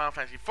pick, but Final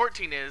Fantasy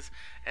 14 is,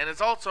 and it's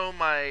also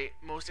my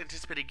most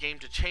anticipated game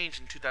to change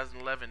in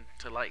 2011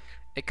 to like.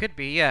 It could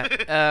be, yeah.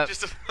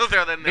 Just to throw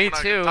that in there. Me We're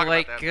not too. gonna talk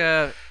Like about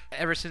that.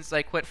 ever since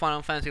I quit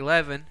Final Fantasy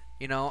 11,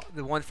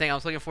 the one thing I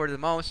was looking forward to the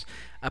most,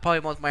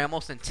 my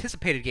most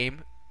anticipated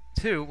game,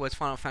 too, was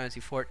Final Fantasy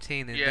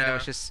 14, and then it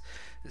was just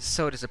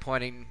so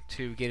disappointing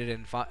to get it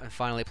and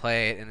finally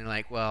play it, and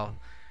like, well,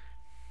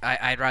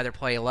 I'd rather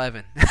play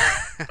 11.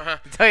 To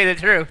tell you the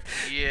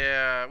truth.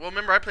 Yeah. Well,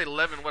 remember I played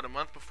 11 a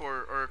month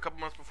before, or a couple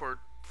months before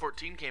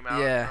 14 came out.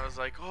 Yeah. And I was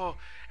like, oh,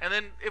 and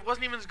then it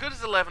wasn't even as good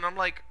as 11. I'm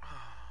like, oh.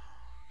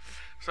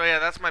 So yeah,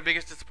 that's my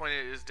biggest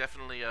disappointment is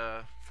definitely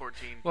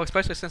 14. Well,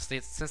 especially since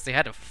they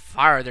had to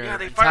fire their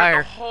they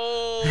entire. fired the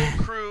whole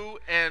crew,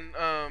 and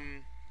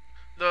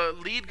the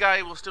lead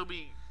guy will still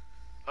be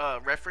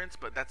referenced,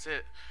 but that's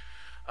it.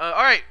 All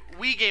right,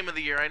 Wii Game of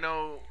the Year. I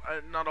know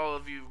not all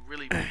of you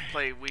really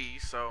play Wii,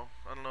 so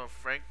I don't know.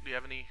 Frank, do you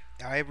have any?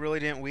 I really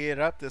didn't Wii it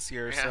up this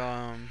year, Yeah. so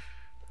I'm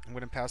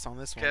going to pass on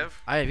this one. Kev?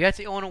 I have yet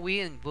to own a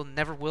Wii, and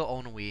never will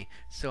own a Wii,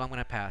 so I'm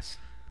gonna pass.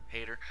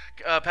 Hater.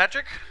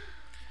 Patrick?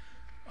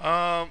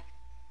 I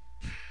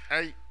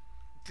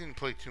didn't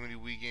play too many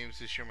Wii games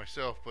this year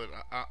myself, but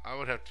I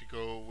would have to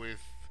go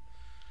with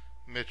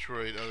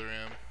Metroid Other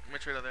M.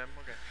 Metroid Other M,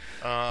 okay.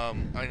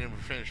 I never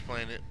finished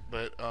playing it,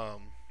 but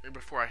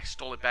Before I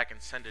stole it back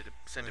and sent it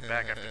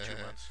back after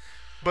 2 months.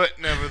 But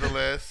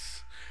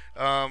nevertheless,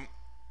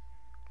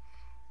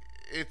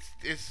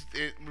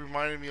 it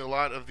reminded me a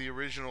lot of the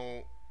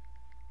original,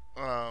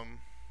 the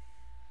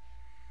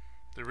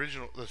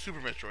Super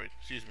Metroid.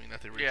 Excuse me,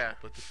 not the original,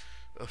 but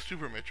the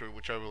Super Metroid,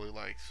 which I really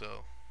liked.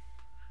 So,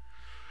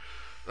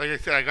 like I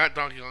said, I got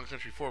Donkey Kong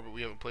Country 4, but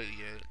we haven't played it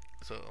yet.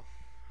 So,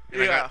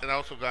 and I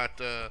also got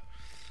the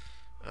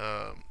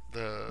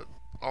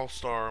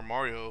All-Star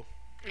Mario.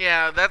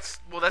 Yeah, that's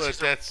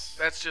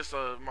just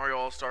a Mario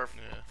All-Star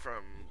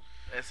from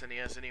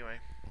SNES anyway.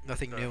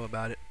 Nothing new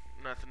about it.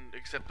 Nothing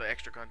except the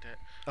extra content.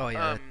 Oh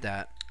yeah,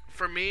 that.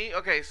 For me,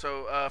 okay,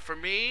 so for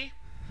me,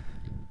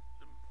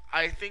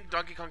 I think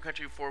Donkey Kong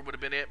Country 4 would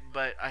have been it,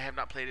 but I have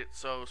not played it,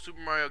 so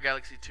Super Mario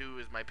Galaxy 2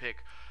 is my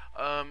pick.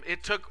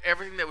 It took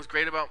everything that was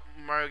great about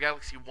Mario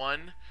Galaxy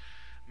 1,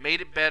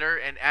 made it better,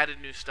 and added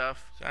new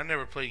stuff. So I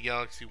never played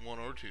Galaxy 1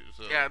 or 2.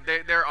 So. Yeah,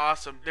 they're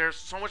awesome. They're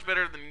so much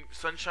better than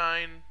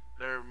Sunshine.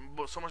 They're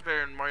so much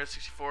better than Mario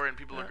 64, and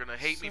people are going to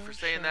hate me for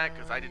saying that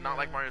because I did not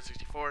like Mario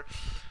 64.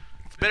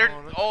 It's better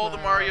than all the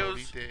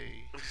Marios.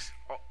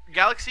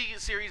 Galaxy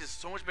series is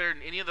so much better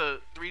than any of the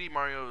 3D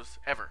Marios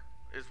ever,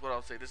 is what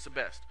I'll say. This is the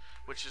best,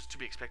 which is to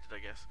be expected, I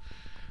guess.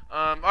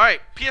 All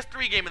right,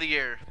 PS3 Game of the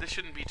Year. This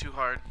shouldn't be too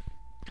hard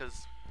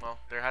because, well,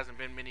 there hasn't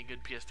been many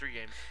good PS3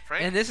 games.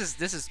 Frank? And this is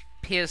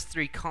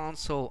PS3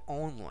 console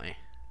only.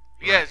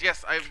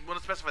 Yes, I want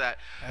to specify that.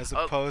 As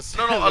opposed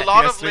no, to a the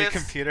lot of PS3 lists.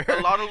 computer.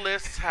 A lot of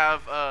lists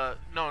have a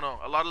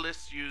lot of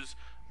lists use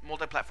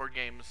multi-platform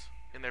games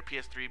in their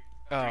PS3,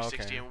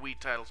 360, and Wii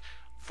titles.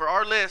 For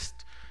our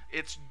list,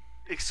 it's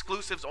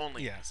exclusives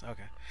only. Yes,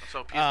 okay.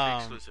 So PS3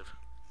 exclusive.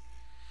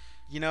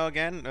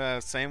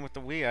 Again, same with the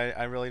Wii.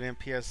 I really didn't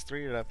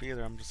PS3 it up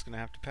either. I'm just gonna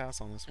have to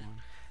pass on this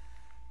one.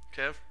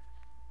 Kev?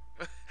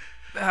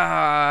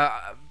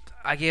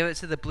 I gave it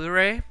to the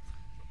Blu-ray.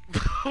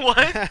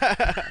 What?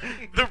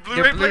 The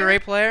The Blu-ray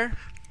player?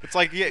 It's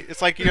like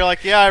you're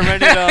like, yeah, I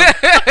rented.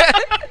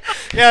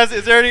 Yeah,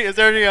 is there any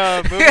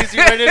movies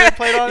you rented and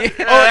played on?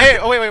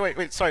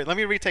 Wait. Sorry, let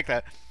me retake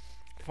that.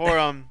 For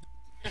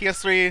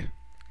PS3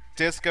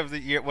 disc of the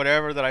year,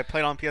 whatever that I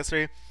played on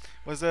PS3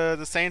 was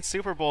the Saints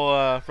Super Bowl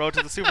Road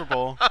to the Super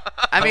Bowl.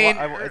 I mean,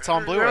 it's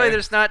on Blu-ray. Really,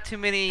 there's not too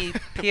many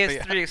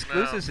PS3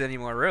 exclusives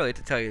anymore, really,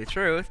 to tell you the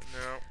truth.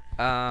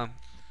 No.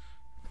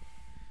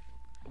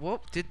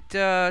 Well, did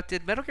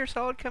Metal Gear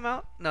Solid come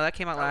out? No, that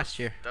came out last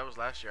year. That was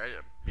last year. I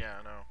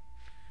know.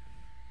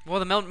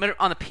 Well, on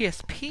the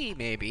PSP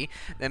maybe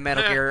the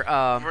Metal Gear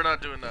We're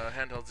not doing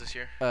handhelds this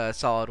year.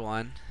 Solid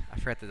 1. I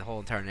forgot the whole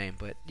entire name,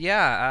 but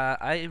yeah,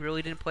 I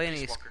really didn't play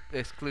any Peace Walker.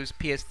 exclusive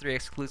PS3 You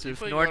exclusive.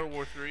 played Nor God of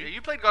War Yeah, 3?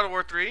 you played God of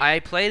War 3. I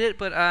played it,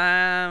 but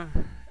I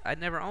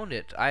never owned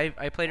it. I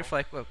played it for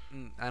like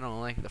I don't know,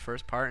 like the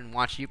first part, and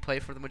watched you play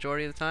for the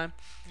majority of the time.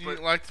 You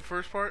didn't like the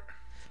first part?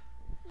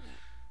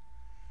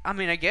 I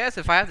mean, I guess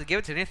if I have to give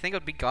it to anything, it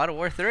would be God of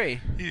War 3.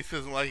 He just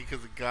doesn't like it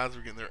because the gods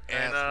were getting their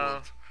And,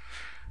 ass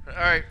whooped.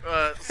 All right,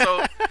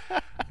 so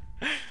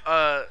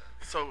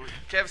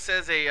Kev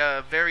says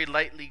a very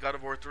lightly God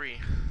of War 3.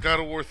 God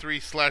of War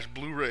 3 /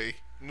 Blu-ray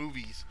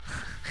movies.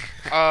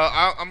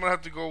 I'm gonna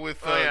have to go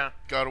with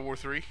God of War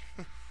 3.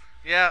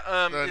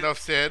 Yeah. Enough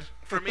said.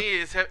 For me,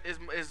 is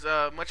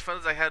much fun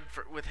as I had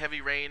with Heavy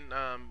Rain.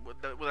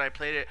 When I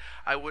played it,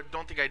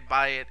 don't think I'd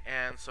buy it,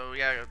 and so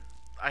yeah,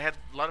 I had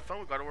a lot of fun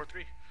with God of War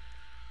 3.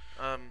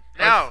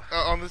 Now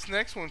on this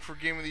next one for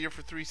Game of the Year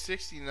for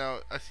 360, now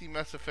I see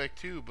Mass Effect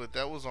 2, but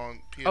that was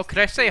on PS3. Oh, could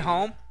I say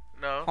home?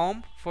 no,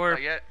 Home for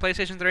Not yet.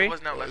 PlayStation it 3?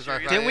 wasn't out last It's year.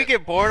 not either. Didn't we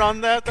get bored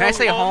on that? Can I though?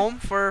 say home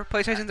for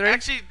PlayStation 3?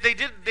 Actually, they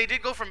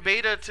did go from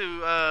beta to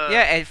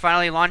Yeah, it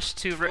finally launched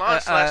to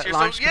launch last year.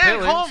 launched So yeah,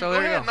 completely, home. so Go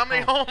there you ahead, go.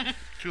 nominate Home. home.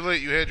 Too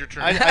late, you had your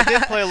turn. I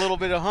did play a little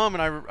bit of home,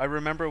 and I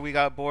remember we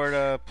got bored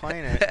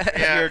playing it.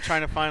 Yeah. We were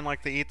trying to find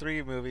like the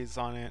E3 movies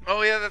on it.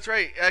 Oh yeah, that's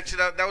right.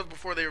 Actually, that was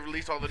before they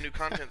released all the new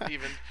content.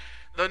 Even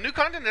the new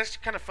content is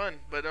kind of fun.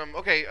 But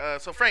okay.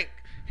 So Frank,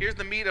 here's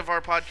the meat of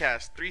our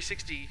podcast: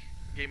 360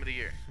 Game of the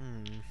Year.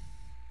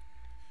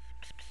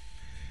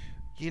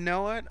 You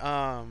know what?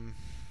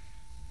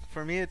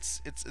 For me,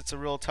 it's a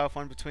real tough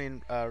one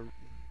between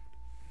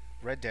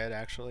Red Dead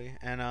actually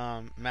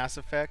and Mass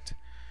Effect.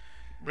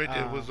 Red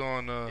Dead was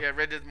on. Yeah,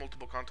 Red Dead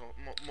multi-console.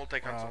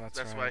 that's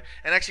That's right. why.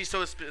 And actually,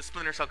 so is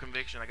Splinter Cell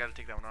Conviction. I got to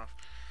take that one off.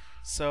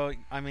 So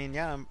I mean,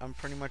 yeah, I'm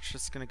pretty much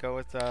just gonna go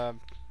with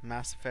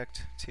Mass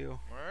Effect 2. All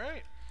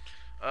right.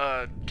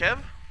 Kev.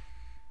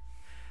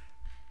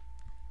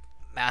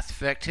 Mass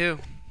Effect 2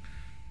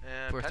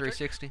 And for Patrick?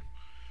 360.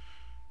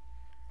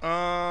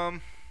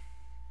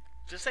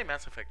 Just say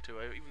Mass Effect 2,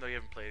 even though you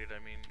haven't played it. I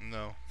mean,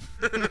 No.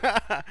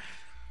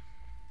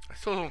 I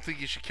still don't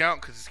think it should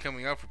count because it's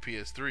coming out for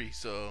PS3.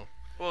 So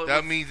well,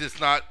 that means it's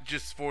not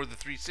just for the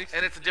 360.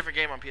 and it's a different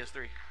game on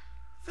PS3.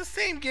 It's the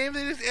same game.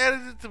 They just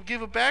added it to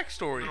give a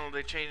backstory. No,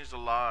 they changed a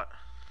lot.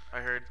 I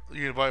heard.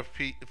 You gonna buy it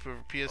for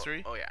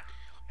PS3? Oh yeah.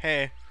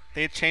 Hey,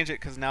 they changed it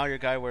because now your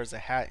guy wears a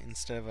hat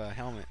instead of a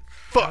helmet.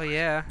 Oh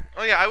yeah.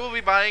 Oh yeah, I will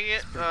be buying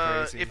it.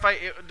 Crazy.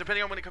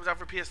 Depending on when it comes out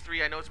for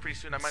PS3, I know it's pretty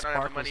soon. I might not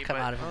have the Sparkles money, come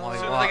but out of him while as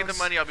he soon as I get walks.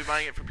 the money, I'll be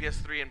buying it for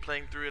PS3 and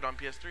playing through it on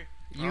PS3.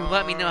 You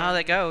let me know how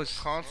that goes.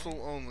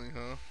 Console only,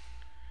 huh?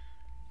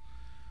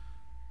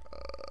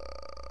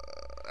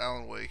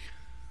 Alan Wake.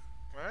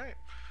 All right.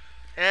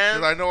 'Cause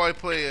And I know I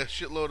play a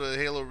shitload of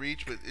Halo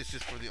Reach, but it's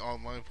just for the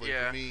online play.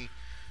 Yeah. For me,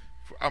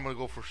 I'm gonna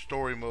go for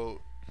story mode.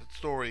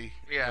 Story.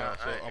 Yeah,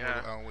 so I'm gonna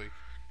yeah. go Alan Wake.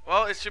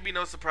 well, it should be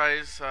no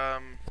surprise.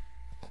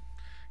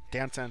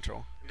 Dance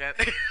Central. That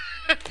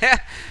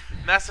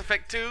Mass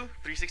Effect 2,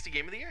 360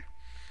 Game of the Year.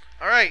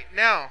 All right,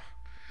 now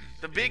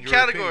the big your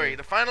category, opinion.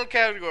 the final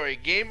category,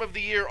 Game of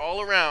the Year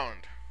all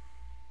around.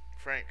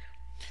 Frank.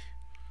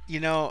 You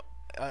know,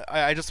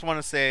 I just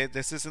want to say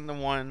this isn't the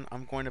one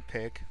I'm going to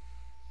pick,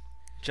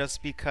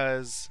 just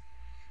because.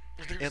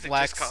 Just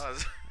lacks-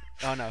 cause.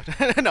 Oh no,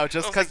 no,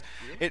 just I was because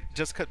like,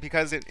 really?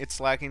 because it's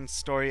lacking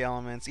story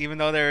elements. Even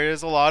though there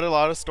is a lot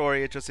of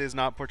story, it just is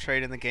not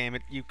portrayed in the game.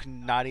 You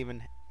can not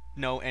even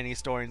know any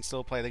story and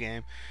still play the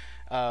game,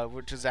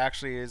 which is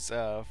actually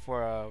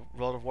for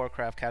World of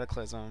Warcraft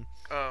Cataclysm.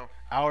 Oh,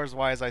 Hours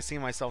wise, I see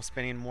myself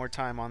spending more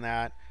time on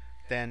that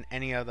than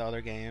any of the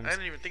other games. I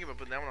didn't even think about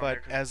putting that one on But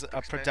there. 'cause as it's a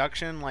expensive.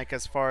 production, like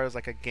as far as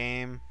like a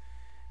game,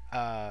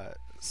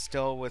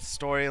 still with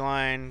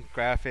storyline,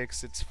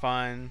 graphics, it's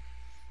fun.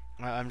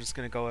 I'm just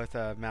gonna go with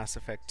Mass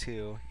Effect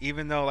 2.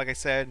 Even though, like I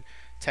said,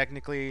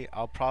 technically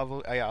I'll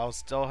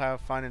still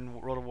have fun in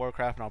World of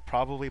Warcraft, and I'll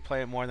probably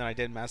play it more than I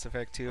did Mass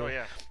Effect 2. Oh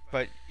yeah.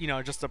 But you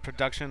know, just the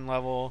production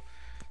level,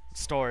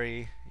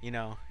 story, you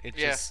know, it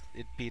Yeah. just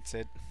it beats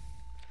it.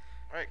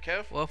 All right,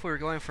 Kev. Well, if we were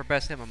going for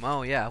best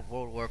MMO, yeah,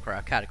 World of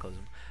Warcraft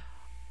Cataclysm.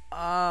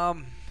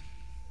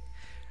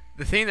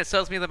 The thing that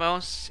sells me the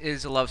most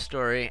is a love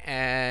story,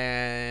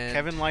 and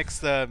Kevin likes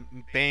the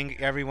bang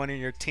everyone in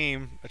your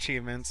team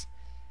achievements.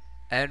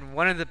 and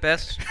one of the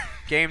best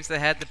games that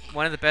had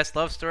one of the best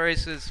love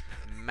stories is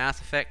Mass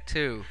Effect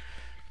 2.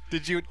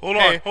 Did you Hold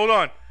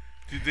on.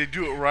 Did they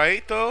do it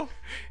right though?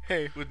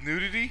 Hey, With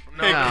nudity?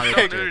 No, Hey, no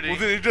hey, nudity. Well,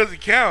 then it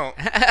doesn't count.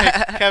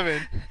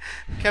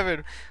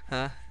 Kevin,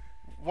 Huh?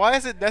 why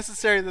is it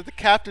necessary that the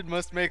captain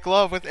must make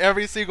love with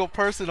every single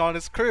person on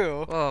his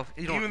crew? Well,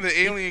 you don't. Even the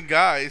alien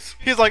guys.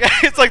 He's like,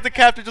 it's like the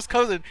captain just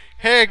comes in,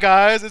 hey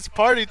guys, it's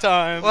party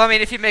time. Well, I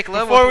mean, if you make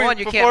love Before with we- one,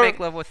 you before- can't make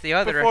love with the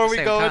other before at the we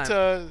same go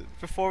time.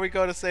 before we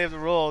go to save the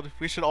world,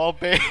 we should all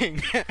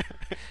bang.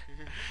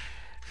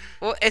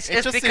 Well, it's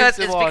It just because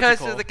seems it's because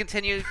illogical. of the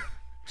continued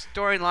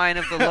storyline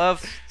of the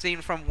love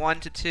scene from 1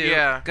 to 2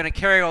 Yeah. going to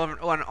carry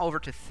on over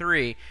to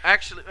 3.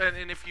 Actually,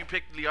 and if you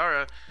pick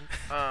Liara,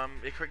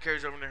 it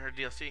carries over to her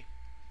DLC.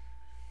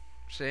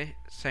 See?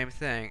 Same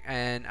thing.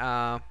 And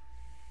I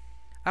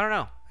don't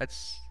know.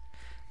 That's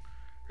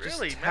just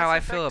Really? how Mass I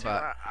feel Effect 2,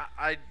 about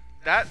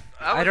that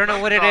I was don't know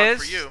my what it thought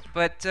is, for you.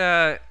 but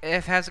if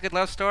it has a good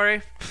love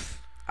story,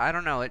 I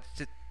don't know.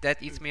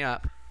 That eats me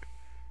up.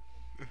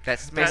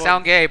 That may Well-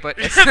 sound gay, but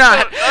it's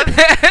not.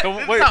 So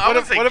wait, not- I what,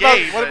 wouldn't say what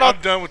gay, about what but- about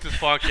I'm done with this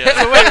podcast.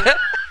 so wait, That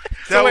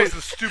so was wait,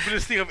 the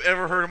stupidest thing I've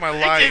ever heard in my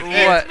life. It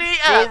What? eats me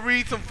Go up.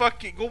 read some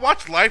fucking. Go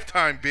watch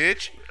Lifetime,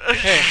 bitch.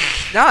 hey,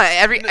 No,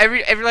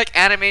 every like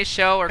anime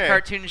show or Hey,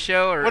 cartoon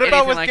show or what anything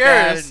about with like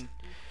Garrus? that.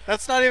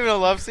 That's not even a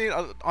love scene.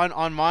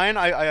 On mine,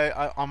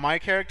 I on my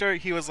character,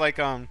 he was like,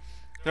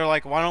 they're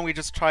like, why don't we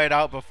just try it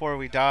out before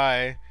we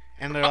die?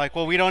 And they're like,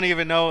 well, we don't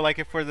even know, like,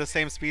 if we're the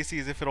same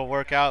species, if it'll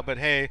work out. But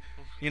hey,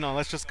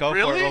 let's just go for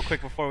it Really? real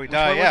quick before we Which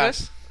die. one Yeah. was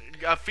this?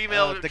 A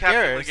female the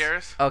captain Garrus.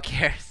 Garrus. Oh,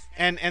 Garrus.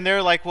 And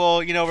they're like, well,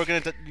 we're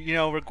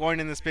gonna, we're going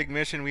in this big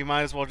mission. We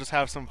might as well just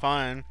have some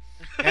fun.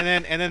 And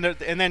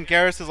then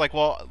Garrus is like,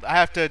 well, I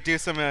have to do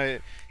some.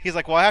 He's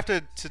like, well, I have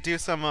to do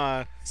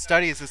some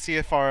studies to see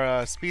if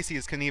our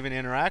species can even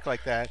interact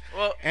like that.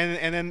 Well,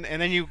 And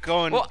then you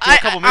go and Well, do a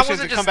couple I missions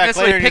wasn't and just come back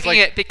necessarily later. And he's picking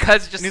like, it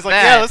because just and he's like,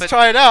 that, yeah, let's but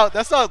try it out.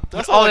 That's not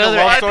all like the a other,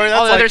 love I story. think That's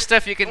all the like other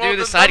stuff you can well, do,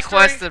 the the side love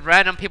quests, story- the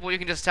random people you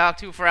can just talk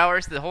to for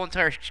hours, the whole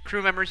entire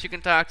crew members you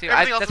can talk to.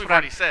 Everything else that's we've what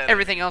already said.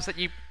 Everything else that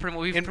we've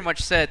pretty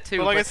much said too.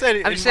 But like I said,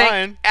 I'm in saying,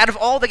 mine- out of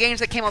all the games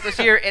that came out this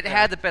year, it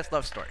had the best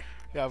love story.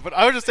 yeah. But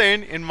I was just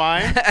saying, in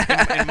mine,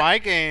 in my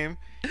game,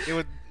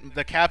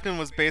 the captain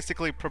was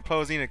basically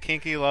proposing a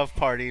kinky love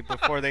party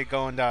before they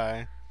go and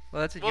die.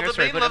 Well, that's in Well, your the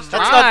story, main but love in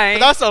story- mine,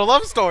 That's not a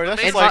love story.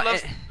 That's main just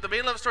like the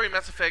main love story in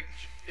Mass Effect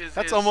is.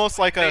 that's is almost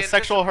like they a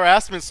sexual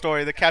harassment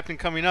story. The captain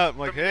coming up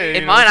like, The- hey,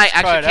 in mine, I let's try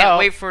actually it can't out.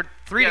 wait for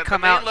 3 Yeah, to the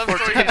come main out love for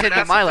story to in continue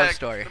Mass my love Effect-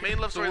 story. The main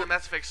love story of the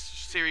Mass Effect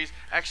series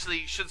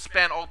actually should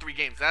span all 3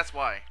 games. That's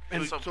why it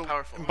was so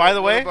powerful. By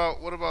the way-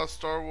 what about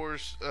Star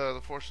Wars: The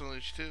Force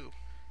Unleashed 2?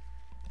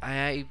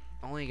 I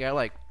only got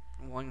like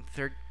 1/3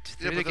 Yeah,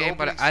 through the but the game,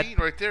 opening but scene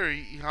right there,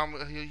 he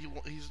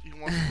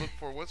wants to look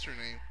for what's her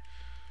name.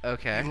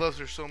 okay. He loves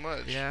her so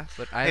much. Yeah,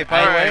 but Hey, I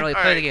by the way- didn't really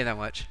play the alright. game that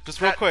much.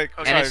 Just real quick.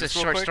 Okay. And sorry, it's a just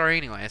real short quick. story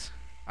anyways,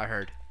 I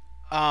heard.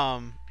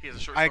 He has a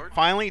short I sword.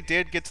 finally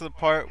did get to the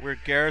part where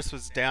Garrus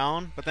was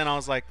down, but then I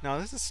was like, no,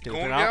 this is stupid.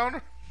 Going I don't-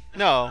 down?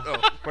 No,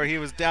 Oh. where he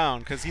was down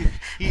because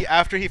he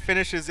after he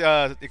finishes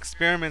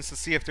experiments to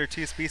see if their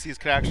 2 species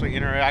could actually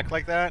interact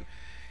like that,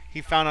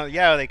 he found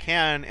out they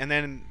can, and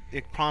then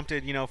it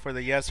prompted for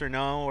the yes or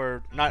no,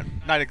 or not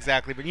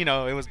exactly, but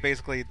it was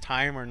basically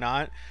time or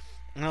not,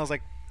 and I was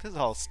like, this is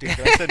all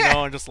stupid. I said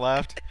no and just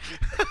left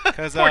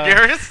because Poor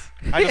Garrus.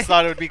 I just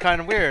thought it would be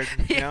kind of weird,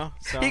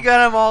 So He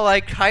got them all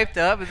like hyped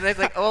up, and they're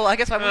like, "Oh, I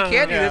guess we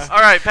can't do yeah. this."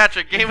 All right,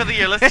 Patrick. Game of the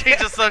year. Let's change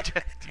the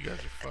subject. You guys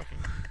are fucking.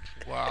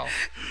 Wow.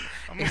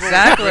 I'm gonna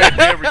Exactly. Go with Red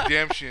Dead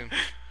Redemption.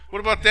 What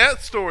about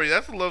that story?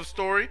 That's a love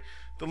story.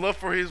 The love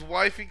for his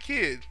wife and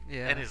kid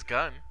Yeah, And his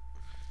gun.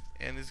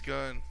 and his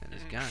gun. and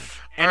his gun.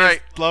 and All his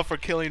right. love for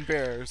killing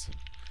bears.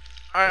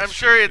 All right. I'm That's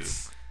sure true,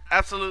 it's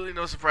absolutely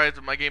no surprise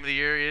that my game of the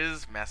year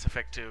is Mass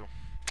Effect 2.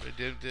 Red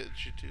Dead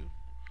Redemption 2.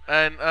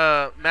 And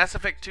Mass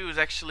Effect 2 is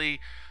actually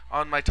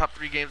on my top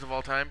 3 games of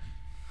all time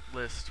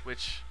list,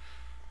 which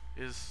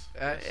is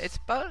It's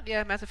about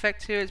Mass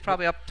Effect 2 is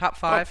probably up top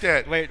 5. Fuck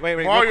that. Wait,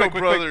 Mario real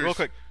Brothers.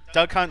 quick.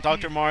 Duck Hunt,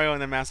 Dr. Mario,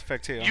 and then Mass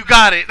Effect 2. you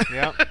got it.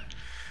 Yep.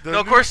 The No,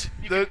 of new- course,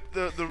 you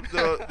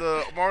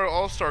the Mario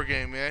All Star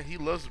game, man. He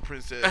loves the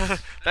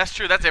princess. That's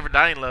true. That's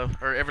Everdying Love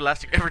or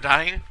Everlasting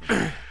Everdying.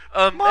 My endless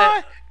Um,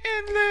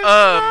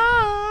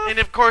 love. and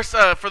of course,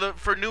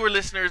 for newer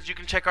listeners, you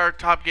can check our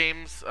top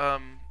games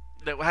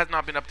that has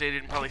not been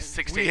updated in probably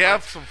 6 to We 8 have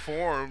months. some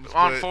forums.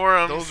 On but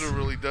forums. Those are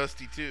really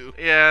dusty too.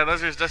 Yeah,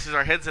 those are just as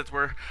our headsets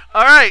were.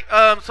 All right,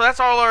 so that's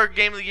all our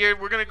game of the year.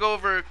 We're gonna go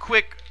over a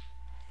quick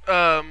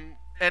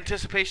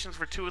anticipations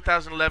for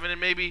 2011, and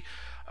maybe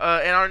in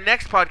our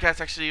next podcast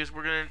actually is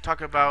we're gonna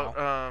talk about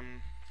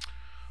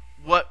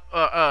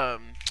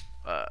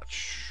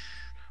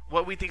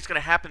what we think is gonna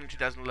happen in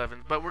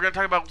 2011. But we're gonna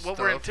talk about what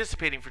we're Stuff.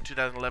 anticipating for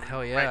 2011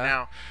 Hell yeah.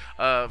 right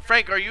now.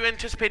 Frank, are you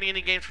anticipating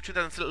any games for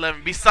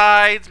 2011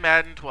 besides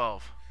Madden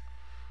 12?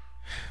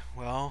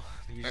 Well,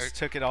 you just Alright.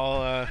 took it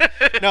all.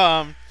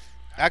 No,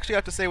 actually, I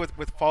have to say with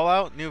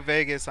Fallout New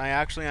Vegas, I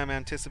actually am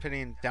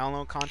anticipating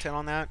download content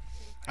on that.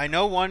 I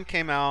know one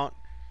came out,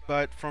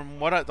 but from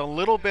the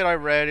little bit I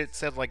read, it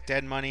said like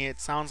Dead Money.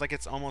 It sounds like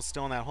it's almost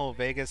still in that whole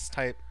Vegas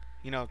type,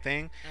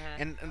 thing.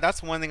 And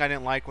that's one thing I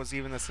didn't like was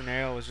even the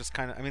scenario was just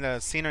kind of. I mean, the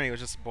scenery was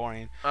just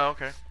boring. Oh,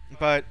 okay.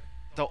 But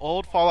the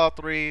old Fallout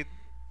 3,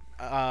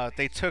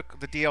 they took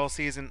the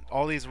DLCs in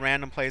all these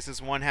random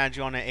places. One had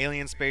you on an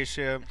alien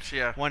spaceship.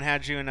 Yeah. One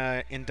had you in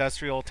a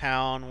industrial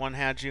town. One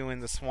had you in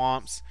the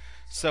swamps.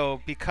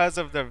 So because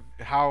of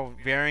how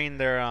varying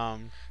their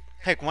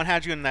heck, one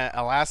had you in the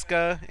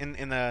Alaska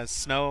in the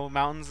snow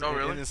mountains. Oh,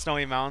 really? In the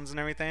snowy mountains and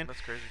everything.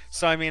 That's crazy.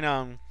 So I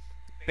mean,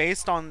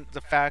 based on the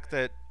fact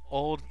that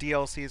old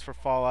DLCs for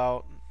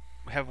Fallout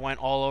have went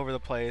all over the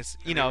place.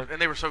 And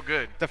they were so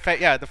good. The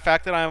fact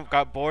that I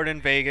got bored in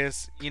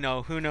Vegas,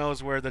 who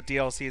knows where the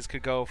DLCs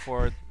could go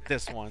for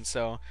this one.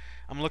 So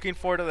I'm looking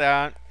forward to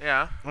that.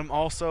 Yeah. I'm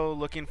also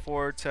looking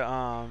forward to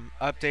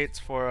updates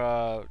for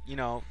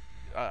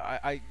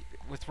I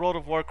with World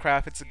of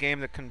Warcraft. It's a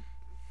game that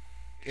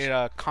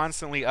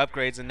constantly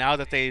upgrades, and now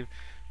that they've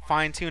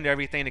fine-tuned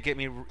everything to get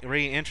me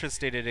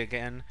re-interested in it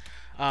again,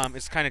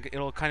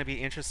 it'll kind of be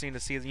interesting to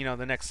see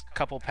the next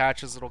couple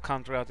patches that'll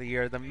come throughout the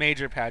year, the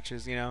major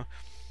patches,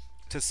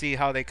 to see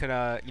how they could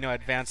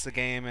advance the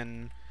game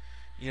and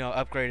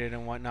upgrade it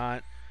and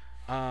whatnot.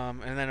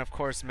 And then of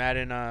course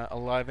Madden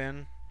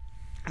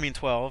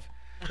 12,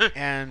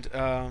 and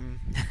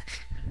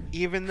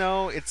even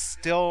though it's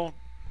still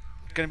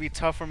gonna be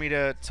tough for me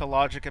to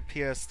logic a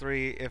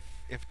PS3,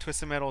 if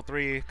Twisted Metal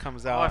 3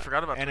 comes out I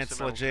forgot about and Twisted it's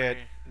Metal legit,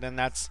 3. then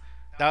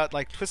that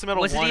like Twisted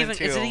Metal 1 and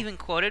 2. Is it even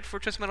quoted for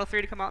Twisted Metal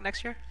 3 to come out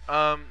next year?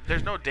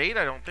 There's no date,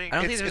 I don't think. I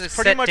don't think there's It's a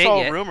pretty set much date all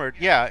yet. rumored.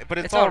 Yeah, but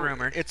It's all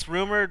rumored. It's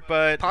rumored,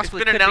 but Possibly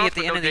been could be at announced,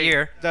 the but end no of the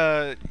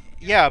date.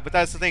 year. but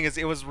that's the thing, is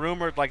it was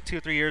rumored like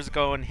 2-3 years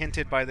ago and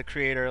hinted by the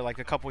creator like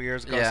a couple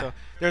years ago. Yeah. So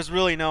there's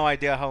really no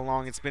idea how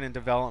long it's been in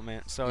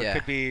development. So Yeah. it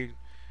could be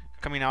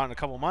coming out in a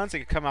couple months. It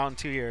could come out in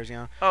 2 years.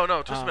 Oh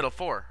no, Twisted Metal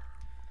 4.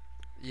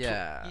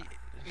 Yeah.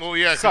 Well,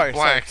 yeah, 'cause Sorry.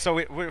 Black. So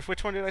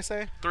which one did I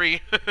say?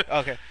 3.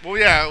 Okay. Well,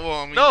 yeah.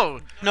 Well, I mean,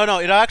 No. No,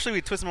 it'll actually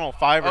be Twisted Metal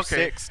 5 or Okay.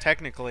 6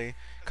 technically,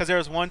 because there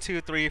was 1,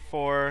 2, 3,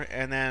 4,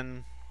 and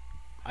then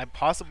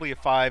possibly a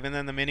 5, and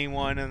then the mini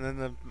one, and then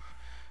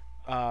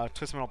the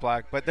Twisted Metal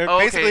Black. But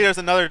basically there's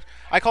another.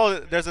 I call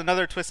it. There's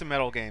another Twisted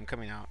Metal game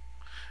coming out.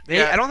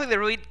 I don't think they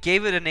really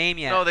gave it a name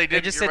yet. No, they They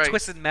didn't, just you're said right.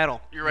 Twisted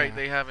Metal. You're right, Yeah.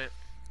 they haven't.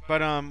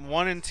 But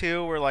 1 and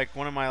 2 were like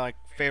one of my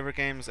favorite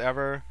games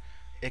ever.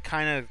 It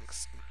kind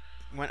of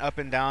went up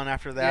and down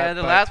after that. Yeah,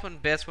 the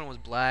best one was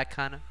Black,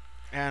 kind of.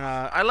 And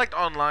I liked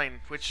Online,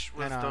 which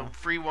was And, the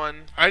free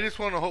one. I just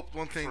want to hope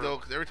one thing though,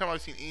 because every time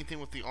I've seen anything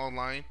with the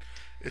online,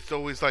 it's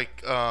always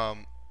like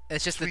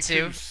It's just the Sweet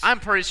two. Tooth I'm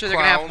pretty sure they're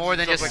gonna have clowns more and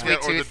than stuff just like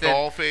Sweet that, Tooth. or the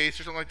doll face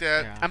or something like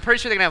that. Yeah. I'm pretty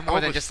sure they're gonna have more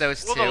hope than it's- just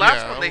those Well, two. the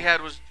last Yeah. one they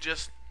had was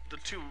just the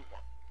two,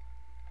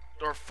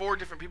 or 4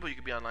 different people you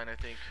could be online, I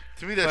think.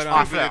 To me, that's But, true.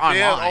 off But the- if they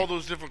have online. all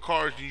those different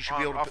cars, you should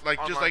be able to Off- like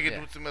just online, like in yeah.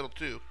 Twisted Metal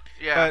 2.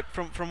 Yeah.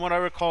 But from what I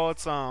recall,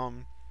 it's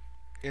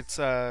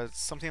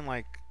something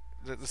like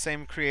the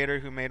same creator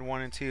who made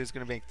 1 and 2 is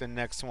gonna make the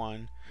next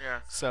one. yeah.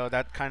 So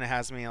that kind of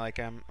has me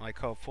I'm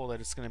hopeful that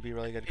it's gonna be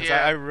really good, because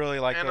Yeah. I really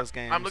like And those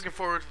games. I'm looking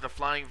forward to the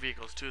flying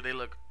vehicles too. They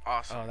look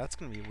awesome. Oh, that's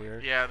gonna be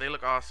weird. Yeah, they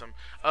look awesome.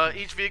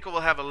 Each vehicle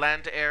will have a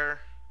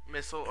land-to-air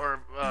missile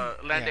or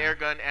land-to-air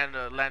gun and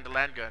a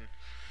land-to-land gun.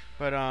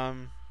 But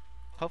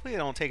hopefully they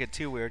don't take it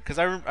too weird, because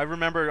I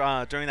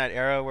remember during that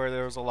era where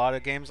there was a lot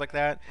of games like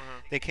that,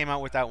 they came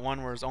out with that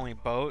one where it was only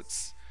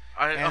boats.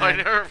 I And then-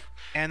 never.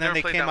 And then Never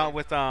they played came that out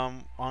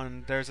one.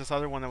 with there's this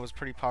other one that was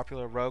pretty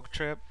popular, Rogue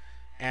Trip,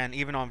 and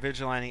even on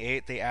Vigilante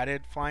 8 they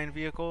added flying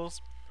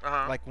vehicles,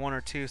 like 1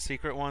 or 2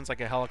 secret ones, like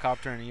a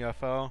helicopter and a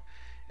UFO,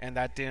 and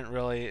that didn't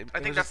really. I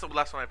think that's the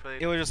last one I played.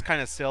 It was just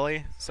kind of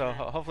silly, so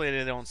hopefully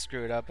they don't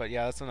screw it up. But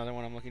yeah, that's another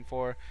one I'm looking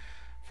forward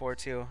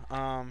to.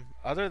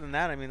 Other than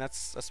that, I mean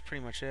that's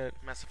pretty much it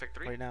Mass Effect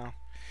 3. right now.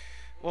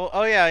 Well,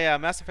 oh yeah,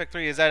 Mass Effect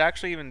 3. Is that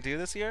actually even due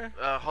this year?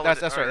 Holiday,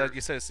 That's right. You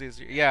said it's this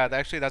year. Yeah,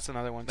 actually that's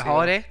another one The too.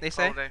 holiday, they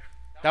say. Holiday.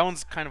 That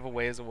one's kind of a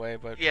ways away,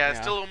 but Yeah, it's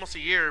still almost a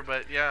year,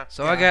 but yeah.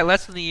 So I got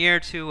less than a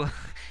year to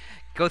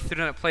go through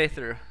that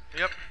playthrough,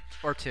 Yep.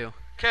 or 2.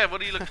 Kev,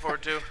 what are you looking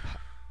forward to?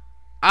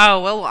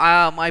 Oh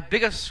well, my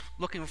biggest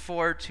looking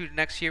forward to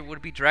next year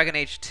would be Dragon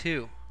Age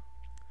 2.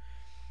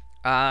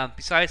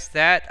 Besides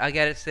that, I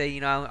gotta say,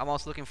 I'm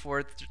also looking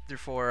forward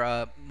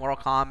for Mortal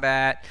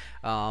Kombat.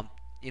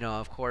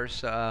 Of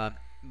course,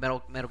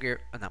 Metal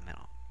Gear, not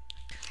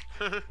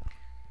Metal,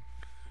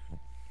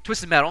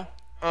 Twisted Metal.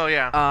 Oh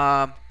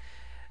yeah.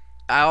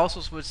 I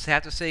also would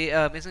have to say,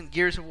 isn't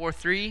Gears of War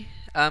 3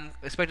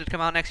 expected to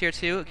come out next year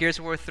too? Gears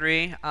of War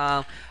 3.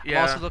 I'm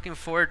Yeah. also looking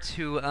forward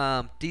to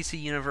DC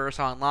Universe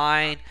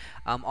Online.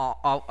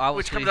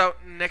 Which comes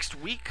out next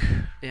week.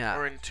 Yeah.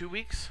 Or in 2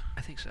 weeks.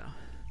 I think so.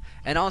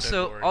 And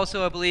also,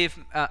 February. I believe,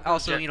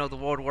 Jet- the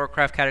World of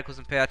Warcraft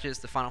Cataclysm patches,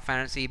 the Final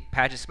Fantasy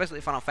patches, especially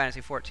the Final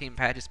Fantasy 14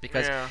 patches,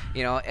 because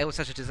Yeah. it was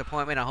such a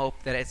disappointment. I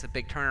hope that it's a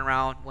big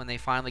turnaround when they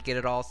finally get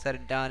it all said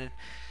and done.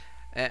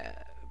 And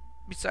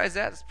besides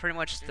that, it's pretty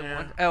much the Yeah.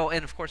 one. Oh,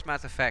 and of course,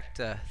 Mass Effect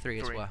 3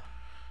 as 3.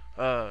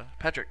 well.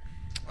 Patrick,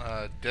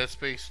 Dead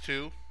Space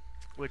 2.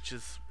 which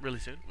is really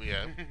soon.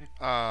 Yeah.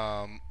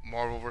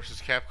 Marvel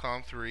vs.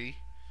 Capcom 3.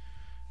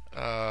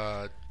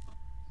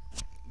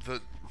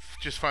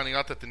 Just finding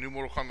out that the new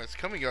Mortal Kombat is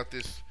coming out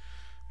this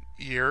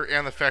year,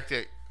 and the fact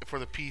that for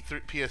the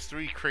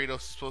PS3, Kratos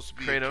is supposed to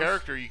be a Kratos,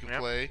 character you can yep.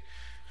 play.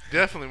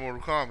 Definitely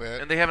Mortal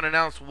Kombat. And they haven't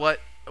announced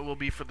what it will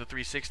be for the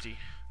 360.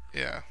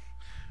 Yeah.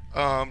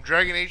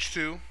 Dragon Age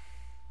 2.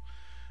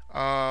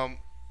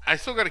 I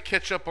still got to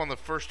catch up on the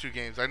first 2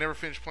 games. I never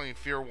finished playing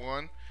Fear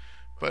 1,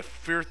 but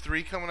Fear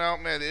 3 coming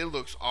out, man, it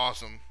looks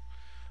awesome.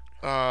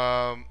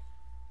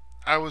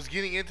 I I was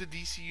getting into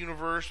DC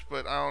Universe,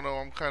 but I don't know.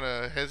 I'm kind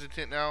of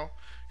hesitant now.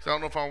 Cause I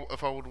don't know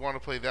if I would want to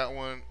play that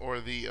one or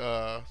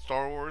the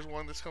Star Wars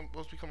one that's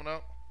supposed to be coming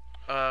out.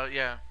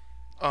 Yeah.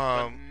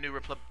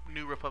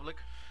 New Republic.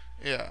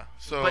 Yeah.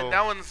 So. But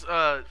that one's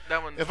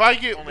if I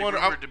get only one,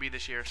 rumored to be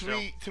this year.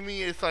 To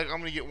me, it's like I'm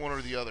gonna get one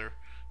or the other.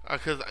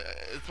 Because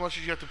as much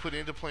as you have to put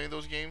into playing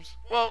those games.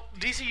 Well,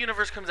 DC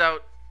Universe comes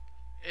out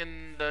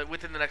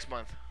within the next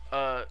month.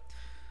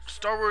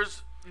 Star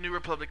Wars New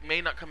Republic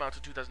may not come out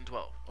to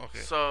 2012. Okay.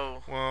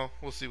 So. Well,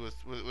 we'll see what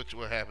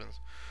happens.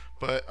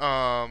 But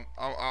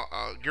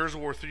Gears of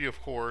War 3,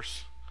 of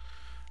course.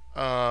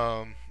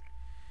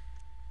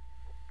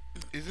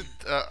 Is it?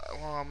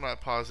 Well, I'm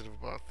not positive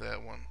about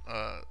that one.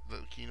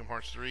 The Kingdom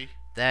Hearts 3.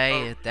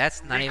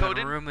 That's not Recoded?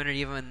 even rumored or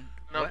even.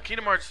 No, What?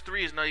 Kingdom Hearts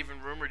 3 is not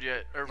even rumored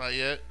yet. Not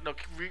yet. No,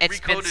 It's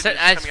been Recoded so, is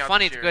it's coming out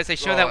funny this year. because they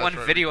showed Oh, that that's one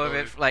right, video of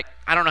Recoded. it like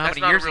I don't know how That's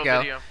many not years a real ago.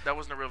 video. That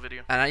wasn't a real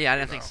video. Yeah, I didn't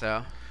No. think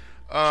so.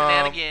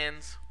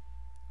 Shenanigans.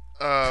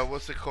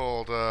 What's it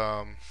called?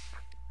 I'm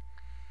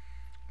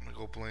gonna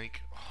go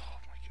blank. Oh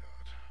my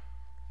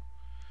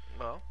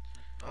god. Well,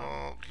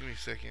 Oh, give me a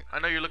second. I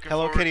know you're looking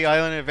Hello forward. Kitty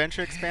Island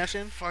Adventure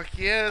expansion. Fuck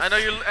yes. I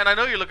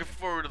know you're looking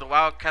forward to the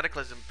WoW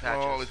Cataclysm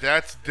patches. Oh,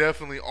 that's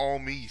definitely all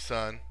me,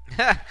 son.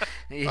 Hell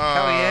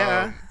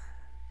yeah.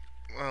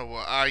 Oh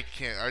well, I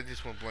can't. I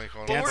just went blank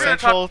on But it. we're Dance gonna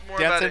Central, talk more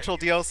Dance about it. Central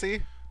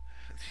DLC.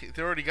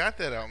 They already got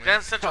that out, man.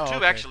 Dance Central 2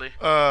 okay. actually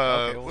Okay,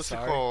 well, What's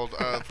sorry. it called?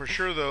 For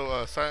sure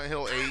though, Silent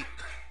Hill 8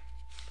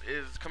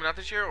 is coming out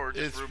this year or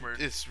just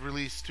rumored. it's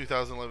released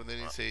 2011. They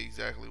didn't say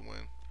exactly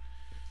when.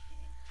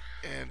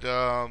 And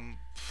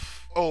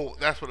oh,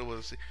 that's what it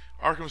was.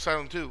 Arkham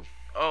Asylum 2.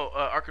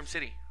 Arkham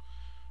City.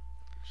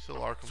 Still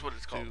Arkham. That's what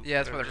it's called. 2. Yeah,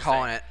 that's what they're Just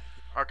calling saying.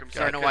 it. Arkham I City.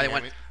 don't know why they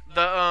went.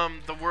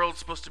 The world's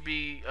supposed to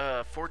be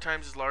 4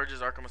 times as large as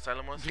Arkham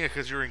Asylum was. Yeah,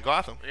 because you're in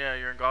Gotham. Yeah,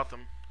 you're in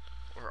Gotham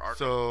or Arkham.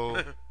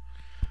 So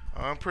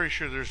I'm pretty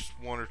sure there's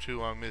one or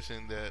two I'm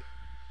missing that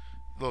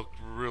look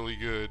really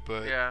good,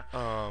 but yeah.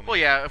 Well,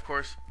 yeah, of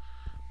course.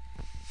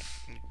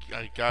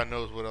 God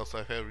knows what else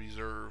I've had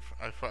reserved.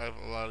 I have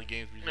a lot of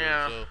games reserved.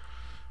 Yeah. So,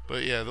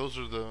 but yeah, those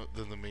are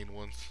the main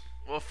ones.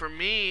 Well, for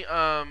me,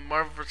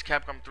 Marvel vs.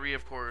 Capcom 3,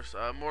 of course.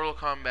 Mortal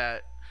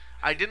Kombat.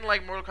 I didn't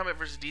like Mortal Kombat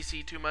vs.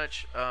 DC too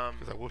much.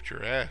 Because I whooped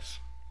your ass.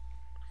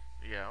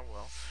 Yeah,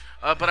 well.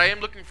 But I am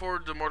looking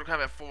forward to Mortal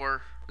Kombat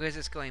 4. Because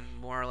it's going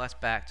more or less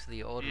back to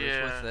the old roots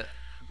Yeah. with it.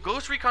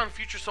 Ghost Recon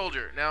Future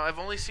Soldier. Now, I've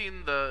only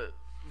seen the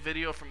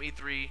video from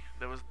E3.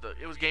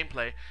 It was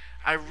gameplay.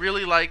 I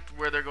really liked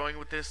where they're going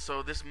with this,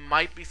 so this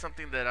might be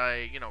something that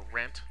I,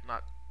 rent,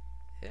 not.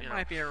 It You know.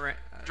 might be a.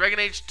 Dragon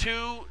Age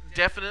 2,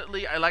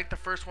 definitely. I like the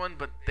first one,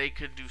 but they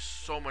could do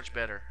so much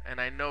better. And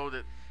I know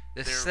that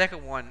The they're-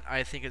 second one,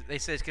 I think, they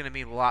say it's going to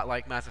be a lot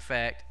like Mass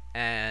Effect,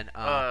 and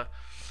I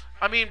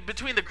mean,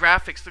 between the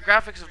graphics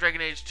of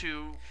Dragon Age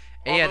 2,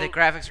 yeah, the although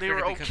graphics they are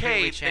were going to be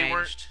okay. completely They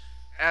weren't changed.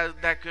 as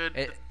that good.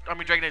 It- I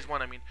mean, Dragon Age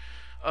 1. I mean,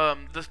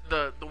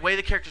 the way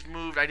the characters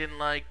moved, I didn't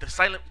like the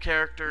silent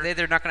character.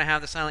 They're not going to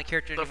have the silent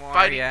character The anymore.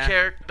 fighting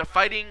yeah. the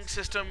fighting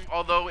system,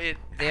 although it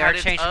They had are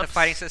its changing the ups,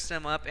 fighting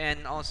system up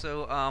and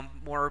also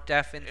more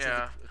depth into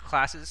Yeah. the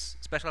classes,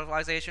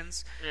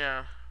 specializations.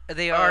 Yeah.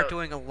 They are Uh,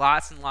 doing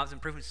lots and lots of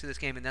improvements to this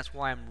game, and that's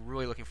why I'm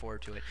really looking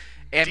forward to it.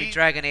 I mean, D-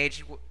 Dragon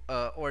Age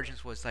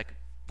Origins was like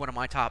one of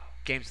my top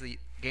games of the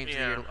Yeah.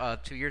 year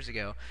 2 years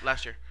ago.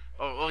 Last year.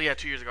 Oh yeah,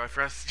 2 years ago. I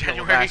forgot it's Well,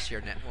 January. last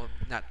year, well,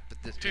 not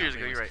but this 2 years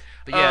ago. You're right.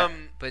 But yeah,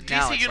 but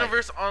now DC it's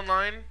Universe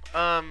Online.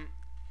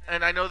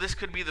 And I know this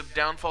could be the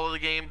downfall of the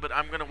game, but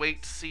I'm gonna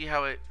wait to see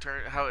how it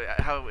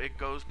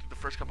goes through the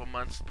first couple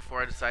months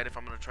before I decide if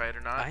I'm gonna try it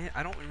or not.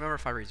 I don't remember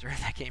if I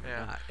reserved that game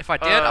Yeah. or not. If I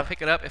did, I'll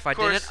pick it up. If I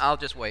course- didn't, I'll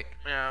just wait.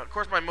 Yeah, of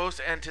course, my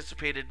most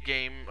anticipated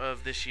game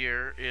of this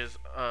year is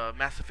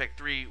Mass Effect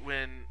 3.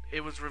 When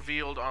it was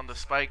revealed on the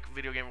Spike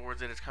Video Game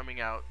Awards that it's coming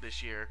out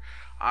this year,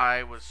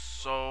 I was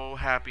so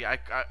happy. I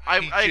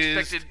He jizzed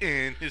expected.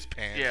 in his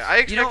pants. Yeah, I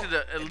You know,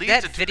 expected at least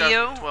that a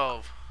video-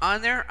 2012.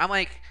 On there, I'm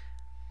like,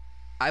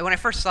 when I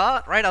first saw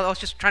it, right, I was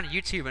just trying to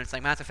YouTube, and it's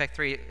like Mass Effect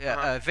 3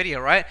 video,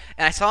 right?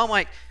 And I saw, I'm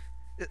like,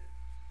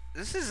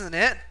 this isn't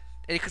it,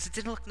 because it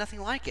didn't look nothing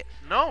like it.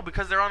 No,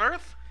 because they're on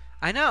Earth.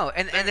 I know,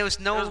 and there was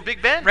no It was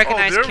Big Ben. Oh,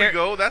 recognized there we char-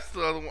 go. That's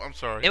the other one. I'm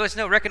sorry. It was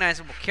no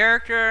recognizable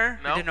character.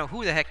 No. I didn't know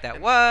who the heck that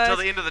was.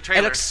 Until the end of the It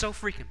trailer. looked so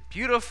freaking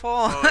beautiful.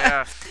 Oh,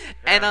 yeah.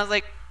 And Yeah. I was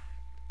like,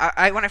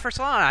 I when I first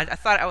saw it,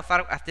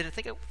 I didn't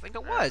think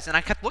it was, and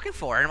I kept looking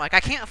for it. And I'm like, I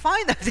can't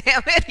find the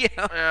damn video.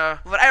 Yeah.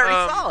 But I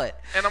already saw it.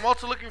 And I'm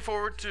also looking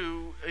forward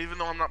to, even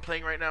though I'm not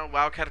playing right now,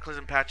 WoW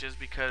Cataclysm patches,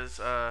 because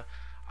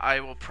I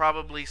will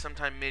probably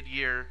sometime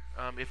mid-year,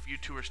 if you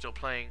two are still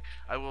playing,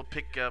 I will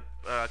pick up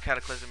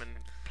Cataclysm and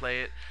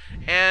play it.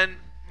 And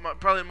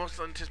probably the most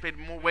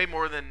anticipated, way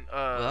more than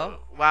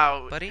Well,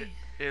 WoW, buddy,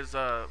 is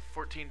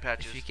 14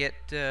 patches. if you get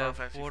Final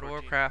Fantasy World of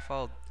 14. Warcraft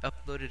all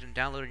uploaded and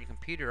downloaded on your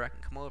computer, I can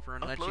come over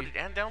and let you. Uploaded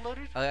and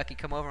downloaded? I can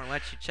come over and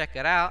let you check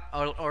it out,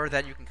 or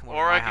that you can come over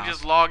Or to my I can house.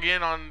 just log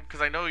in on,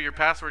 because I know your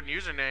password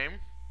and username.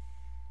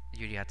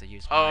 You have to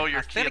use Oh, my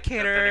your key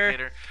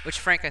authenticator, which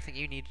Frank, I think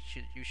you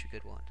should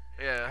get one.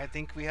 Yeah. I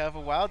think we have a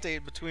wild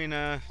date between two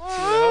of the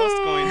hosts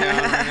going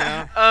down right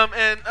now.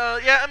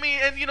 Yeah, I mean,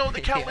 and you know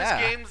the countless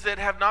Yeah. games that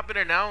have not been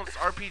announced,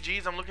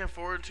 RPGs. I'm looking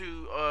forward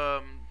to.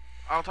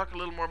 I'll talk a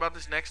little more about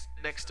this next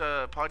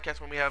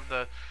podcast when we have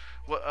the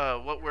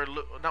what we're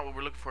not what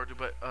we're looking forward to,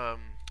 but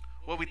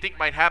what we think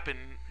might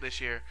happen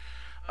this year.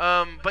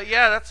 But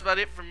yeah, that's about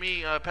it for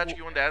me. Patrick,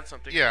 you wanted to add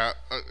something? Yeah,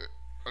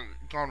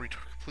 gone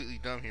completely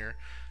dumb here.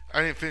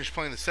 I didn't finish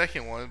playing the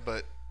second one,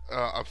 but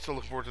I'm still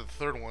looking forward to the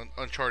third one,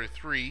 Uncharted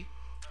 3.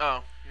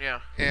 Oh, yeah.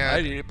 And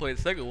I didn't play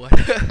the second one.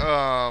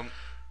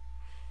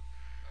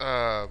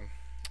 I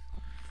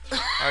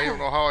don't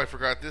know how I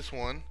forgot this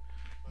one,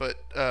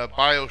 but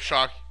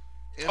BioShock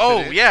Infinite.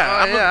 Oh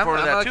yeah, I'm looking forward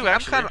to that too.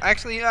 I'm kind of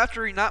actually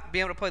after not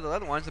being able to play the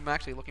other ones, I'm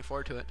actually looking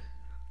forward to it.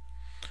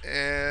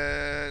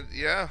 And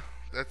yeah,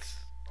 that's.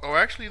 Oh,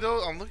 actually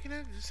though, I'm looking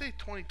at. Did it say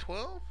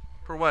 2012?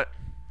 For what?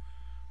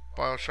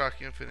 BioShock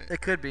Infinite.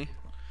 It could be.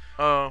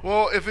 Oh.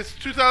 Well, if it's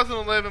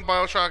 2011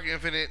 BioShock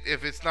Infinite,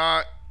 if it's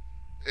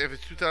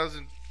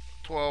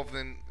 2012,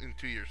 then in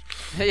 2 years.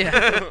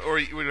 Yeah. Or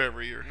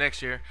whatever year.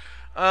 Next year.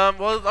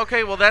 Well,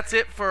 okay. Well, that's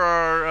it for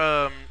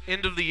our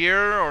end of the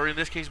year, or in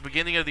this case,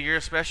 beginning of the year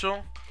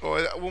special.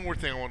 Oh, one more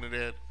thing I wanted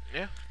to add.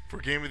 Yeah. For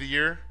Game of the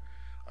Year,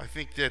 I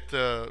think that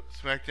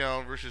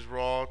SmackDown versus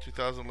Raw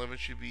 2011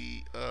 should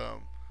be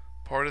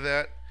part of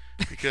that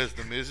because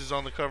The Miz is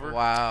on the cover.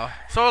 Wow.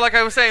 So, like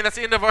I was saying, that's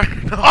the end of our.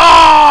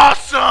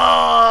 Awesome!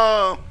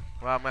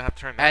 Well, I might have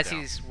to turn that As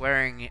down. he's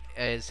wearing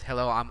his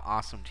 "Hello, I'm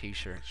Awesome"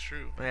 T-shirt. It's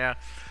true. Yeah.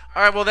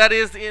 All right. Well, that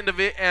is the end of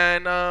it,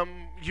 and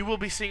you will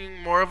be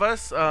seeing more of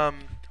us.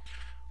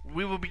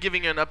 We will be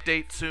giving an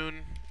update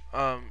soon.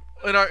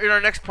 In our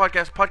next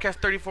podcast,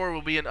 podcast 34,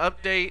 will be an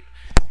update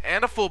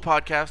and a full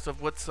podcast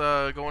of what's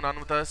going on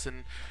with us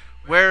and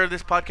where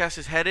this podcast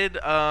is headed.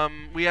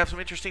 We have some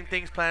interesting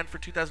things planned for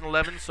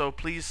 2011, so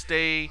please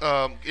stay.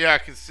 Yeah,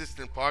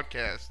 consistent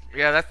podcast.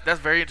 Yeah, that's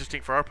very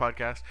interesting for our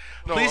podcast.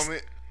 No, Please, I mean,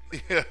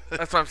 yeah.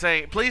 that's what I'm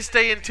saying. Please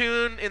stay in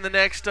tune in the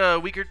next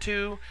week or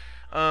two.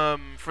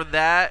 For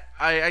that,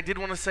 I did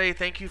want to say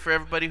thank you for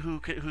everybody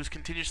who's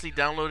continuously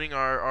downloading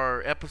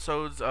our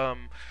episodes.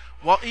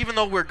 Well, even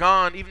though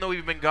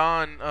we've been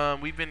gone,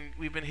 we've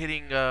been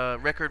hitting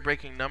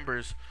record-breaking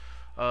numbers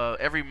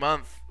every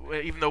month.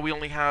 Even though we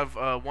only have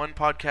one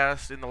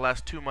podcast in the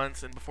last 2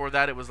 months, and before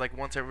that it was like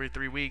once every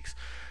 3 weeks,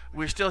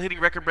 we're still hitting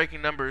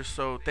record-breaking numbers.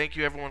 So thank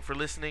you everyone for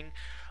listening.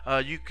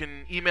 You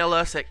can email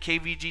us at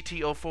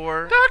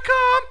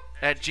kvgt04.com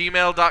at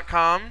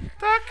gmail.com.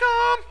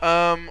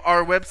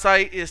 Our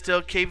website is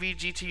still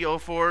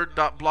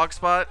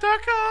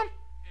kvgt04.blogspot.com.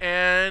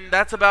 And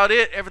that's about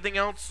it. Everything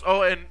else.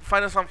 Oh, and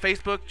find us on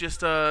Facebook,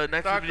 just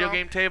Nightly Video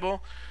Game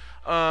Table.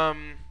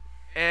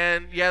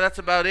 And yeah, that's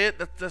about it.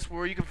 That's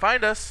where you can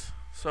find us.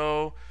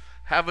 So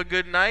have a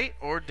good night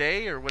or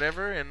day or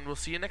whatever, and we'll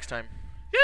see you next time.